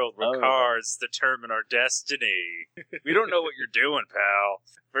world where cards determine our destiny. We don't know what you're doing, pal.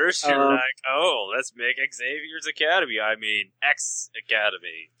 First you're like, let's make Xavier's Academy. I mean, X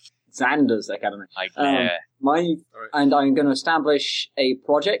Academy. Xander's Academy. And I'm going to establish a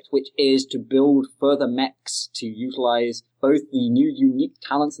project which is to build further mechs to utilize both the new unique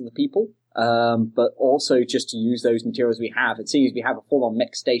talents of the people, but also just to use those materials we have. It seems we have a full-on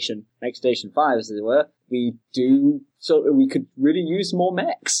mech station 5, as it were. We could really use more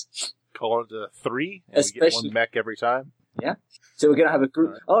mechs. Call it 3, and we get 1 mech every time. Yeah. So we're going to have a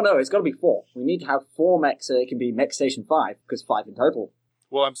group. Right. Oh no, it's got to be 4. We need to have 4 mechs so it can be Mech Station 5, because 5 in total.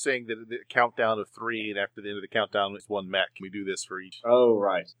 Well, I'm saying that the countdown of 3, and after the end of the countdown is 1 mech. We do this for each. Oh,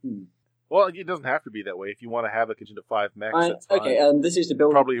 right. Well, it doesn't have to be that way. If you want to have a contingent of 5 mechs, that's fine. Okay, this is to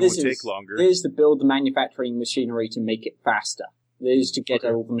build... Probably would take longer. This is to build the manufacturing machinery to make it faster. This is to get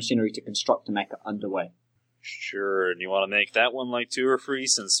all the machinery to construct a mecha underway. Sure, and you want to make that one like 2 or free,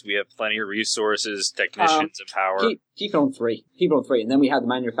 since we have plenty of resources, technicians, and power? Keep it on 3. Keep it on 3, and then we have the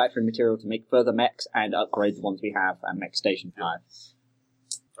manufacturing material to make further mechs and upgrade the ones we have at Mech Station 5.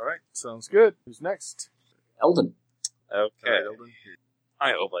 All right, sounds good. Who's next? Eldon. Okay. All right, Eldon.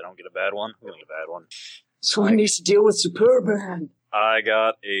 I hope I don't get a bad one. I'm getting a bad one. Someone needs to deal with Superman. I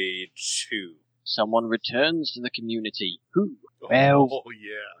got a 2. Someone returns to the community. Who? Oh,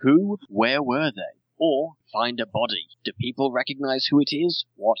 yeah. Who? Where were they? Or find a body. Do people recognize who it is?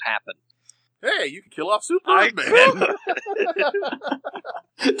 What happened? Hey, you can kill off Superman.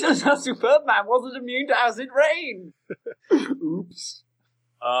 Turns out Superman wasn't immune to acid rain. Oops.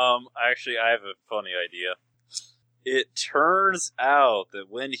 Actually, I have a funny idea. It turns out that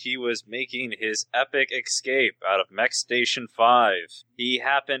when he was making his epic escape out of Mech Station 5, he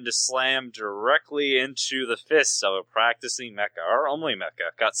happened to slam directly into the fists of a practicing mecha, or only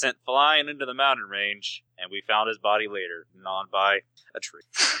mecha, got sent flying into the mountain range, and we found his body later, gnawed by a tree.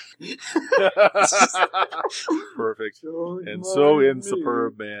 Perfect. And so in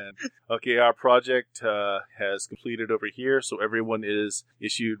Superb Man. Okay, our project has completed over here, so everyone is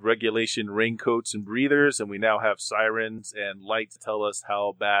issued regulation raincoats and breathers, and we now have sirens and lights to tell us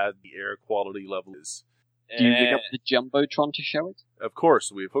how bad the air quality level is. Do you pick up the Jumbotron to show it? Of course,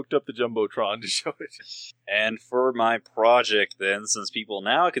 we've hooked up the Jumbotron to show it. And for my project then, since people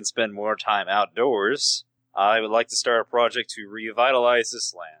now can spend more time outdoors, I would like to start a project to revitalize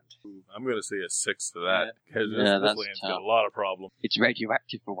this land. I'm going to say a 6 to that, because this that's land's tough. got a lot of problems. It's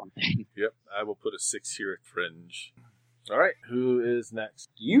radioactive for one thing. Yep, I will put a 6 here at Fringe. Alright, who is next?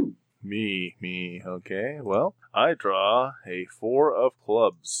 You. Me. Okay, well, I draw a 4 of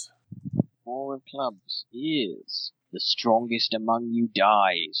clubs. 4 of clubs is the strongest among you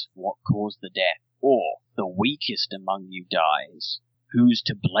dies. What caused the death? Or the weakest among you dies. Who's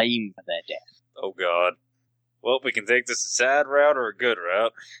to blame for their death? Oh god. Well, we can take this a sad route or a good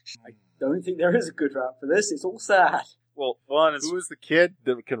route. I don't think there is a good route for this. It's all sad. Well, one is... Who is the kid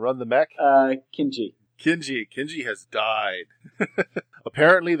that can run the mech? Kinji. Kinji has died.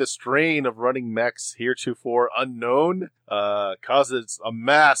 Apparently the strain of running mechs heretofore unknown causes a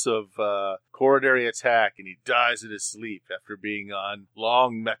massive coronary attack, and he dies in his sleep after being on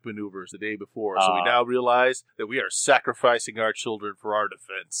long mech maneuvers the day before. So we now realize that we are sacrificing our children for our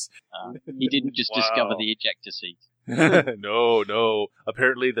defense. He didn't just discover the ejector seat. No.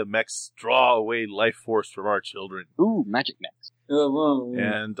 Apparently the mechs draw away life force from our children. Ooh, magic mechs.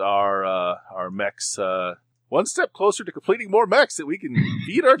 And our mechs, one step closer to completing more mechs that we can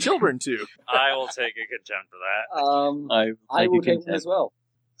feed our children to. I will take a contempt for that. I will take one as well.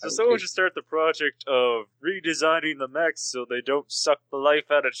 So someone should start the project of redesigning the mechs so they don't suck the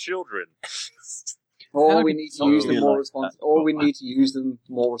life out of children. Or we need to use them more or we need to use them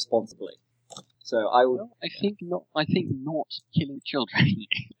more responsibly. So I would. I think not killing children is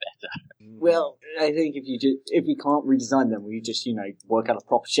better. Well, I think if we can't redesign them, we just work out a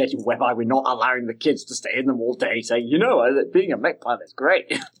proper schedule whereby we're not allowing the kids to stay in them all day, saying being a mech pilot is great.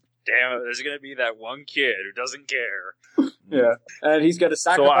 Damn it! There's gonna be that one kid who doesn't care. Yeah, and he's going to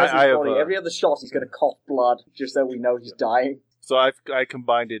sacrifice his body. Every other shot, he's going to cough blood just so we know he's dying. So I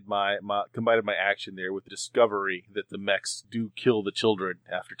combined my action there with the discovery that the mechs do kill the children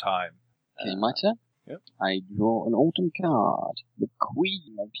after time. Okay, my turn? Yep. I draw an autumn card. The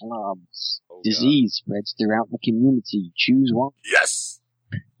Queen of Clubs. Oh, Disease spreads throughout the community. Choose one. Yes!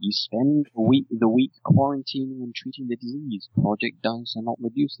 You spend the week quarantining and treating the disease. Project dice are not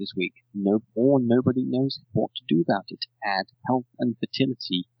reduced this week. Nobody knows what to do about it. Add health and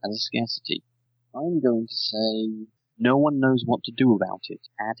fertility as a scarcity. I'm going to say no one knows what to do about it.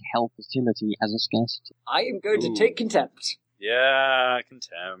 Add health fertility as a scarcity. I am going to take contempt. Yeah,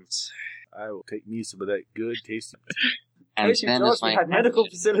 contempt. I will take me some of that good tasty. And then as we my had medical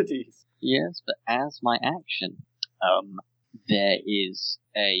facilities. Yes, but as my action, there is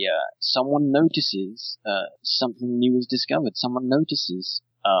someone notices something new is discovered. Someone notices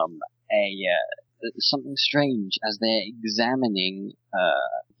something strange as they're examining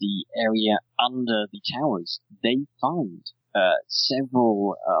the area under the towers. They find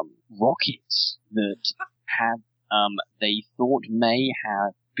several rockets that they thought may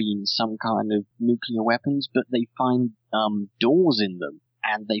have been some kind of nuclear weapons, but they find doors in them,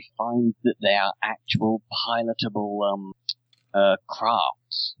 and they find that they are actual pilotable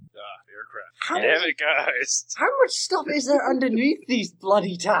crafts. Aircraft. Damn it, guys! How much stuff is there underneath these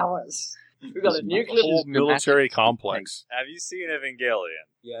bloody towers? We've got a nuclear whole military complex. Have you seen Evangelion?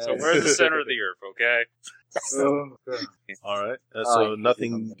 Yes. So we're in the center of the earth, okay? Alright, so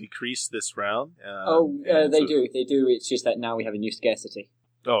nothing decreased this round. They do. It's just that now we have a new scarcity.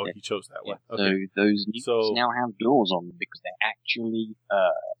 Oh, he chose that one. So Okay. those nukes now have doors on them because they're actually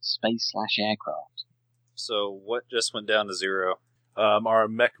space/aircraft. So what just went down to 0? Our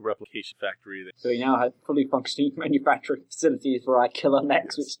mech replication factory. So we now have fully functioning manufacturing facilities for our killer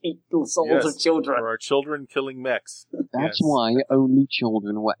mechs, which eat the souls of children. For our children killing mechs. That's why only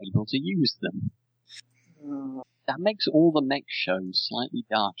children were able to use them. That makes all the mech shows slightly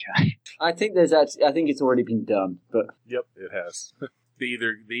darker. I think it's already been done, but Yep, it has. They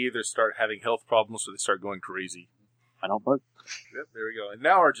either start having health problems or they start going crazy. I don't vote. Yep, there we go. And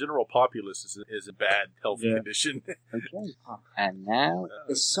now our general populace is in bad health condition. Okay. And now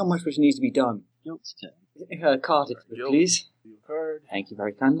there's so much which needs to be done. Gilt's turn. Card, please. Card. Thank you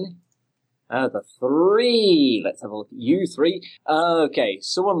very kindly. The 3. Let's have a look at you 3. Okay,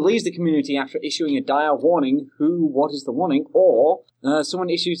 someone leaves the community after issuing a dire warning. What is the warning? Or someone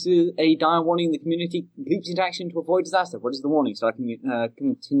issues a dire warning in the community, leaps into action to avoid disaster. What is the warning? So I can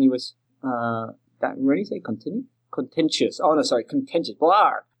continuous that really say contentious. Oh no, sorry, contentious.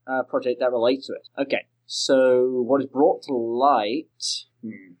 Blah. Project that relates to it. Okay, so what is brought to light?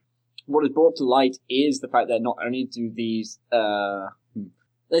 What is brought to light is the fact that not only do these,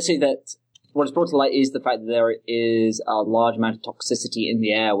 let's say that what is brought to light is the fact that there is a large amount of toxicity in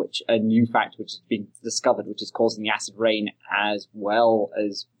the air, which a new fact which has been discovered, which is causing the acid rain as well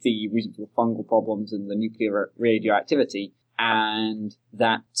as the reason for the fungal problems and the nuclear radioactivity, and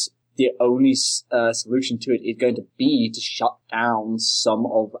that the only solution to it is going to be to shut down some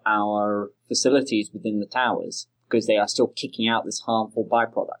of our facilities within the towers because they are still kicking out this harmful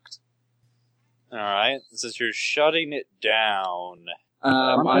byproduct. All right, since you're shutting it down,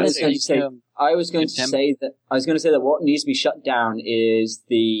 I was going to say that what needs to be shut down is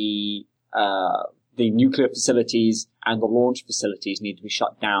the nuclear facilities and the launch facilities need to be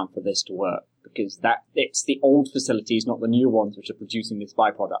shut down for this to work, because it's the old facilities, not the new ones, which are producing this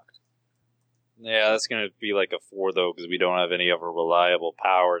byproduct. Yeah, that's going to be like a 4, though, because we don't have any other reliable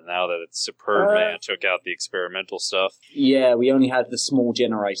power now that it's Superman took out the experimental stuff. Yeah, we only had the small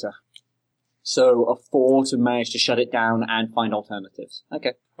generator. So a 4 to manage to shut it down and find alternatives.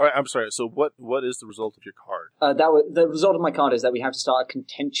 Okay. All right, I'm sorry. So what is the result of your card? The result of my card is that we have to start a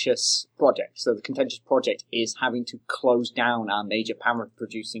contentious project. So the contentious project is having to close down our major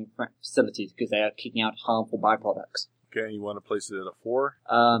power-producing facilities because they are kicking out harmful byproducts. Okay, you want to place it at a 4?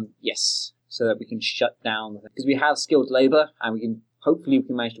 Yes. So that we can shut down, because we have skilled labor and hopefully we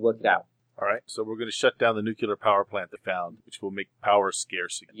can manage to work it out. All right, so we're going to shut down the nuclear power plant they found, which will make power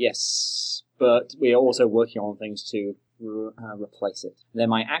scarce again. Yes, but we are also working on things to replace it. Then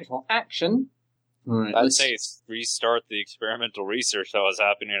my actual action... Right, I'd say it's restart the experimental research that was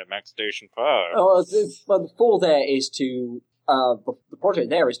happening at Max Station 5. Well, the 4 there is to... the project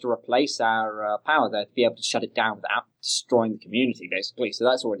there is to replace our power there, to be able to shut it down without destroying the community, basically. So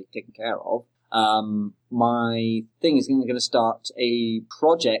that's already taken care of. My thing is going to start a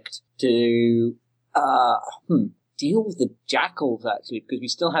project to deal with the jackals, actually, because we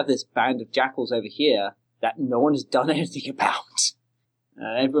still have this band of jackals over here that no one has done anything about.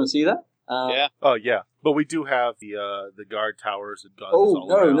 Everyone see that? Yeah. Oh, yeah. But we do have the guard towers and guns Oh, all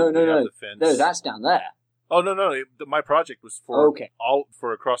no, around. no, We no, have no. the fence. No, that's down there. Oh, no. My project was for Okay.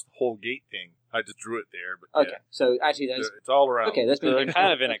 for across the whole gate thing. I just drew it there. But Okay, so actually there's... it's all around. Okay, that's They're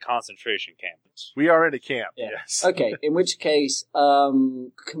kind of in a concentration camp. We are in a camp, Yeah. yes. Okay, in which case,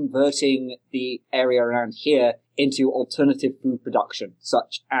 converting the area around here into alternative food production,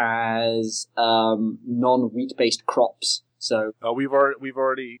 such as non-wheat based crops. So We've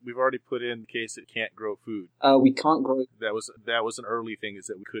already put in case it can't grow food. we can't grow. That was an early thing, is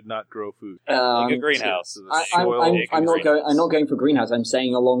that we could not grow food. Like a greenhouse. So the soil I'm not going for greenhouse. I'm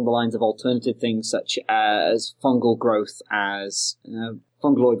saying along the lines of alternative things such as fungal growth, as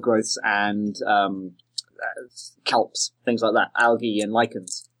fungoid growths, and kelps, things like that, algae and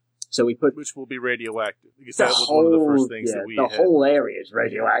lichens. So we put which will be radioactive, because that was one of the first things that we the had. whole area is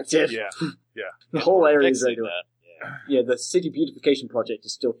radioactive. Yeah. The whole area is Fixing radioactive. that. Yeah, the city beautification project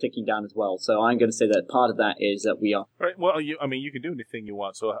is still ticking down as well. So I'm going to say that part of that is that we are... Right. Well, you can do anything you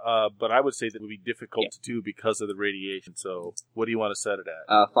want. So, but I would say that it would be difficult to do because of the radiation. So, what do you want to set it at?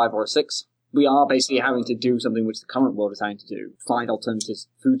 5 or a 6. We are basically having to do something which the current world is having to do. Find alternative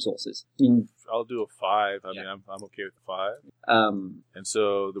food sources. I mean, I'll do a 5. I mean, I'm okay with the 5. And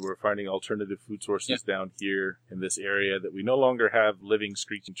so we're finding alternative food sources down here in this area that we no longer have living,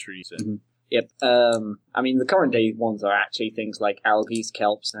 screeching trees in. Mm-hmm. Yep. I mean, the current day ones are actually things like algae,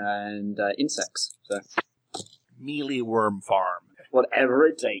 kelps, and insects. So Mealyworm farm. whatever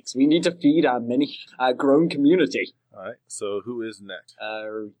it takes. We need to feed our grown community. All right. So who is next?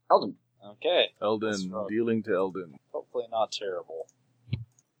 Eldon. Okay. Eldon. Dealing to Eldon. Hopefully not terrible.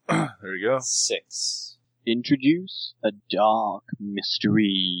 There you go. 6. Introduce a dark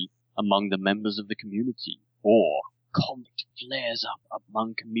mystery among the members of the community, or conflict flares up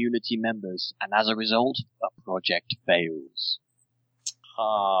among community members, and as a result, a project fails.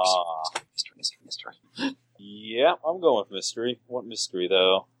 Mystery. Yeah, I'm going with mystery. What mystery,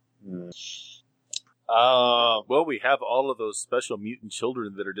 though? Well, we have all of those special mutant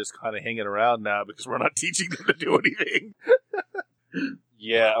children that are just kind of hanging around now because we're not teaching them to do anything.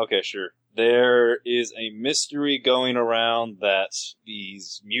 Yeah, okay, sure. There is a mystery going around that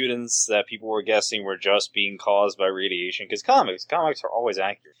these mutants that people were guessing were just being caused by radiation, because comics are always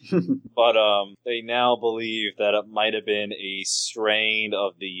accurate. But they now believe that it might have been a strain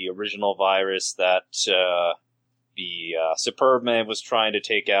of the original virus that the Superman was trying to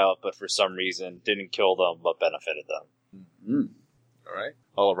take out, but for some reason didn't kill them, but benefited them. All right.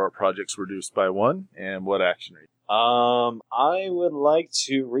 All of our projects reduced by 1. And what action are you? I would like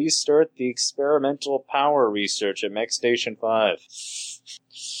to restart the experimental power research at Mech Station 5.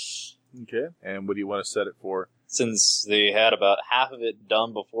 Okay. And what do you want to set it for? Since they had about half of it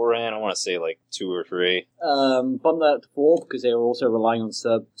done beforehand, I want to say like 2 or 3. Bump that to 4 because they were also relying on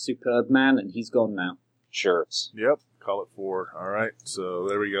Superb Man, and he's gone now. Sure. Yep. Call it 4. All right. So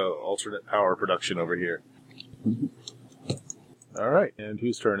there we go. Alternate power production over here. All right. And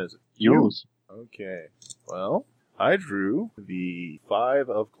whose turn is it? Yours. Okay. Well, I drew the 5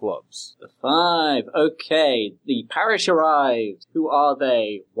 of clubs. The 5. Okay. The parish arrived. Who are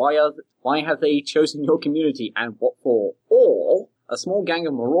they? Why have they chosen your community, and what for? Or a small gang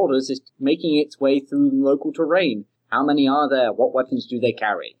of marauders is making its way through local terrain. How many are there? What weapons do they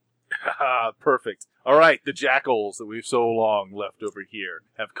carry? Perfect. All right, the jackals that we've so long left over here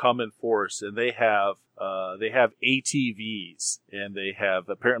have come in force, and they have ATVs, and they have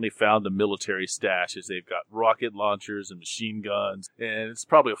apparently found a military stash, as they've got rocket launchers and machine guns, and it's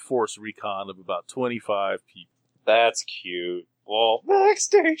probably a force recon of about 25 people. That's cute. Well, Mech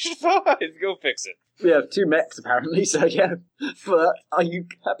Station 5! Go fix it. We have 2 mechs, apparently, so yeah. But are you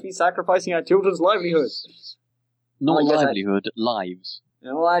happy sacrificing our children's livelihoods? Not I guess livelihood, lives.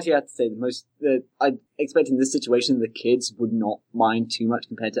 Well, I actually have to say, I expect in this situation the kids would not mind too much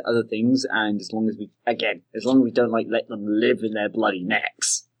compared to other things, and as long as we don't let them live in their bloody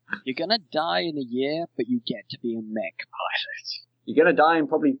mechs. You're gonna die in a year, but you get to be a mech pilot. You're gonna die in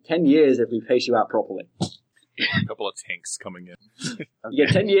probably 10 years if we pace you out properly. A couple of tanks coming in. Okay. You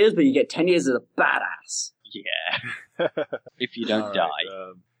get 10 years, but you get 10 years as a badass. Yeah. If you don't die.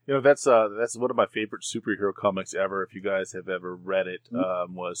 That's one of my favorite superhero comics ever. If you guys have ever read it,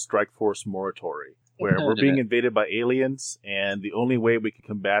 was Strike Force Moratory, where we're being invaded by aliens, and the only way we can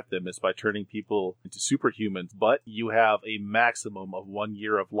combat them is by turning people into superhumans. But you have a maximum of 1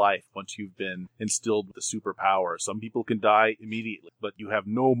 year of life once you've been instilled with the superpower. Some people can die immediately, but you have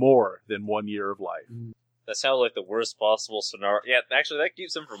no more than 1 year of life. That sounds like the worst possible scenario. Yeah, actually, that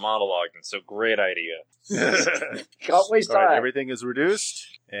keeps him from monologuing, so great idea. Can't waste time. All right, everything is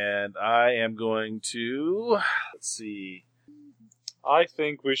reduced, and I am going to, let's see. I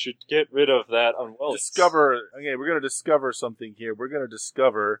think we should get rid of that unwell. Okay, we're going to discover something here. We're going to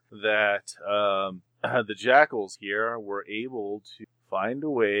discover that the jackals here were able to find a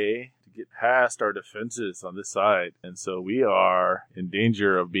way to get past our defenses on this side, and so we are in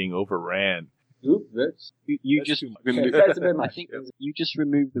danger of being overran. Oop, that's You just removed. That's a bit much. I think you just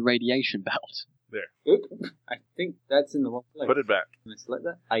removed the radiation belt. There. Oop, I think that's in the wrong place. Put it back. Can I select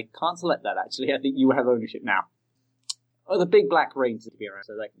that? I can't select that, actually. I think you have ownership now. Oh, the big black rings to be around,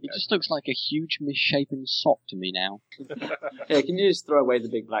 so they can It go. just looks like a huge misshapen sock to me now. Yeah, can you just throw away the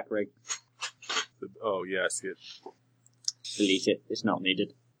big black ring? Oh, yes. Delete it. It's not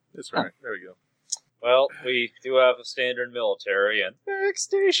needed. That's right. There we go. Well, we do have a standard military, and Mech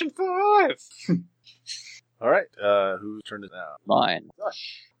Station 5! All right. Whose turn is it now? Mine.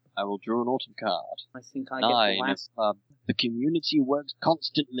 Gosh. I will draw an autumn card. I think I get the 9. last. The community works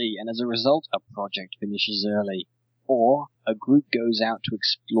constantly, and as a result, a project finishes early. Or a group goes out to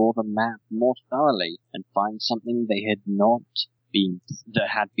explore the map more thoroughly and find something that had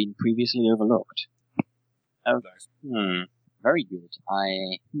been previously overlooked. Oh, Nice. Very good.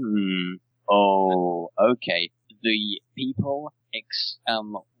 Oh, okay. The people,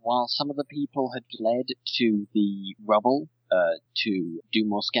 while some of the people had fled to the rubble to do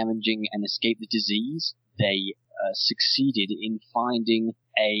more scavenging and escape the disease, they succeeded in finding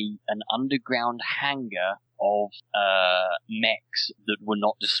an underground hangar of mechs that were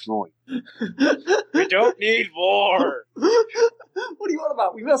not destroyed. We don't need more! What are you on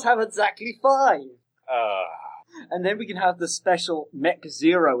about? We must have exactly 5. Uh, And then we can have the special Mech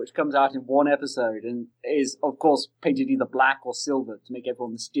Zero, which comes out in one episode and is, of course, painted either black or silver to make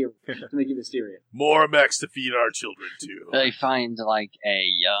everyone mysterious. To make it mysterious. More mechs to feed our children to. They find like a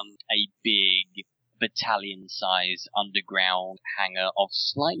big battalion-size underground hangar of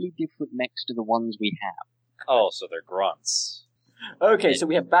slightly different mechs to the ones we have. oh, so they're grunts. Okay, so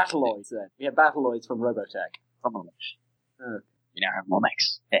we have Battleoids then. We have Battleoids from Robotech. Probably. Okay. We now have more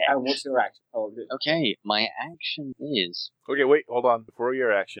mechs. Yeah. And what's your action? Oh, good. Okay, my action is... Okay, wait, hold on. Before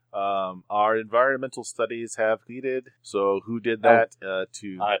your action, our environmental studies have completed. So who did that? To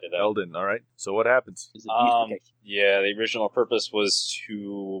I did that. Eldon. All right. So what happens? Is it beautification? Yeah, the original purpose was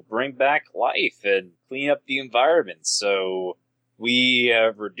to bring back life and clean up the environment. So we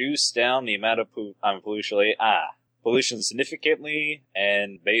have reduced down the amount of pollution significantly,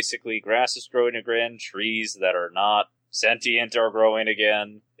 and basically grass is growing again, trees that are not sentient are growing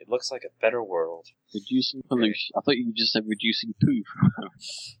again. It looks like a better world. Reducing pollution. I thought you just said reducing poo.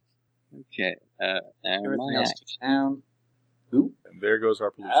 Okay. Everything My else act. to town. Ooh. And there goes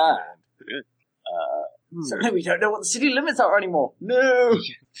our pollution Ah. band. Suddenly we don't know what the city limits are anymore. No!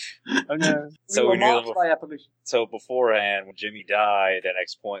 Oh no. So we we were knew marked them by our pollution. So beforehand, when Jimmy died, at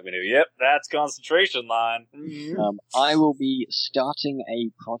next point we knew, yep, that's concentration line. I will be starting a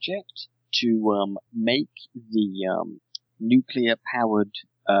project to make the nuclear-powered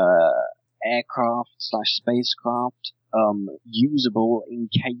aircraft/spacecraft usable in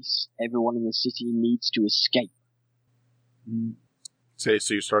case everyone in the city needs to escape. So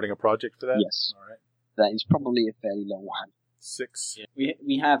you're starting a project for that? Yes. All right. That is probably a fairly long one. 6. Yeah.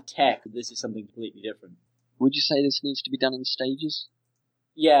 We have tech. This is something completely different. Would you say this needs to be done in stages?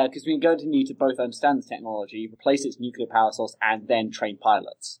 Yeah, because we're going to need to both understand the technology, replace its nuclear power source, and then train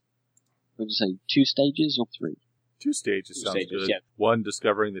pilots. Would you say 2 stages or 3? 2 stages 2 sounds stages, good. yeah. 1,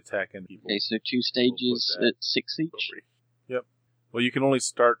 discovering the tech and people. Okay, so 2 stages that. at 6 each? Yep. Well, you can only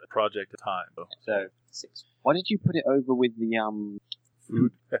start a project at a time. So. So, 6. Why did you put it over with the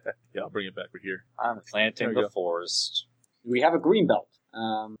Food. Yeah, I'll bring it back over here. I'm planting There you the go. forest. We have a green belt.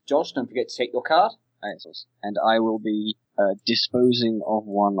 Josh, don't forget to take your card. Excellent. And I will be disposing of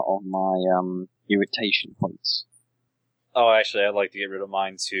one of my irritation points. Oh, actually, I'd like to get rid of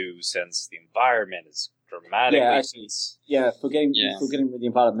mine too, since the environment is dramatically... Yeah, actually. Yeah, forgetting Yeah. with the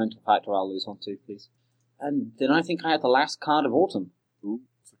environmental factor, I'll lose one too, please. And then I think I have the last card of autumn.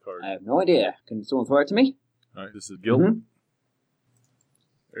 It's the card. I have no idea. Can someone throw it to me? All right, this is Guild. Mhm.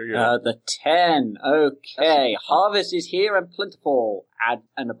 There you go. The 10. Okay. Harvest is here and plentiful. Add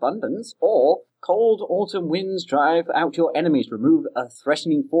an abundance. Or cold autumn winds drive out your enemies. Remove a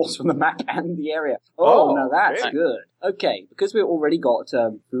threatening force from the map and the area. Oh, no, that's okay. good. Okay, because we've already got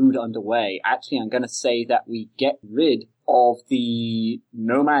food underway, actually I'm going to say that we get rid of the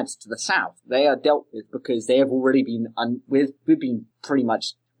nomads to the south. They are dealt with because they have already been, we've been pretty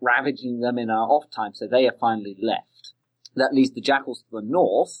much ravaging them in our off time, so they are finally left. That leaves the jackals to the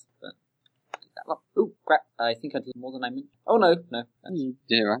north. Oh, crap. I think I did more than I meant. Oh, no. You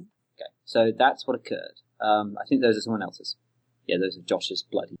did it right. Okay, so that's what occurred. I think those are someone else's. Yeah, those are Josh's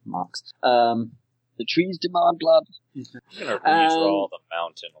bloody marks. The trees demand blood. I'm going to redraw the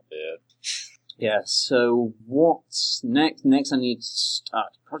mountain a bit. Yeah, so what's next? Next I need to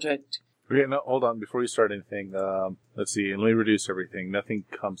start a project. Okay, no, hold on. Before you start anything, let's see. Let me reduce everything. Nothing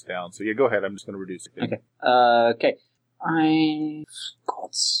comes down. So yeah, go ahead. I'm just going to reduce it. Okay. Okay.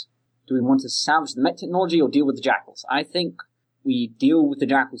 Do we want to salvage the mech technology or deal with the jackals? I think we deal with the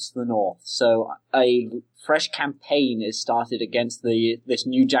jackals to the north. So a fresh campaign is started against this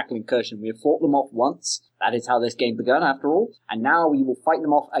new jackal incursion. We have fought them off once. That is how this game began, after all. And now we will fight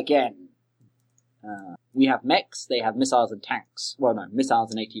them off again. We have mechs. They have missiles and tanks. Well, no,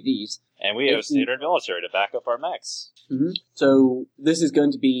 missiles and ATVs. And we have standard military to back up our mechs. Mm-hmm. So this is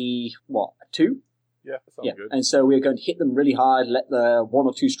going to be, what, 2? Yeah, that sounds good. And so we're going to hit them really hard, let the 1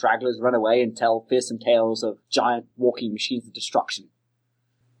 or 2 stragglers run away and tell fearsome tales of giant walking machines of destruction.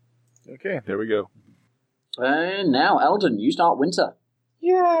 Okay, there we go. And now, Eldon, you start winter.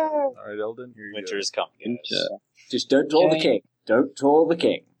 All right, Eldon, here you Winter go. is coming, guys. Just don't draw the king. Don't draw the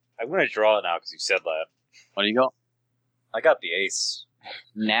king. I'm going to draw it now because you said that. What do you got? I got the ace.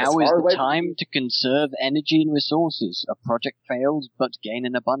 Now As is far away the from time to conserve energy and resources. A project fails, but gain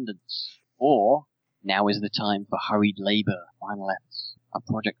in abundance. Or, now is the time for hurried labor. Final efforts. A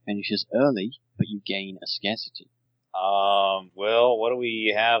project finishes early, but you gain a scarcity. Well, what do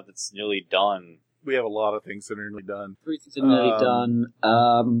we have that's nearly done? We have a lot of things that are nearly done. 3 things are nearly done.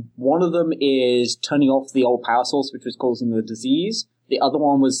 One of them is turning off the old power source, which was causing the disease. The other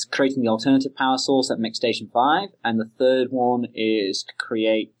one was creating the alternative power source at Mech Station 5. And the third one is to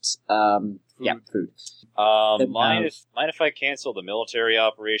create, food. Mind if I cancel the military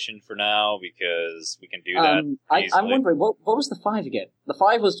operation for now, because we can do that I'm easily. wondering, what was the 5 again? The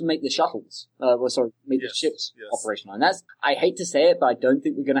 5 was to make the shuttles. Make the ships operational. And that's, I hate to say it, but I don't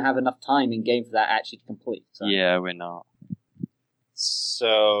think we're going to have enough time in game for that actually to complete. So. Yeah, we're not.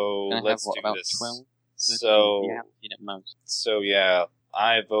 So, Gonna let's have, do about this. 12? 13? So, Yeah, at most. So yeah,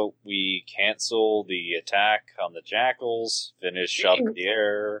 I vote we cancel the attack on the jackals, finish up the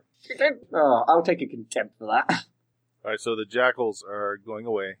air. Oh, I'll take a contempt for that. All right, so the jackals are going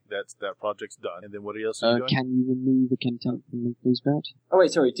away. That project's done. And then what else are you doing? Can you remove the contempt from me, please, Bert? Oh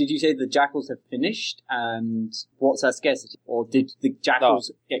wait, sorry, did you say the jackals have finished, and what's our scarcity? Or did the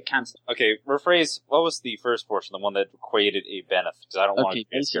jackals get cancelled? Okay, rephrase, what was the first portion, the one that created a benefit? Because I don't want Okay, to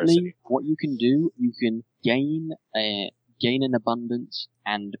get basically, scarcity. what you can do, you can gain gain an abundance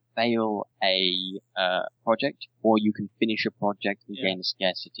and fail a project, or you can finish a project and gain a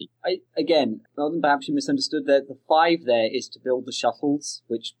scarcity. Again, rather than perhaps you misunderstood that the 5 there is to build the shuttles,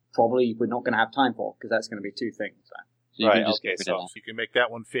 which probably we're not going to have time for, because that's going to be 2 things. So Right, just okay, get rid so of that. You can make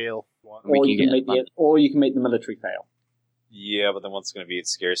that one fail. Or you can make the military fail. Yeah, but then what's going to be its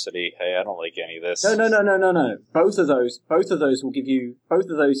scarcity? Hey, I don't like any of this. No. Both of those will give you, both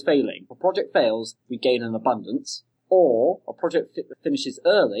of those failing. If a project fails, we gain an abundance. Or a project finishes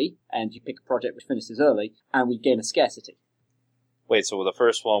early, and you pick a project which finishes early, and we gain a scarcity. Wait, so the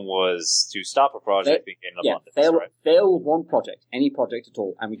first one was to stop a project and gain an abundance, right? Fail one project, any project at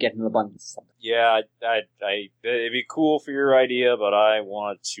all, and we get an abundance of something. Yeah, it'd be cool for your idea, but I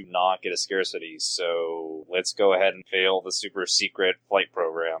want to not get a scarcity, so let's go ahead and fail the super secret flight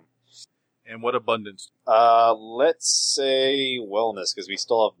program. And what abundance? Let's say wellness, because we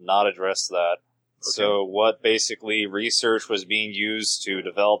still have not addressed that. Okay. So what basically research was being used to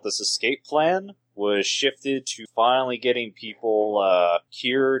develop this escape plan was shifted to finally getting people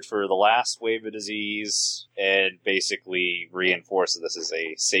cured for the last wave of disease and basically reinforce that this is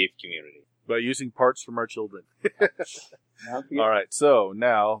a safe community. By using parts from our children. All right, so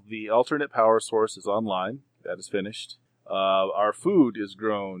now the alternate power source is online. That is finished. Our food is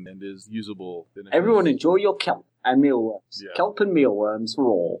grown and is usable. Everyone enjoy your kelp and mealworms. Yeah. Kelp and mealworms for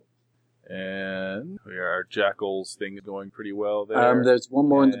all. And our jackals thing is going pretty well there. There's one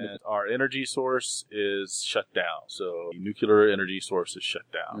more in the middle. Our energy source is shut down. So the nuclear energy source is shut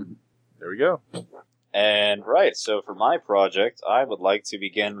down. Mm-hmm. There we go. And right, so for my project, I would like to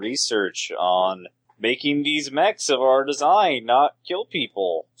begin research on making these mechs of our design not kill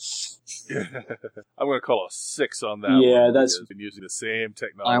people. I'm going to call a 6 on that. Yeah, one that's been using the same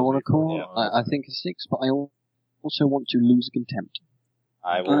technology. I want to call. I think a 6, but I also want to lose contempt.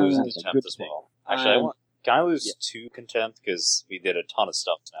 I will lose contempt as well. Actually, can I lose 2 contempt? Because we did a ton of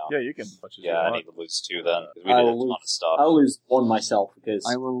stuff now. Yeah, you can. I need to lose 2 then. Because we did a ton of stuff. I'll lose 1 myself because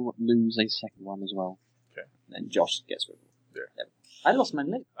I will lose a second one as well. Okay. And then Josh gets rid of it. There. I lost my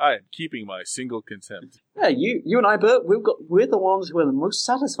leg. I am keeping my single contempt. Yeah, you and I, Bert, we're the ones who are the most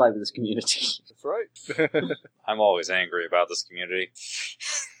satisfied with this community. That's right. I'm always angry about this community.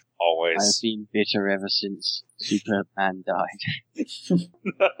 Always. I have been bitter ever since Superman died. The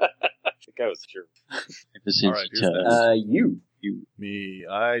guy was true. Ever since you. Me.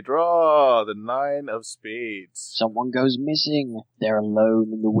 I draw the 9 of spades. Someone goes missing. They're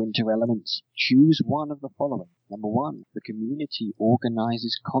alone in the winter elements. Choose one of the following. Number 1, the community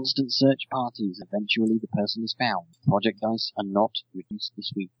organizes constant search parties. Eventually the person is found. Project dice are not reduced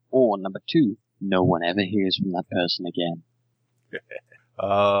this week. Or number 2, no one ever hears from that person again.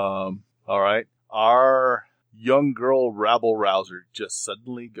 All right. Our young girl rabble rouser just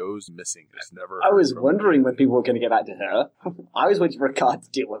suddenly goes missing. I was wondering when people were going to get back to her. I was waiting for a card to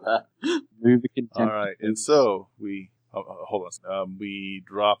deal with her. Move the contempt. All right, and so we hold on. We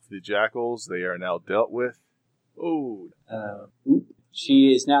drop the jackals. They are now dealt with.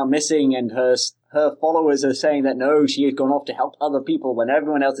 She is now missing, and her followers are saying that no, she has gone off to help other people, when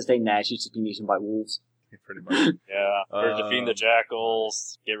everyone else is saying nah, she's just been eaten by wolves. Pretty much. Yeah. For defeating the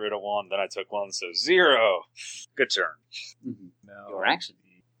jackals, get rid of 1, then I took 1, so 0. Good turn. Mm-hmm. Now, your action.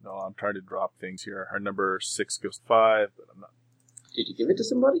 No, I'm trying to drop things here. Her number 6 goes to 5, but I'm not. Did you give it to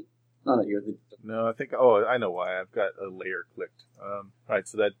somebody? Oh, no, you're the... No, I think... Oh, I know why. I've got a layer clicked. Alright,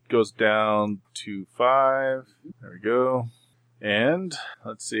 so that goes down to 5. There we go. And,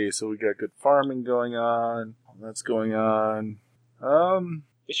 let's see, so we got good farming going on. That's going on.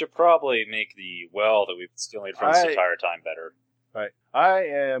 We should probably make the well that we've stealing from this entire time better. Right.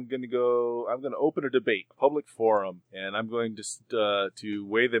 I'm going to open a debate, a public forum, and I'm going to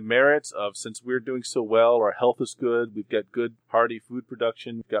weigh the merits of, since we're doing so well, our health is good, we've got good hearty food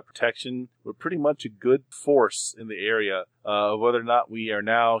production, we've got protection, we're pretty much a good force in the area, of whether or not we are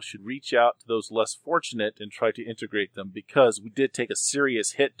now should reach out to those less fortunate and try to integrate them, because we did take a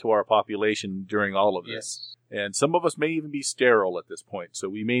serious hit to our population during all of this. Yes. And some of us may even be sterile at this point, so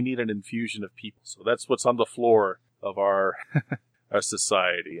we may need an infusion of people. So that's what's on the floor of our our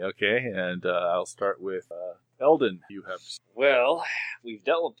society, okay? And I'll start with Eldon. You have... Well, we've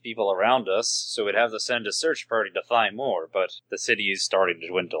dealt with people around us, so we'd have to send a search party to find more, but the city is starting to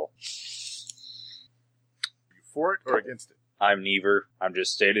dwindle. Are you for it or against it? I'm neither. I'm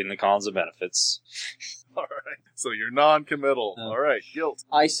just stating the cons and benefits. All right. So you're non-committal. All right. Guilt.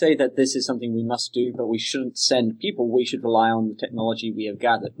 I say that this is something we must do, but we shouldn't send people. We should rely on the technology we have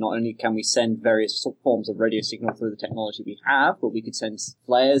gathered. Not only can we send various forms of radio signal through the technology we have, but we could send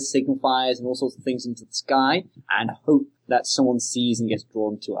flares, signal fires, and all sorts of things into the sky and hope that someone sees and gets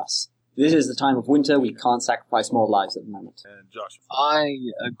drawn to us. This is the time of winter. We can't sacrifice more lives at the moment. And Josh. I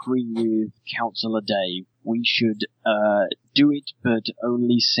agree with Councillor Dave. We should do it, but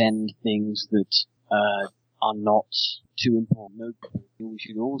only send things that are not too important. We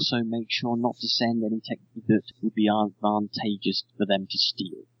should also make sure not to send any technology that would be advantageous for them to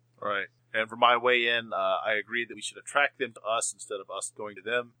steal. Right. And for my way in, I agree that we should attract them to us instead of us going to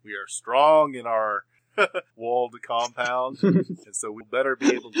them. We are strong in our walled compound, and so we better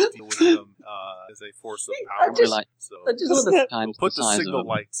be able to deal with them as a force of power. I just want We'll put the signal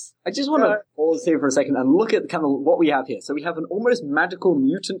lights. I just want to pause here for a second and look at kind of what we have here. So we have an almost magical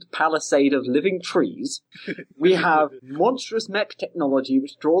mutant palisade of living trees. We have monstrous mech technology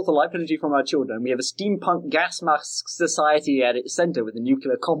which draws the life energy from our children. We have a steampunk gas mask society at its center with a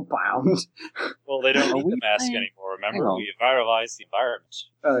nuclear compound. Well, they don't need the mask anymore. Remember, we viralized the environment.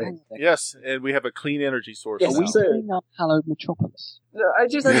 Yes, and we have a clean energy source. Yes, now. so Hallowed Metropolis. I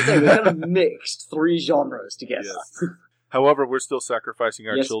just understand we've kind of mixed three genres together. Yes. However, we're still sacrificing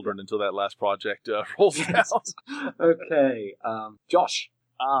our children until that last project rolls out. Okay, Josh.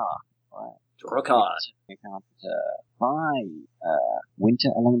 Right. Draw a card. Winter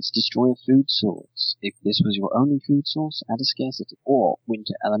elements destroy a food source. If this was your only food source, add a scarcity. Or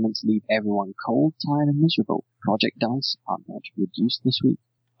winter elements leave everyone cold, tired, and miserable. Project dice are not reduced this week.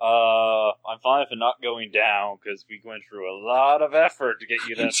 I'm fine for not going down, because we went through a lot of effort to get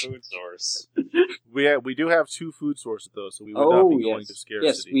you that food source. We do have two food sources, though, so we would not be going to scarcity.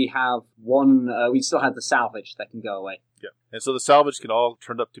 Yes, we have one, we still have the salvage that can go away. Yeah, and so the salvage can all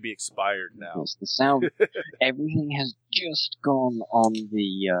turn up to be expired now. Yes, the salvage, everything has just gone on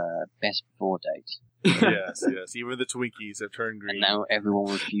the best before date. yes, even the Twinkies have turned green. And now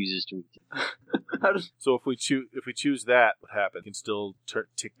everyone refuses to eat it. So if we choose that, what happens? We can still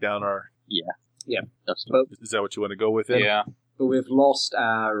tick down our... Yeah. Is that what you want to go with? Yeah. But we've lost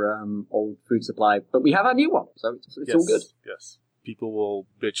our old food supply, but we have our new one, so it's all good. Yes. People will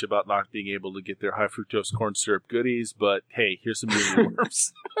bitch about not being able to get their high fructose corn syrup goodies, but hey, here's some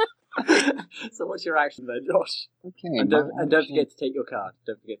mealyworms. So what's your action there, Josh? Okay. And don't forget to take your card.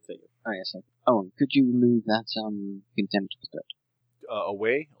 Don't forget to take it. Oh, yes. Oh, could you remove that contempt spell?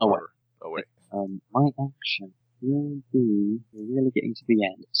 Away? Away. My action will be... We're really getting to the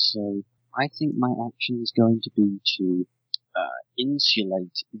end, so I think my action is going to be to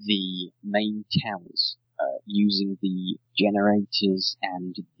insulate the main towers using the generators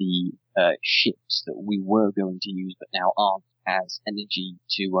and the ships that we were going to use but now aren't as energy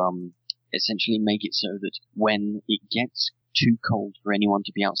to essentially make it so that when it gets too cold for anyone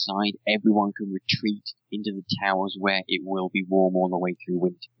to be outside, everyone can retreat into the towers where it will be warm all the way through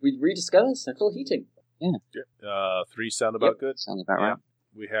winter. We rediscover central heating. Yeah. 3 sound about good? Sounds about right.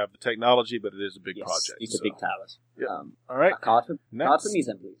 We have the technology, but it is a big project. These are big towers. Yep. All right. A card for me,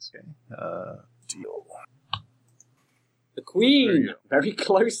 then, please. Okay. Deal. The Queen! Very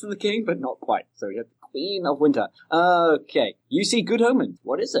close to the King, but not quite. So we have the Queen of Winter. Okay. You see Good Omens.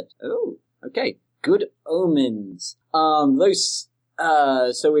 What is it? Oh, okay. Good Omens.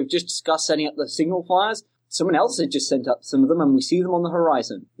 So we've just discussed setting up the signal fires. Someone else had just sent up some of them, and we see them on the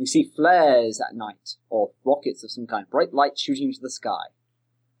horizon. We see flares at night, or rockets of some kind. Bright light shooting into the sky.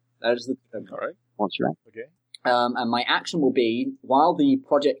 That is the... All right. What's your action? Okay. And my action will be, while the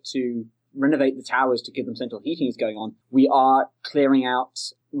project to renovate the towers to give them central heating is going on, we are clearing out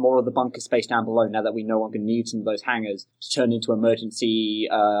more of the bunker space down below now that we no longer need some of those hangars to turn into emergency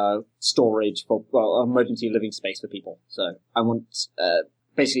storage for, emergency living space for people. So I want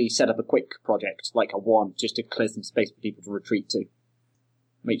basically set up a quick project, like a one, just to clear some space for people to retreat to.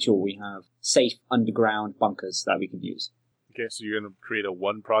 Make sure we have safe underground bunkers that we can use. Okay, so you're going to create a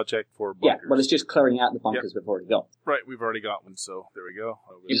one project for bunkers. Yeah, well, it's just clearing out the bunkers we've already got. Right, we've already got one, so there we go.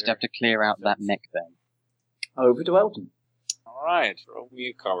 You just have to clear out that mech then. Over to Elton. Alright, throw me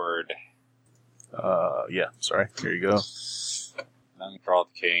a card. Yeah, sorry. Here you go. I'm gonna draw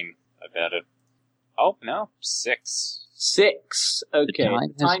the king. I bet it. Oh, no. 6. 6. Okay.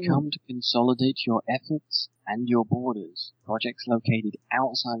 The time has come to consolidate your efforts and your borders. Projects located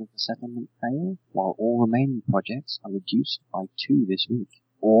outside of the settlement fail, while all remaining projects are reduced by 2 this week.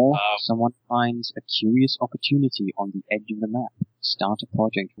 Or someone finds a curious opportunity on the edge of the map. Start a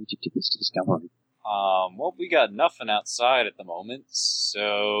project related to this discovery. Well, we got nothing outside at the moment,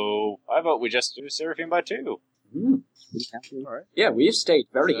 so I vote we just do Seraphim by 2. Mm. All right. Yeah, we have stayed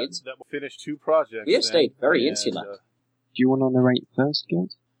very that will finish 2 projects. We have stayed very insular. Do you want to narrate first,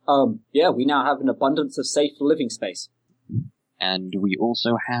 Gert? Yeah, we now have an abundance of safe living space. And we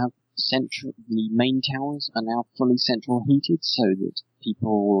also have the main towers are now fully central heated, so that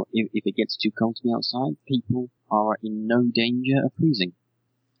people, if it gets too cold to be outside, people are in no danger of freezing.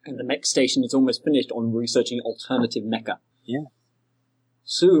 And the mech station is almost finished on researching alternative mecha. Yeah.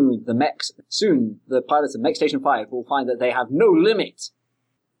 Soon, the pilots of Mech Station 5 will find that they have no limit.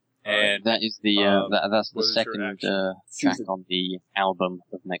 And that is the that's the what is your second action? track on the album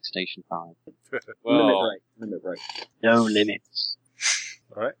of Mech Station 5. well, Limit break. No limits.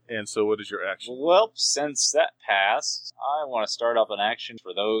 All right. And so, what is your action? Well, since that passed, I want to start up an action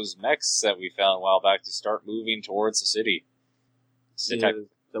for those mechs that we found a while back to start moving towards the city. So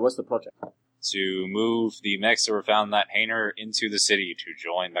what's the project? To move the mechs that were found in that hangar into the city to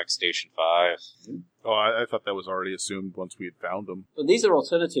join Mech Station 5. Oh, I thought that was already assumed once we had found them. Well, these are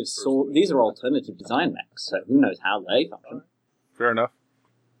alternative design mechs, so who knows how they function. Fair enough.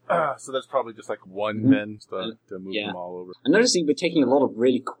 So that's probably just like one then to move them all over. I'm noticing we're taking a lot of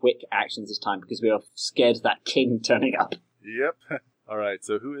really quick actions this time because we are scared of that king turning up. Yep. All right.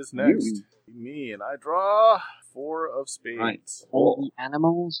 So who is next? Me, and I draw 4 of spades. Right. All the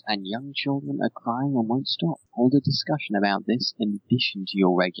animals and young children are crying and won't stop. Hold a discussion about this in addition to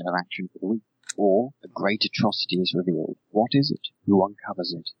your regular action for the week. Or a great atrocity is revealed. What is it? Who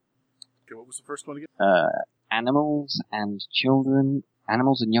uncovers it? Okay, what was the first one again? Animals and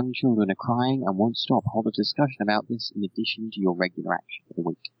young children are crying and won't stop. Hold a discussion about this in addition to your regular action for the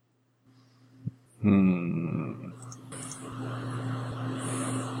week.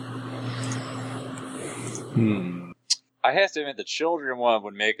 I have to admit the children one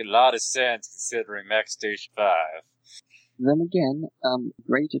would make a lot of sense considering Mech Station 5. Then again,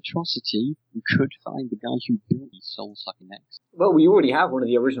 great atrocity, you could find the guy who built these soul-sucking mechs. Well, we already have one of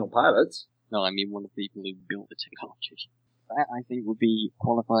the original pilots. No, I mean one of the people who built the technology. That, I think, would be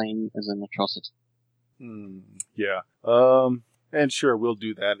qualifying as an atrocity. Yeah. And sure, we'll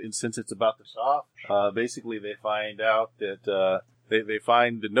do that. And since it's about to stop, basically they find out that they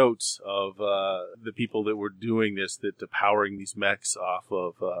find the notes of the people that were doing this, that powering these mechs off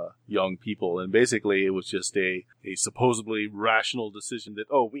of young people. And basically it was just a supposedly rational decision that,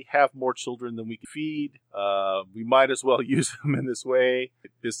 oh, we have more children than we can feed. We might as well use them in this way.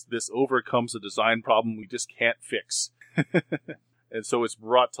 This overcomes a design problem we just can't fix. And so it's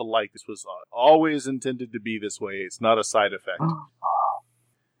brought to light. This was always intended to be this way. It's not a side effect.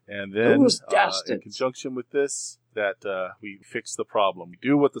 And then, in conjunction with this, that we fix the problem. We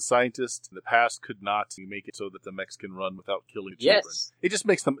do what the scientists in the past could not. We make it so that the mechs can run without killing children. Yes. It just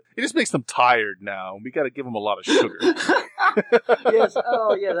makes them tired now. We got to give them a lot of sugar. Yes.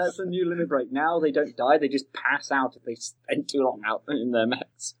 Oh, yeah. That's a new limit break. Now they don't die; they just pass out if they spend too long out in their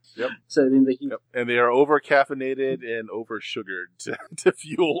mechs. Yep. So then they. Yep. And they are over caffeinated and over sugared to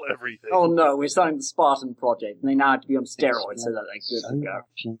fuel everything. Oh no, we're starting the Spartan project, and they now have to be on steroids so that they're good to go.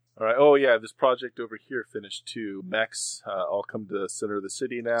 All right. Oh yeah, this project over here finished too. Mechs all come to the center of the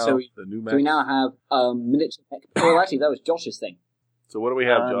city now. So the new mechs. So we now have miniature mech. Well, actually, that was Josh's thing. So what do we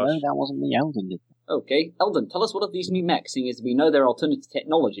have, Josh? No, that wasn't me. Eldon did. Okay, Eldon, tell us what are these new mechs, seeing as we know they're alternative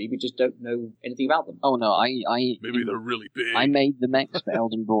technology, we just don't know anything about them. Oh no, Maybe they're really big. I made the mechs, but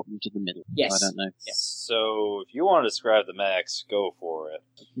Eldon brought them to the middle. Yes. So I don't know. Yes. So, if you want to describe the mechs, go for it.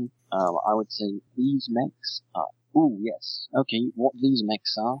 I would say these mechs are... Ooh, yes. Okay, what these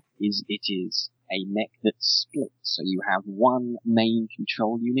mechs are is it is a mech that's split. So you have one main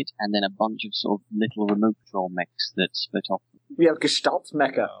control unit and then a bunch of sort of little remote control mechs that split off. We have Gestalt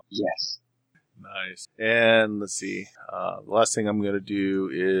Mecha. Yes. Nice. And let's see. The last thing I'm going to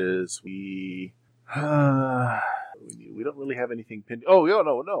do is we don't really have anything pinned. Oh,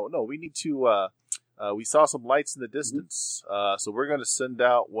 no. We need to. We saw some lights in the distance, so we're going to send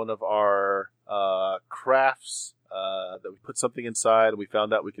out one of our crafts that we put something inside, and we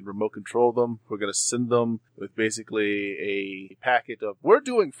found out we can remote control them. We're going to send them with basically a packet of "We're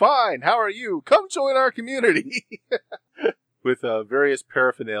doing fine. How are you? Come join our community." With various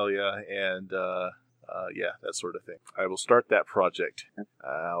paraphernalia and, that sort of thing. I will start that project.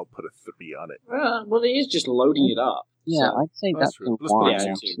 I'll put a 3 on it. Well, it is just loading it up. Yeah, so. I'd say that's the Let's put one. it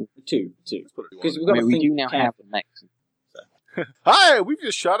Yeah, two. Because we've I got to mean, we think do now have carefully. the mechs. Hi, we've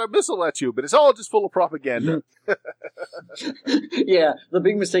just shot a missile at you, but it's all just full of propaganda. Yeah, the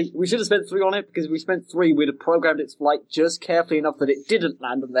big mistake. We should have spent 3 on it, because if we spent 3, we'd have programmed its flight just carefully enough that it didn't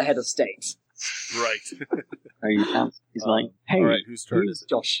land on the head of state. Right. It's like, hey, all right, whose turn is it?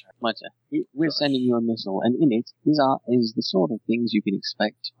 Josh. my turn. We're sending you a missile, and in it is the sort of things you can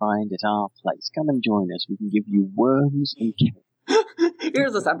expect to find at our place. Come and join us. We can give you worms and cake.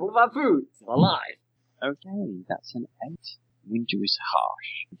 Here's a sample of our food. It's alive. Okay, that's an 8. Winter is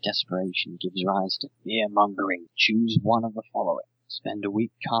harsh. Desperation gives rise to fear-mongering. Choose one of the following. Spend a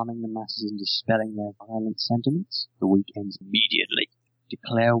week calming the masses and dispelling their violent sentiments. The week ends immediately.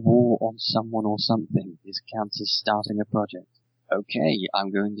 Declare war on someone or something. This counts as starting a project. Okay,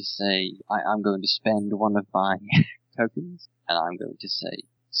 I'm going to say, I'm going to spend one of my tokens, and I'm going to say,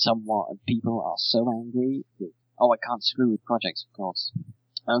 people are so angry that, I can't screw with projects, of course.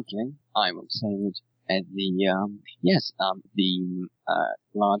 Okay, I will say that the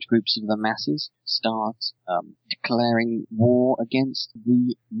large groups of the masses start declaring war against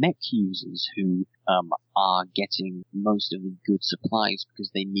the mech users who are getting most of the good supplies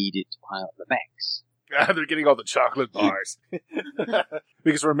because they need it to pilot the mechs. They're getting all the chocolate bars.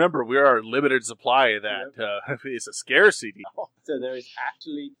 Because remember, we are a limited supply of that. It's a scarcity. So there is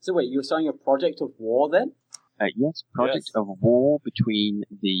actually... So wait, you're starting a project of war then? Yes, project of war between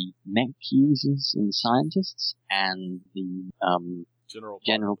the mech users and scientists and the general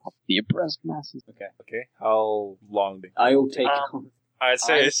the oppressed masses. Okay. How long? I'll take... I'd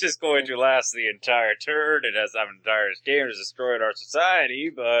say it's just going to last the entire turn. It has an entire game has destroyed our society,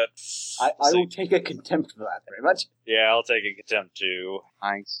 but... I will take a contempt for that, very much. Yeah, I'll take a contempt too.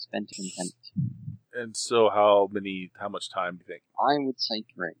 I spent a contempt. And so how much time do you think? I would say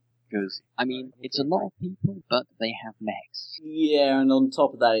 3. Because, it's a lot of people, but they have mechs. Yeah, and on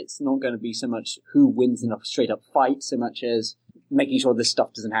top of that, it's not going to be so much who wins in a straight-up fight, so much as making sure this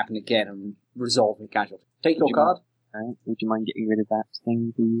stuff doesn't happen again and resolving casualties. Take your card. Would you mind getting rid of that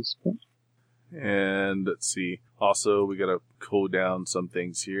thing, please? And let's see. Also, we got to code down some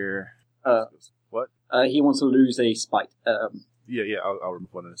things here. What? He wants to lose a spite. Yeah, I'll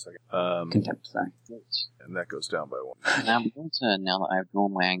remove one in a second. Contempt, sorry. And that goes down by 1. Now, my turn, now that I've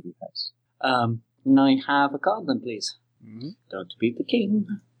drawn my angry face. Can I have a card then, please? Mm-hmm. Don't beat the king.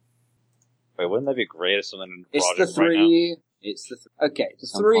 Wait, wouldn't that be great if something in the It's project the 3. right now? It's the okay. The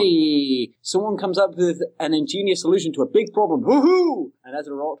 3. Someone comes up with an ingenious solution to a big problem. Woohoo! And as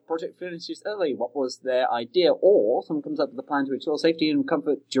a result, the project finishes early. What was their idea? Or someone comes up with a plan to ensure safety and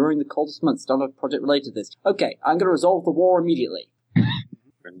comfort during the coldest months. Done a project related to this. Okay, I'm going to resolve the war immediately.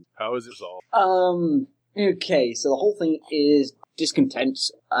 How is it resolved? Okay, so the whole thing is discontent,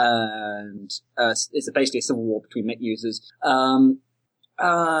 and it's basically a civil war between mech users.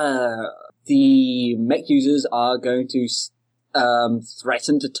 The mech users are going to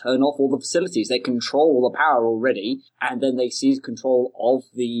threaten to turn off all the facilities. They control all the power already, and then they seize control of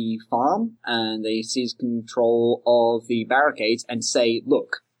the farm, and they seize control of the barricades, and say,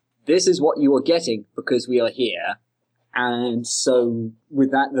 look, this is what you are getting because we are here. And so,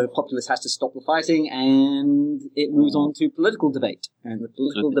 with that, the populace has to stop the fighting, and it moves on to political debate. And the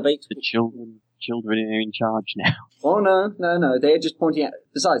political debate... The children are in charge now. Oh, no. They're just pointing out...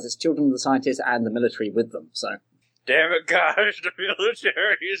 Besides, there's children of the scientists and the military with them, so... Damn it, guys, the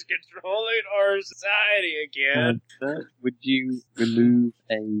military is controlling our society again. Would you remove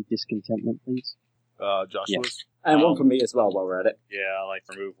a discontentment, please? Joshua's? Yeah. And one from me as well, while we're at it. Yeah, I'd like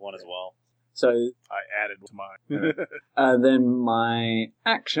to remove one as well. So... I added to mine. then my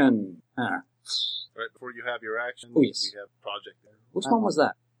action. Right, before you have your action, oh, yes. we have project there. Which one was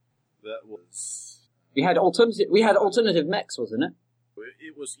that? That was... We had alternative mechs, wasn't it?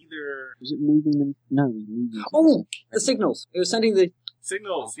 It was either... Was it moving them? No, moving them. Oh, the signals. It was sending the...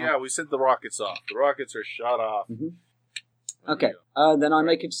 Signals, yeah, we sent the rockets off. The rockets are shot off. Mm-hmm. Okay, then I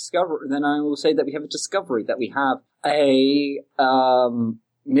make a discovery. Then I will say that we have a discovery, that we have a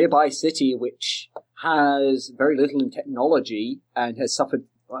nearby city which has very little in technology and has suffered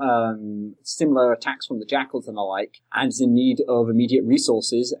similar attacks from the jackals and the like, and is in need of immediate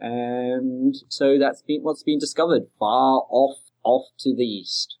resources, and so that's what's been discovered far off to the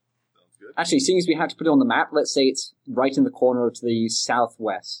east. Sounds good. Actually, seeing as we had to put it on the map, let's say it's right in the corner to the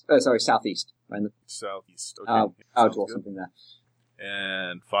southeast. Right in the southeast. Okay. I'll draw something there.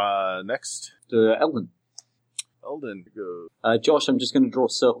 And next, To Eldon. Eldon, go. Josh, I'm just going to draw a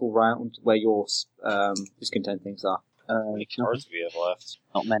circle round where your discontent things are. How many cards do we have left?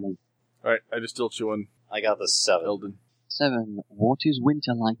 Not many. All right, I just still chewing. I got the 7. Eldon. 7. What is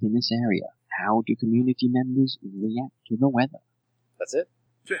winter like in this area? How do community members react to the weather? That's it?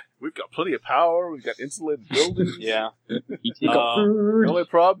 Yeah, we've got plenty of power. We've got insulated buildings. Yeah. The only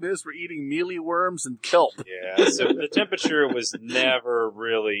problem is we're eating mealy worms and kelp. Yeah, so the temperature was never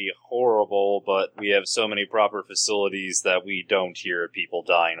really horrible, but we have so many proper facilities that we don't hear people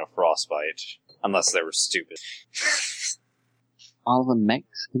dying of frostbite. Unless they were stupid. Are the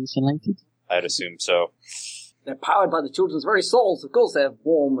mechs insulated? I'd assume so. They're powered by the children's very souls. Of course they're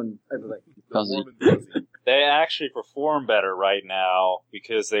warm and everything. They actually perform better right now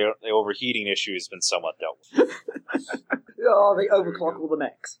because the overheating issue has been somewhat dealt with. Oh, they overclock all the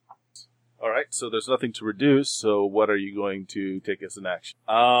mechs. All right, so there's nothing to reduce, so what are you going to take as an action?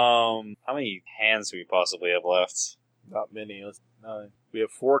 How many hands do we possibly have left? Not many. 9. We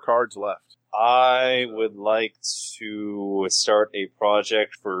have 4 cards left. I would like to start a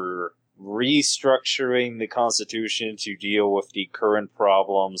project for restructuring the Constitution to deal with the current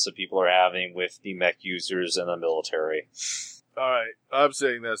problems that people are having with the mech users in the military. Alright, I'm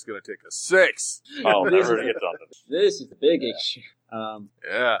saying that's going to take a 6. Oh, never to get done. This is the big issue.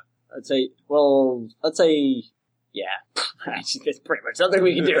 Yeah. I'd say, yeah. Actually, there's pretty much nothing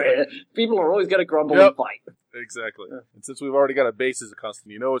we can do here. People are always going to grumble and fight. Exactly. And since we've already got a base as a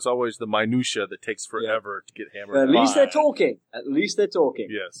constant, it's always the minutia that takes forever to get hammered out. At least they're talking.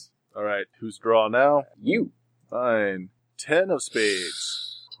 Yes. Alright, who's draw now? You. Fine. 10 of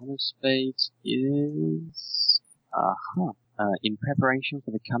spades. 10 of spades is... in preparation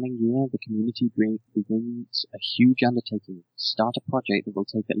for the coming year, the community begins a huge undertaking. Start a project that will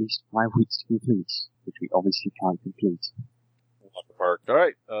take at least 5 weeks to complete, which we obviously can't complete.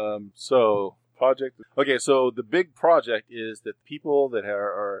 Alright, so... project. Okay, so the big project is that people that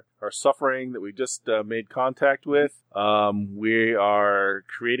are suffering that we just made contact with, we are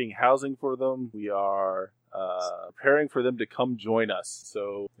creating housing for them. We are preparing for them to come join us.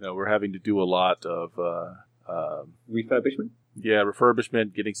 So, we're having to do a lot of refurbishment? Yeah,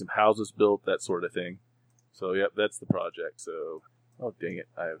 refurbishment, getting some houses built, that sort of thing. So, yep, that's the project. So, oh, dang it,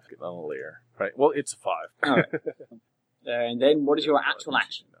 I have to get on a layer. Right, well, it's a 5. All right. And then what is your actual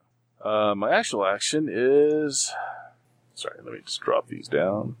action? My actual action is... Sorry, let me just drop these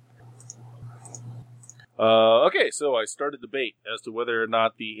down. Okay, so I started debate as to whether or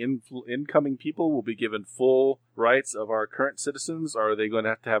not the incoming people will be given full rights of our current citizens, or are they going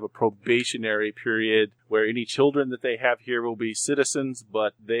to have a probationary period where any children that they have here will be citizens,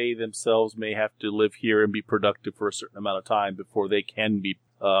 but they themselves may have to live here and be productive for a certain amount of time before they can be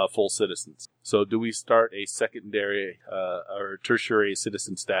full citizens. So do we start a secondary or tertiary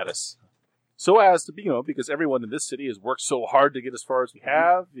citizen status? So as to be, because everyone in this city has worked so hard to get as far as we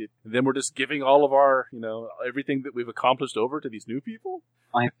have, and then we're just giving all of our, everything that we've accomplished over to these new people?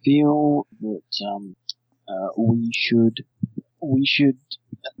 I feel that we should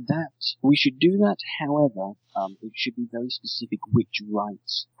do that. However, it should be very specific which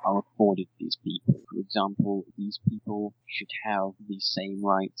rights are afforded these people. For example, these people should have the same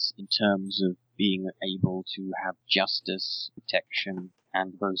rights in terms of being able to have justice, protection,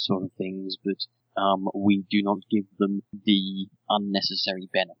 and those sort of things, but we do not give them the unnecessary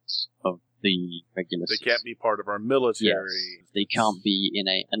benefits of the regular They can't be part of our military. Yes, they can't be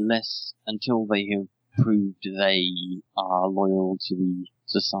until they have proved they are loyal to the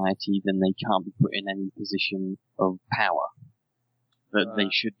society, then they can't be put in any position of power. But they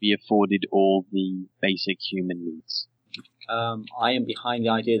should be afforded all the basic human needs. I am behind the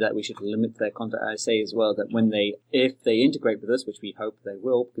idea that we should limit their contact. I say as well that if they integrate with us, which we hope they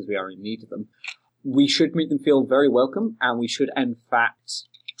will, because we are in need of them, we should make them feel very welcome, and we should, in fact,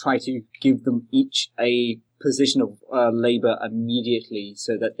 try to give them each a position of labor immediately,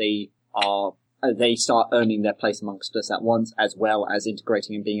 so that they start earning their place amongst us at once, as well as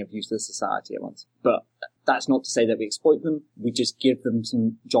integrating and being of use to society at once. But that's not to say that we exploit them. We just give them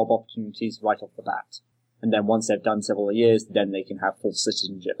some job opportunities right off the bat. And then once they've done several years, then they can have full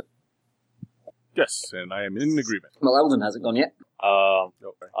citizenship. Yes, and I am in agreement. Well, Eldon hasn't gone yet.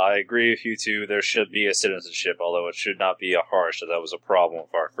 I agree with you two. There should be a citizenship, although it should not be a harsh, as that was a problem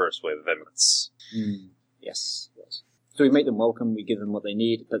with our first wave of immigrants. Yes. So we make them welcome, we give them what they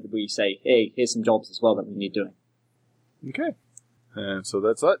need, but we say, hey, here's some jobs as well that we need doing. Okay. And so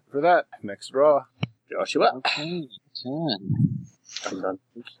that's it for that. Next draw. Joshua. Okay, turn.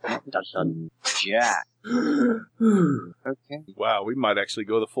 Dun. Jack. Okay. Wow, we might actually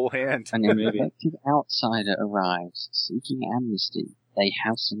go the full hand. An infected outsider arrives, seeking amnesty. They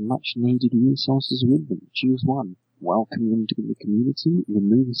have some much-needed resources with them. Choose one. Welcome them to the community,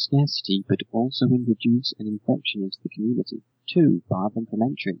 remove scarcity, but also introduce an infection into the community. 2. Bar them from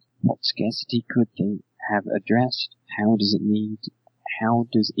entry. What scarcity could they have addressed? How does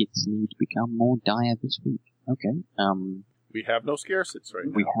its need become more dire this week? Okay, we have no scarcities right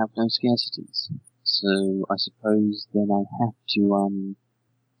now. We have no scarcities. So, I suppose then I have to,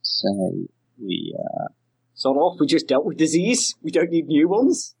 say, Sort off, we just dealt with disease. We don't need new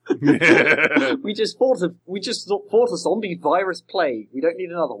ones. We just fought a zombie virus plague. We don't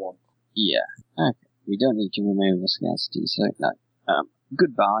need another one. Yeah. Okay. We don't need to remove the scarcity, so no.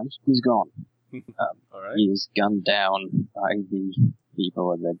 Goodbye. He's gone. All right. He is gunned down by the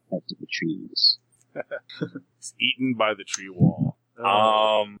people that affected the trees. He's eaten by the tree wall.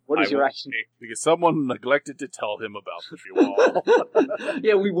 What is your action? Because someone neglected to tell him about the tree wall.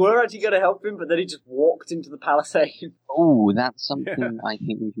 Yeah, we were actually going to help him, but then he just walked into the palisade. Oh, that's something I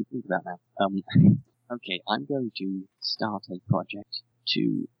think we should think about now. Okay, I'm going to start a project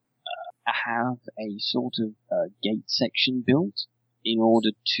to have a sort of gate section built in order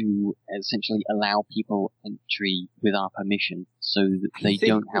to essentially allow people entry with our permission, so that they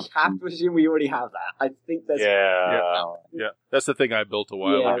don't have to assume we already have that. I think that's... Yeah. That's the thing I built a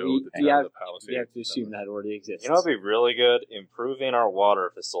while ago. We have to assume that already exists. You know, it'd be really good improving our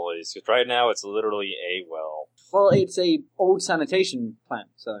water facilities, because right now it's literally a well. Well, it's a old sanitation plant,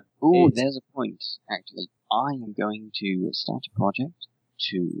 so... Oh, there's a point, actually. I am going to start a project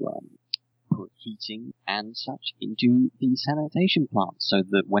to put heating and such into the sanitation plant, so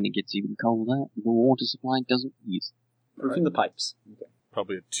that when it gets even colder, the water supply doesn't freeze. Roofing the pipes. Okay.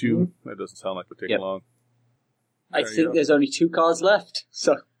 Probably a 2. Mm-hmm. That doesn't sound like it would take long. I think there's only 2 cars left,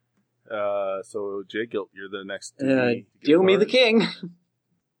 so... So, J-Gilt, you're the next... deal me the king!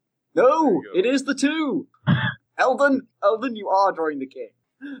 No! It is the 2! Eldon, you are drawing the king.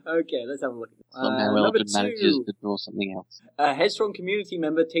 Okay, let's have a look at this. Somehow Eldon manages to draw something else. A headstrong community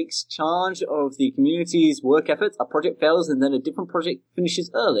member takes charge of the community's work efforts, a project fails and then a different project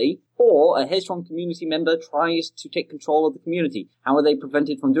finishes early, or a headstrong community member tries to take control of the community. How are they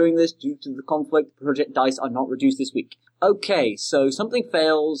prevented from doing this? Due to the conflict, project dice are not reduced this week. Okay, so something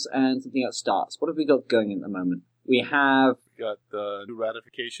fails and something else starts. What have we got going at the moment? We have... got the new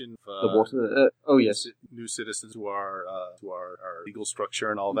ratification of the water. Yes, new citizens to our legal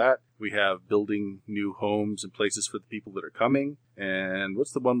structure and all that. We have building new homes and places for the people that are coming. And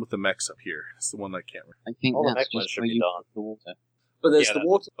what's the one with the mechs up here? It's the one I can't remember. I think that's just where you put the water. But there's the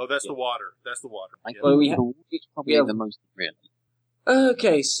water. Oh, that's the water. That's the water. I think the water is probably the most really.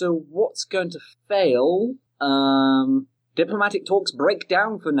 Okay, so what's going to fail? Diplomatic talks break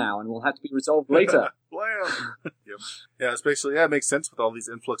down for now and will have to be resolved later. Yep. Yeah, it's basically, it makes sense with all these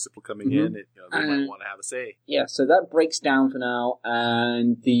influx of people coming in. They might want to have a say. Yeah, so that breaks down for now,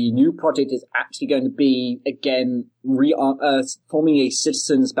 and the new project is actually going to be, again, forming a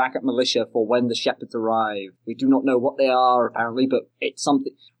citizens backup militia for when the shepherds arrive. We do not know what they are, apparently, but it's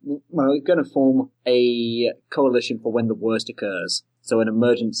something... We're going to form a coalition for when the worst occurs. So an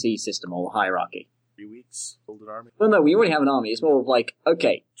emergency system or hierarchy. 3 weeks, build an army? Well, no, we already have an army. It's more of like,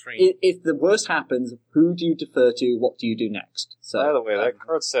 okay, if the worst happens, who do you defer to? What do you do next? So, by the way, that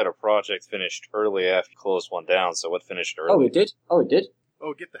card said a project finished early after you closed one down, so what finished early? Oh, it did?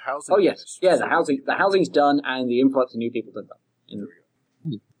 Oh, get the housing. Oh, yes. Yeah, the housing's done, and the influx of new people done. There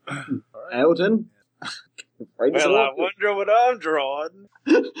we go. All right. Eldon? Well, I wonder what I'm drawing.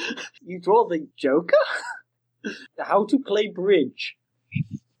 You draw the Joker? How to play bridge.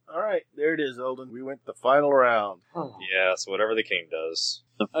 All right, there it is, Eldon. We went the final round. Oh. Yeah, so whatever the king does.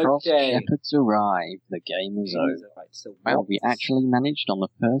 The Frost Shepherds arrive. The game is over. Right, so well, we actually managed on the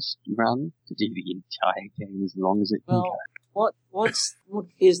first run to do the entire game as long as it can go. What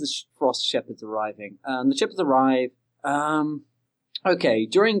is the Frost Shepherds arriving? The Shepherds arrive. Okay,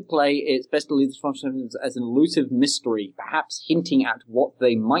 during play, it's best to leave the Frost Shepherds as an elusive mystery, perhaps hinting at what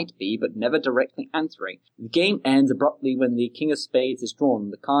they might be, but never directly answering. The game ends abruptly when the King of Spades is drawn.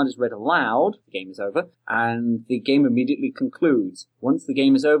 The card is read aloud, the game is over, and the game immediately concludes. Once the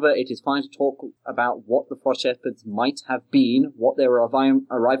game is over, it is fine to talk about what the Frost Shepherds might have been, what their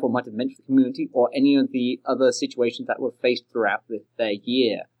arrival might have meant for the community, or any of the other situations that were faced throughout their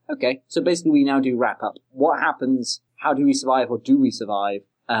year. Okay, so basically we now do wrap up. What happens? How do we survive, or do we survive?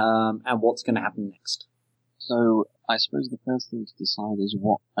 And what's going to happen next? So, I suppose the first thing to decide is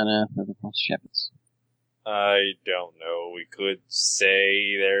what on earth are the Frost Shepherds? I don't know. We could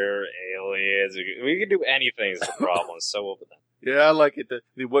say they're aliens. We could do anything is the problem. So open that. Yeah, I like it.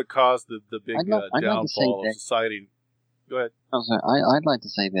 What caused the big downfall of society? Go ahead. Also, I'd like to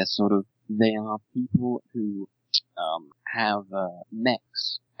say they are people who have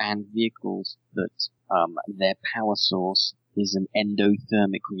mechs and vehicles that their power source is an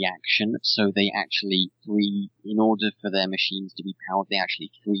endothermic reaction, so they actually in order for their machines to be powered, they actually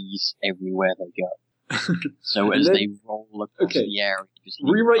freeze everywhere they go. So as they roll across the area, just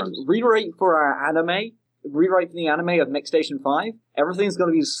rewrite for our anime. Rewrite for the anime of Mech Station 5. Everything's going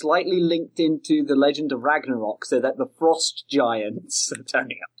to be slightly linked into the Legend of Ragnarok, so that the Frost Giants are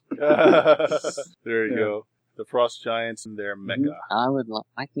turning up. There you go. The Frost Giants and their mecha.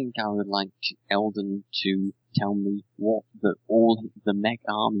 I think I would like Eldon to tell me what all the mech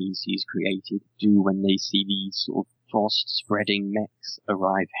armies he's created do when they see these sort of frost-spreading mechs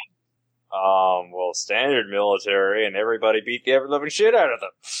arriving. Well, standard military, and everybody beat the ever-loving shit out of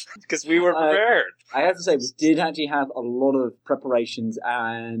them. Because we were prepared. I have to say, we did actually have a lot of preparations,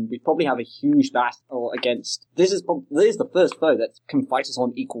 and we probably have a huge battle against... This is the first foe that can fight us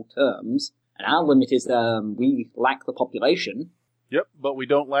on equal terms. And our limit is we lack the population. Yep, but we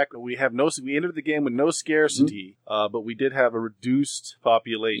don't lack. We entered the game with no scarcity, but we did have a reduced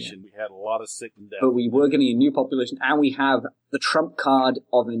population. Yeah. We had a lot of sick and death. But we were getting a new population, and we have the trump card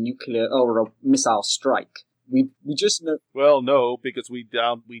of a nuclear or a missile strike. We just know. Well, no, because we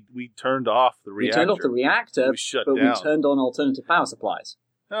turned off the reactor. We turned off the reactor, we shut but down. We turned on alternative power supplies.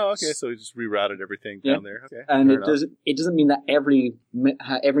 Oh, okay. So we just rerouted everything down there. Okay, and it doesn't mean that every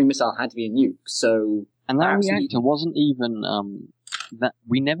missile had to be a nuke. So and that reactor wasn't even that.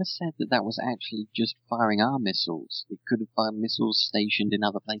 We never said that was actually just firing our missiles. It could have fired missiles stationed in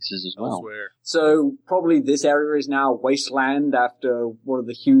other places as well. Elsewhere. So probably this area is now a wasteland after one of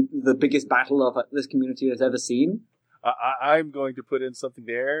the biggest battle of this community has ever seen. I'm going to put in something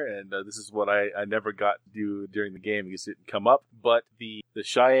there, and this is what I never got to do during the game because it didn't come up, but the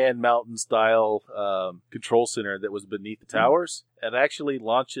Cheyenne Mountain style control center that was beneath the towers, it actually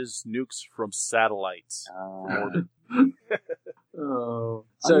launches nukes from satellites. Oh.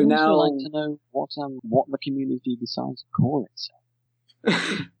 So I'd now like to know what the community decides to call itself.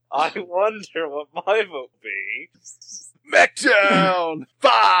 I wonder what my vote be. Mechtown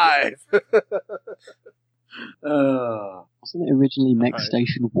 5! Wasn't it originally Mech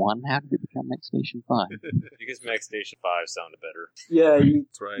Station 1? How did it become Mech Station 5? Because Mech Station 5 sounded better. Yeah,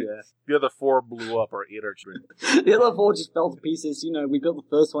 that's right. Yeah. The other 4 blew up our 8 arch. The other 4 just fell to pieces. You know, we built the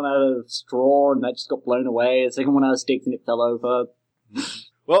first one out of straw, and that just got blown away. The second one out of sticks, and it fell over.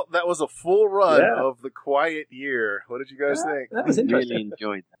 Well, that was a full run of the Quiet Year. What did you guys think? That was interesting. Really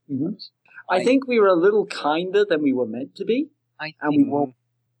enjoyed that. Mm-hmm. I think we were a little kinder than we were meant to be.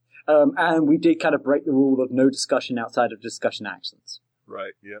 And we did kind of break the rule of no discussion outside of discussion actions.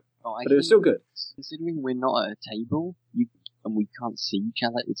 Right, yep. But it was still good. Considering we're not at a table and we can't see each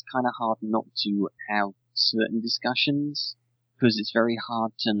other, it's kind of hard not to have certain discussions, because it's very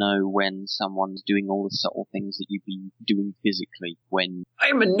hard to know when someone's doing all the subtle things that you'd be doing physically when...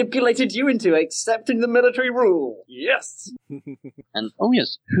 I manipulated you into accepting the military rule! Yes! And, oh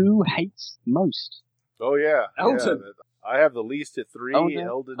yes, who hates most? Oh yeah. Elton! Yeah, I have the least at 3,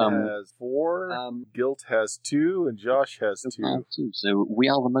 Eldon has 4, Guilt has 2, and Josh has 2. So we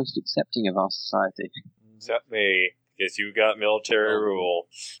are the most accepting of our society. Except me, because you got military rule,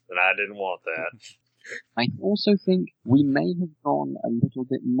 and I didn't want that. I also think we may have gone a little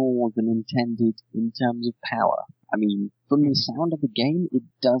bit more than intended in terms of power. I mean, from the sound of the game, it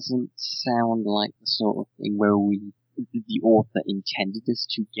doesn't sound like the sort of thing where the author intended us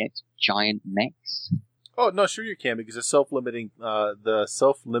to get giant mechs. Oh, no, sure you can, because the self-limiting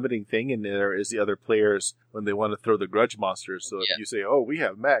thing in there is the other players when they want to throw the grudge monsters. So if you say, oh, we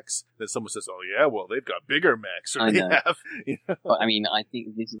have mechs, then someone says, oh yeah, well, they've got bigger mechs. Or have, you know. But I mean, I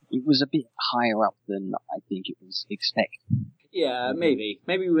think it was a bit higher up than I think it was expected. Yeah, maybe.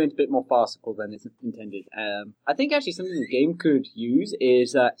 Maybe we went a bit more farcical than it's intended. I think actually something the game could use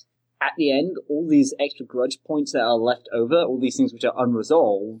is that at the end, all these extra grudge points that are left over, all these things which are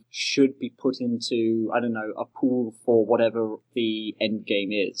unresolved, should be put into, I don't know, a pool for whatever the end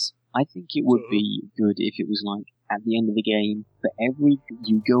game is. I think it would be good if it was like, at the end of the game,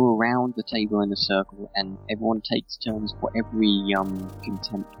 you go around the table in a circle, and everyone takes turns for every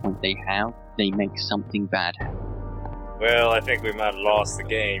contempt point they have, they make something bad happen. Well, I think we might have lost the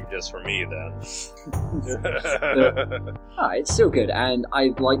game just for me, then. It's still good, and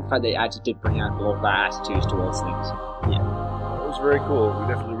I like the fact they actually did bring out a lot of their attitudes towards things. Yeah. That was very cool. We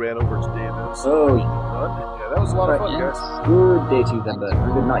definitely ran over today. Yeah, that was a lot of fun, guys. Good day to you, then, but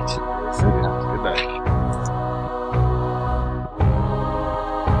good night. Good night.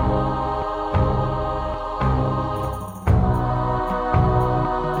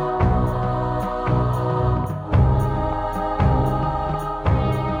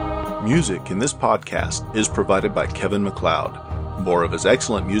 Music in this podcast is provided by Kevin MacLeod. More of his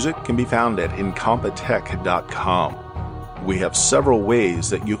excellent music can be found at incompetech.com. We have several ways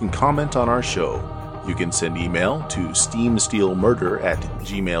that you can comment on our show. You can send email to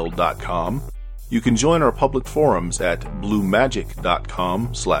steamsteelmurder@gmail.com. You can join our public forums at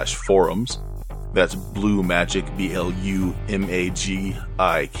bluemagic.com/forums. That's bluemagic,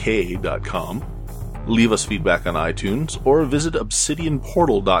 BLUMAGIK.com. Leave us feedback on iTunes or visit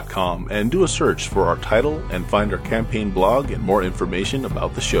obsidianportal.com and do a search for our title and find our campaign blog and more information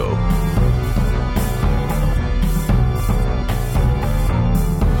about the show.